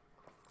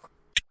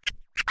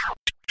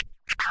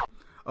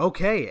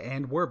 Okay,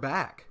 and we're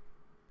back.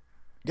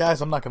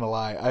 Guys, I'm not going to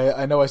lie.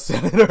 I know I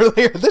said it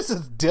earlier. This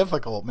is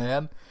difficult,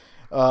 man.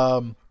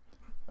 I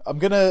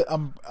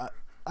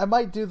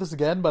might do this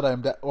again, but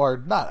I'm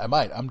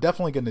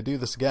definitely going to do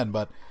this again,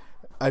 but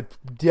I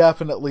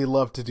definitely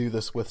love to do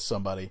this with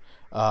somebody.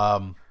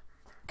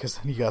 Because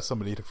then you got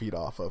somebody to feed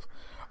off of.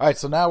 All right,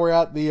 so now we're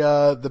at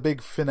the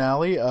big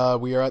finale.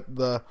 We are at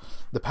the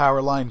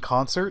Powerline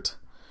concert.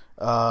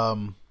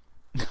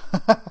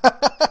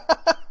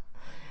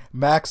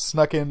 Max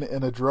snuck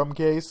in a drum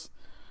case.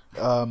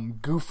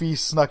 Goofy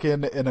snuck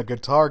in a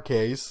guitar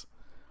case.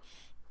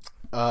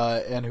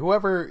 And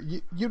whoever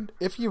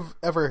if you've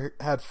ever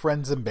had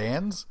friends in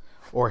bands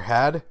or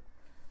had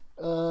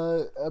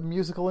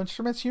musical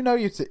instruments,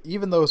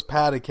 even those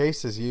padded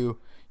cases you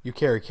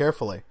carry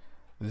carefully.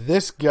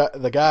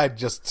 The guy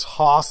just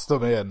tossed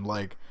them in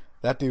like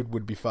that dude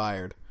would be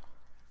fired.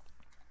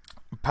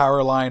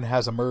 Powerline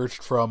has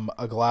emerged from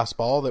a glass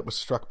ball that was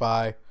struck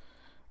by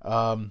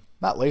not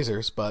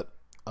lasers but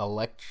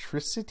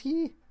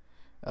electricity.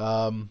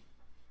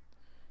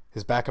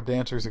 His backup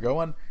dancers are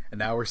going, and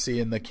now we're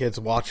seeing the kids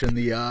watching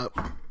the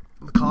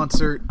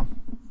concert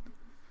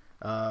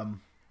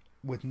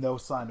with no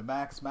sign of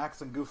Max.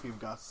 Max and Goofy have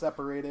got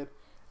separated,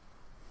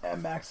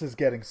 and Max is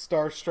getting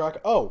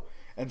starstruck.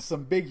 And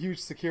some big, huge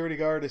security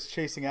guard is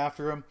chasing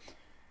after him.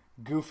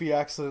 Goofy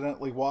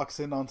accidentally walks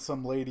in on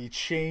some lady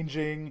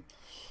changing,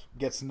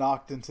 gets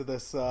knocked into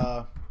this,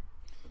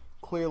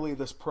 clearly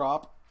this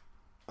prop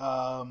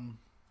that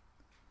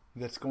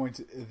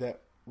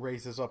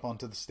raises up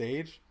onto the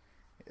stage.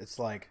 It's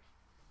like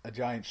a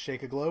giant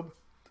Shake-a-Globe,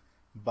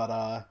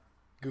 but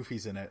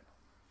Goofy's in it.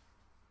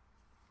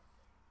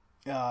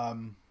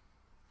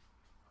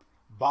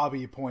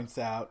 Bobby points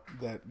out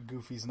that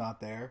Goofy's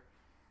not there.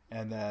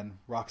 And then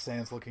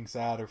Roxanne's looking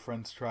sad. Her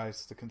friend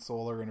tries to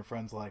console her, and her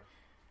friend's like,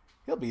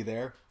 He'll be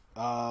there.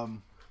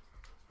 You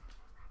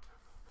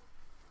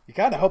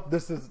kind of hope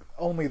this is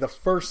only the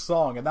first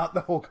song and not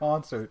the whole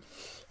concert.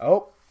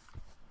 Oh.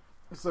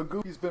 So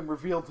Goofy's been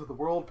revealed to the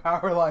world.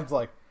 Powerline's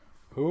like,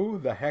 who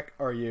the heck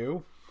are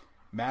you?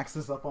 Max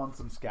is up on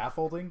some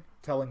scaffolding,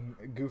 telling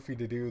Goofy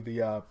to do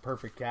the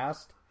perfect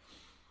cast.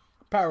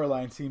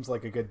 Powerline seems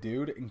like a good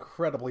dude,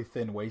 incredibly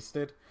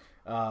thin-waisted.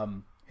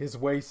 His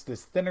waist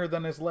is thinner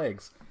than his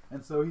legs,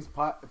 and so he's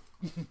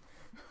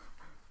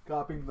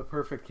copying the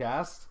perfect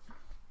cast.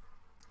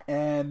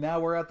 And now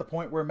we're at the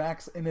point where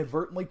Max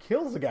inadvertently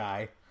kills a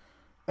guy.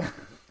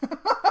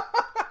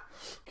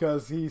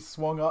 Because he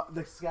swung up,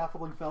 the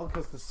scaffolding fell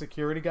because the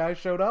security guy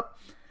showed up.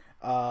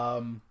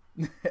 And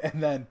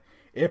then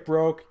it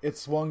broke, it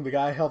swung, the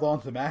guy held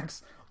on to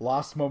Max,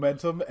 lost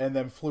momentum, and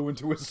then flew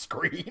into a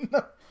screen.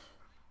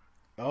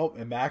 Oh,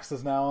 and Max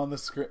is now on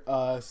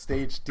the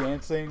stage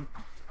dancing,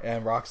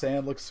 and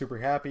Roxanne looks super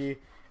happy.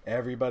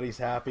 Everybody's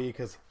happy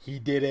because he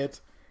did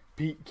it.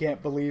 Pete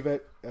can't believe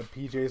it.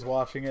 PJ's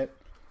watching it.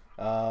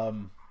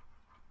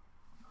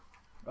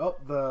 Oh,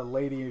 the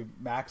lady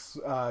Max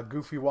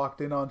Goofy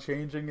walked in on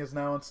changing is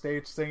now on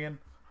stage singing.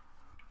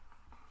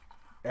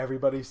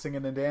 Everybody's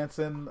singing and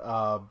dancing.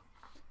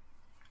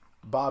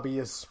 Bobby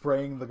is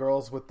spraying the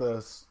girls with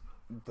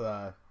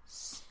the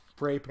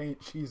spray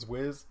paint Cheese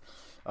Whiz.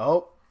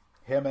 Oh,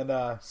 him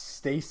and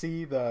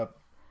Stacy, the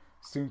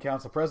student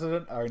council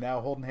president, are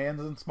now holding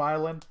hands and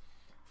smiling.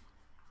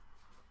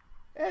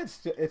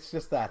 It's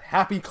just that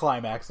happy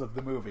climax of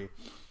the movie.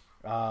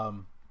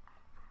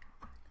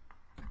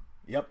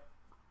 Yep.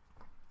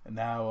 And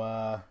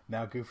now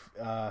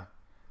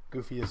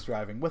Goofy is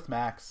driving with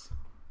Max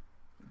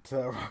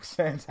to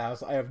Roxanne's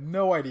house. I have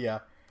no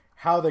idea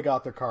how they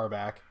got their car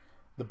back.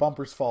 The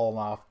bumper's fallen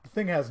off. The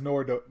thing has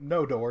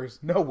no doors,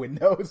 no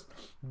windows,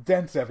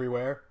 dents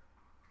everywhere.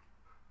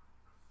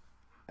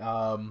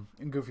 And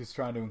Goofy's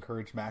trying to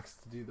encourage Max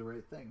to do the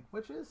right thing,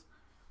 which is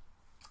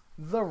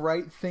the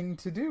right thing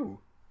to do.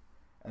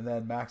 And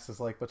then Max is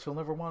like, but she'll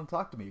never want to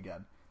talk to me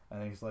again.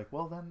 And he's like,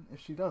 well then,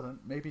 if she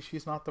doesn't, maybe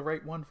she's not the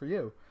right one for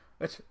you.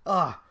 Which,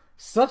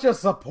 such a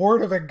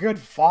supportive and good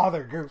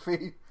father,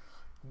 Goofy.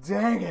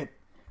 Dang it.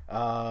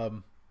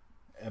 And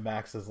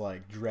Max is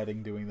like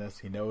dreading doing this.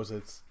 He knows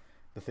it's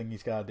the thing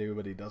he's got to do,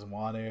 but he doesn't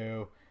want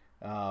to.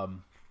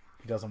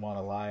 He doesn't want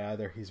to lie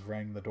either. He's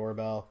rang the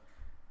doorbell.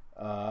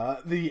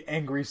 The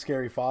angry,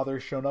 scary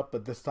father's shown up,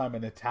 but this time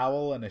in a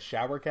towel and a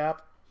shower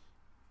cap.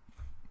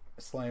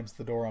 Slams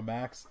the door on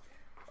Max.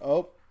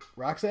 Oh,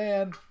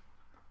 Roxanne.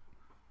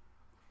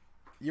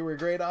 You were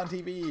great on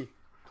TV.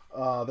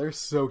 Oh, they're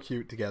so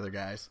cute together,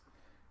 guys.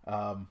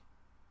 Oh,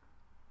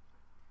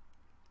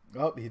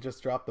 he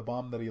just dropped the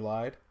bomb that he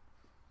lied.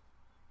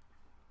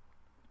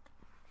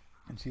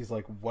 And she's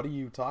like, what are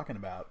you talking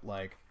about?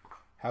 Like,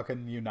 how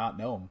can you not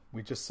know him?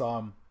 We just saw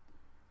him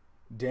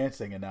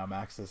dancing, and now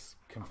Max is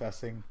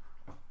confessing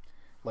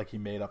like he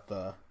made up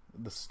the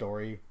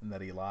story and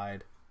that he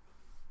lied.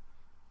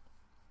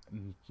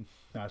 And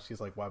now she's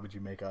like, why would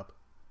you make up?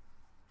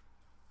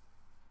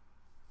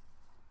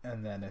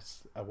 And then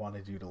it's, I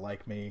wanted you to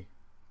like me.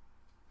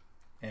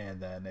 And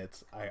then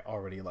it's, I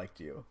already liked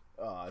you.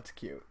 Oh, it's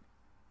cute.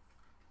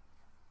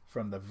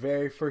 From the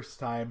very first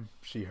time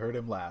she heard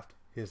him laugh,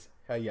 his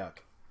yuck.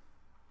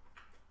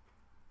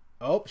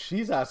 Oh,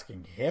 she's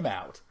asking him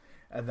out.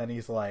 And then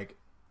he's like,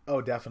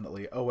 oh,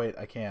 definitely. Oh, wait,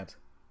 I can't.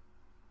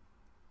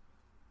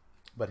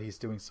 But he's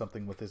doing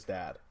something with his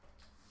dad.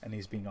 And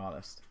he's being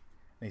honest.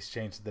 And he's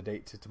changed the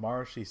date to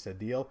tomorrow. She said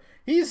deal.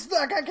 He's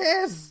stuck a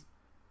kiss!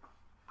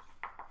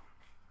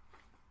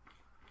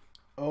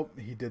 Oh,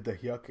 he did the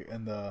yuck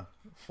and the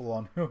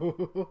full-on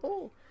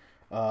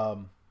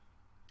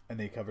and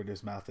he covered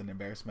his mouth in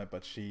embarrassment,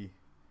 but she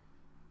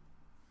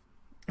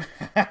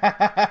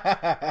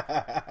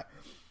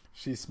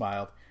she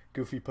smiled.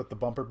 Goofy put the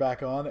bumper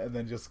back on and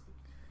then just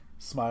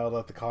smiled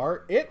at the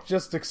car. It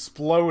just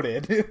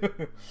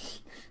exploded.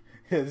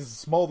 His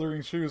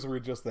smoldering shoes were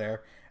just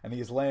there, and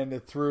he's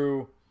landed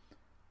through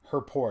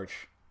her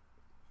porch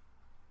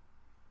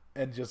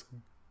and just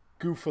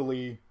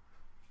goofily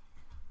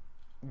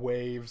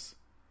waves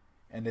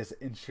and is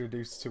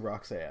introduced to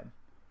Roxanne.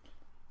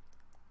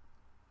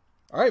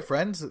 Alright,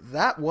 friends,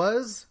 that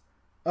was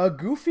a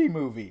Goofy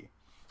movie.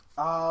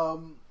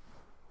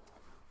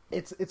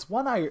 It's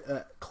one I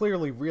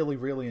clearly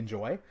really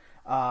enjoy.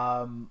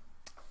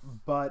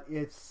 But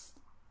it's,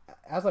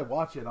 as I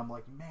watch it, I'm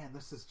like, man,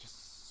 this is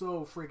just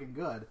so freaking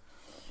good.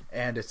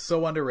 And it's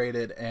so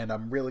underrated, and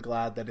I'm really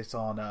glad that it's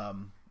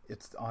on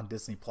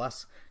Disney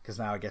Plus, because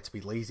now I get to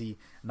be lazy,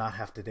 not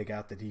have to dig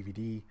out the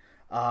DVD.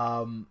 As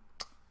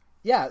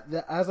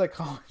I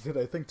commented,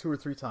 I think 2 or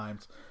 3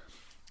 times,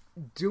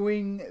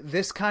 doing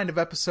this kind of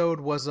episode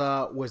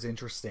was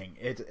interesting.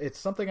 It's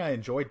something I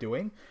enjoy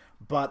doing,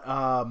 but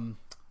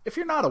if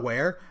you're not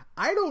aware,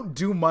 I don't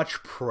do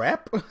much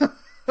prep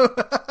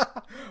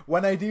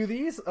when I do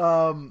these.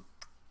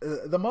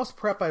 The most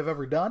prep I've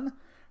ever done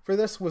for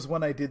this was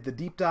when I did the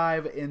deep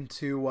dive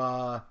into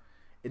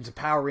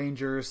Power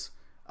Rangers.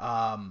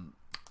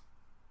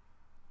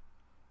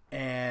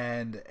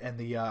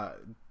 the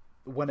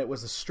when it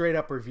was a straight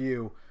up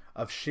review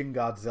of Shin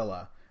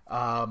Godzilla.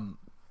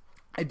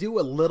 I do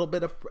a little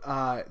bit of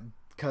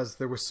because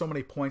there were so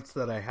many points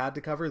that I had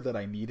to cover that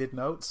I needed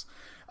notes.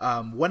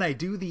 When I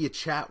do the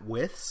chat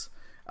withs,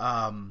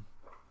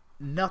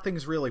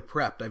 nothing's really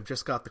prepped. I've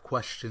just got the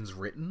questions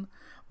written,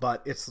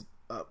 but it's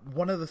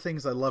one of the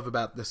things I love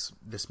about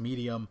this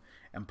medium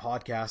and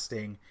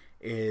podcasting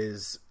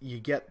is you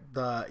get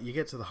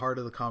to the heart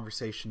of the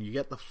conversation, you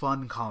get the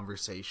fun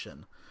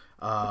conversation,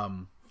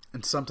 and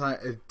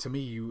sometimes to me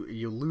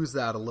you lose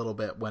that a little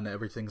bit when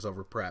everything's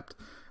over prepped.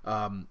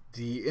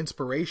 The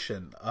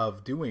inspiration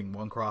of doing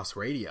One Cross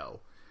Radio,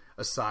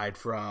 aside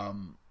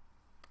from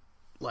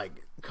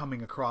like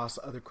coming across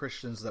other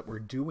Christians that were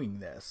doing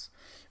this,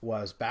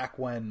 was back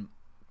when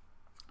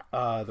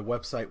the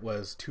website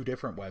was 2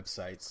 different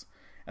websites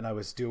and I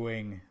was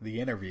doing the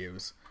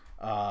interviews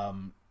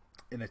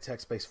in a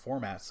text-based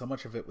format. So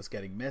much of it was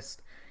getting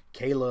missed.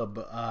 Caleb,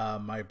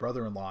 my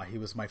brother-in-law, he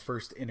was my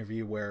first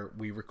interview where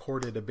we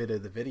recorded a bit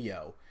of the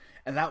video,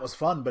 and that was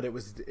fun, but it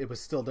was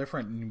still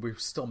different, and we were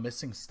still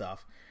missing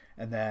stuff.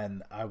 And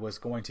then I was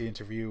going to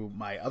interview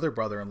my other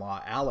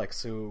brother-in-law,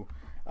 Alex, who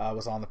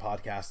was on the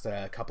podcast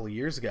a couple of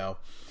years ago.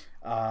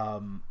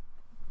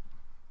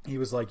 He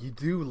was like, you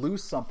do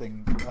lose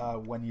something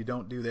when you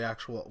don't do the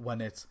actual,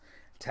 when it's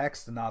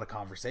text and not a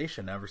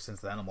conversation. Ever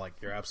since then, I'm like,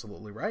 you're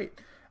absolutely right.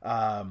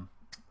 And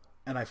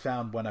I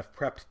found when I've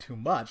prepped too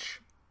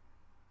much,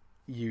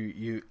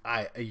 you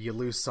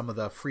lose some of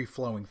the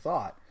free-flowing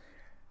thought.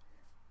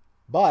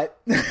 But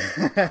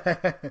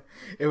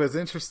it was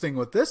interesting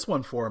with this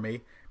one for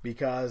me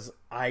because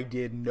I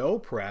did no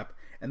prep,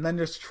 and then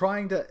just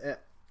trying to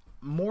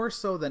more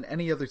so than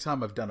any other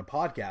time I've done a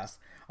podcast,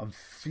 I'm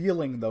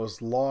feeling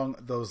those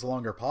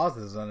longer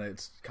pauses, and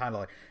it's kind of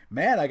like,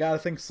 man, I gotta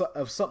think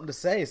of something to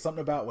say,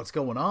 something about what's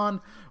going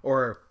on,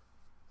 or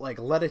like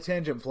let a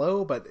tangent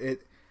flow. But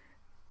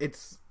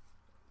it's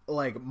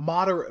like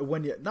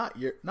when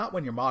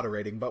you're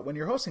moderating, but when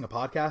you're hosting a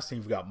podcast and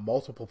you've got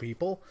multiple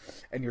people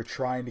and you're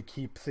trying to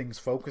keep things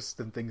focused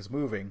and things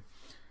moving,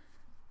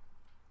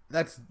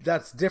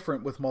 that's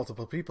different with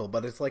multiple people.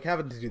 But it's like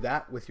having to do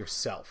that with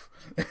yourself.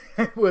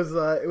 It was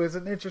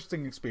an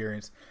interesting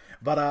experience,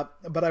 but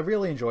I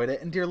really enjoyed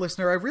it. And dear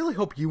listener, I really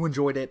hope you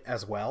enjoyed it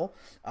as well.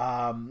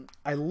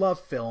 I love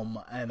film,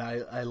 and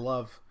I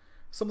love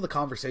some of the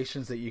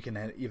conversations that you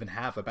can even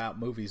have about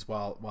movies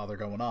while they're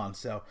going on.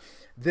 So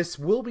this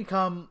will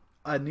become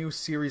a new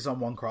series on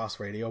One Cross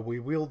Radio. We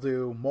will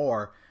do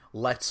more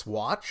Let's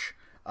Watch,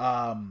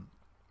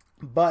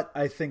 but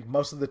I think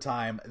most of the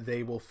time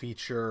they will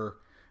feature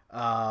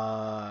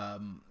a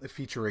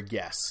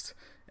guest.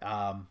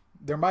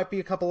 There might be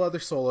a couple other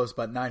solos,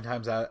 but 9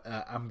 times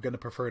I'm going to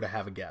prefer to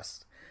have a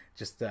guest,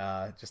 just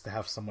to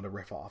have someone to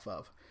riff off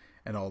of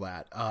and all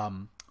that.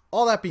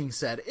 All that being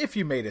said, if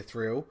you made it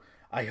through,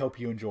 I hope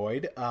you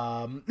enjoyed.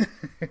 And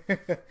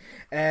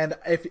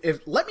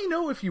if let me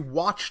know if you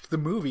watched the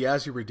movie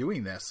as you were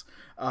doing this.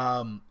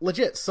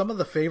 Legit, some of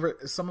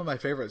my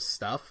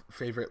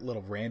favorite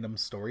little random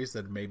stories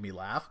that made me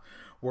laugh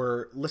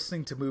were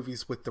listening to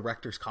movies with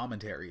directors'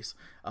 commentaries.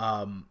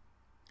 And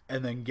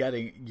then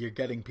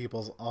getting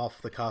people's off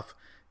the cuff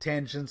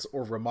tangents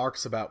or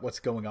remarks about what's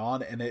going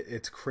on, and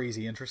it's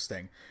crazy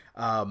interesting.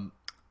 One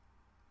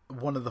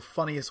of the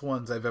funniest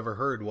ones I've ever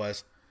heard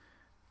was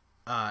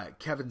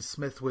Kevin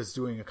Smith was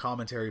doing a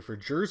commentary for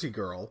Jersey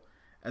Girl,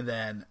 and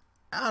then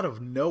out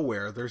of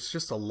nowhere there's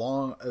just a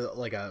long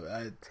like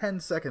a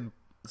 10-second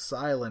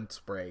silence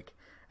break,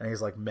 and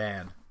he's like,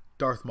 man,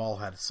 Darth Maul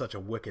had such a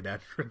wicked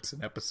entrance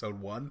in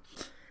episode 1,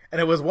 and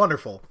it was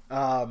wonderful.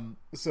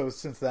 So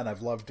since then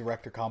I've loved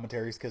director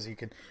commentaries because you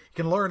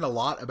can learn a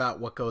lot about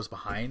what goes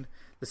behind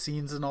the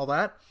scenes and all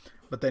that,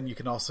 but then you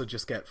can also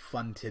just get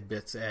fun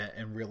tidbits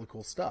and really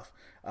cool stuff.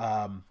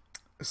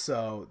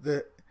 So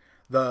the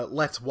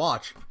Let's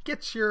Watch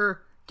gets you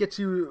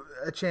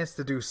a chance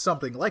to do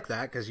something like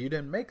that because you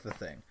didn't make the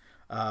thing,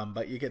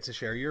 but you get to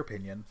share your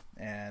opinion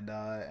and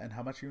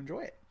how much you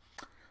enjoy it.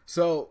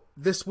 So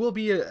this will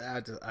be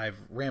I've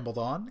rambled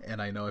on,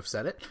 and I know I've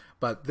said it,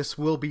 but this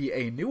will be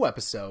a new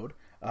episode,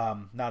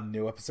 not a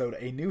new episode,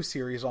 a new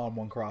series on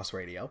One Cross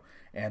Radio,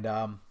 and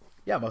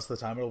most of the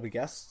time it'll be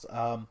guests.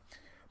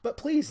 But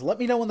please let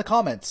me know in the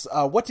comments,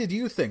 what did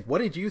you think?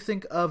 What did you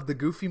think of the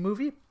Goofy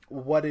movie?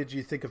 What did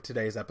you think of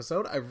today's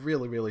episode? I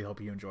really, really hope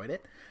you enjoyed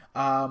it.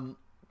 And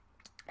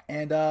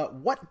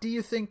what do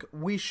you think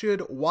we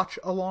should watch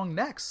along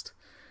next?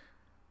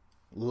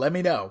 Let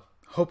me know.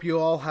 Hope you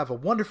all have a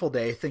wonderful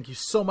day. Thank you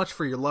so much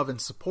for your love and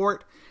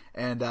support.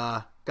 And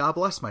God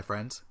bless, my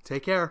friends.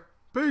 Take care.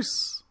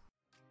 Peace.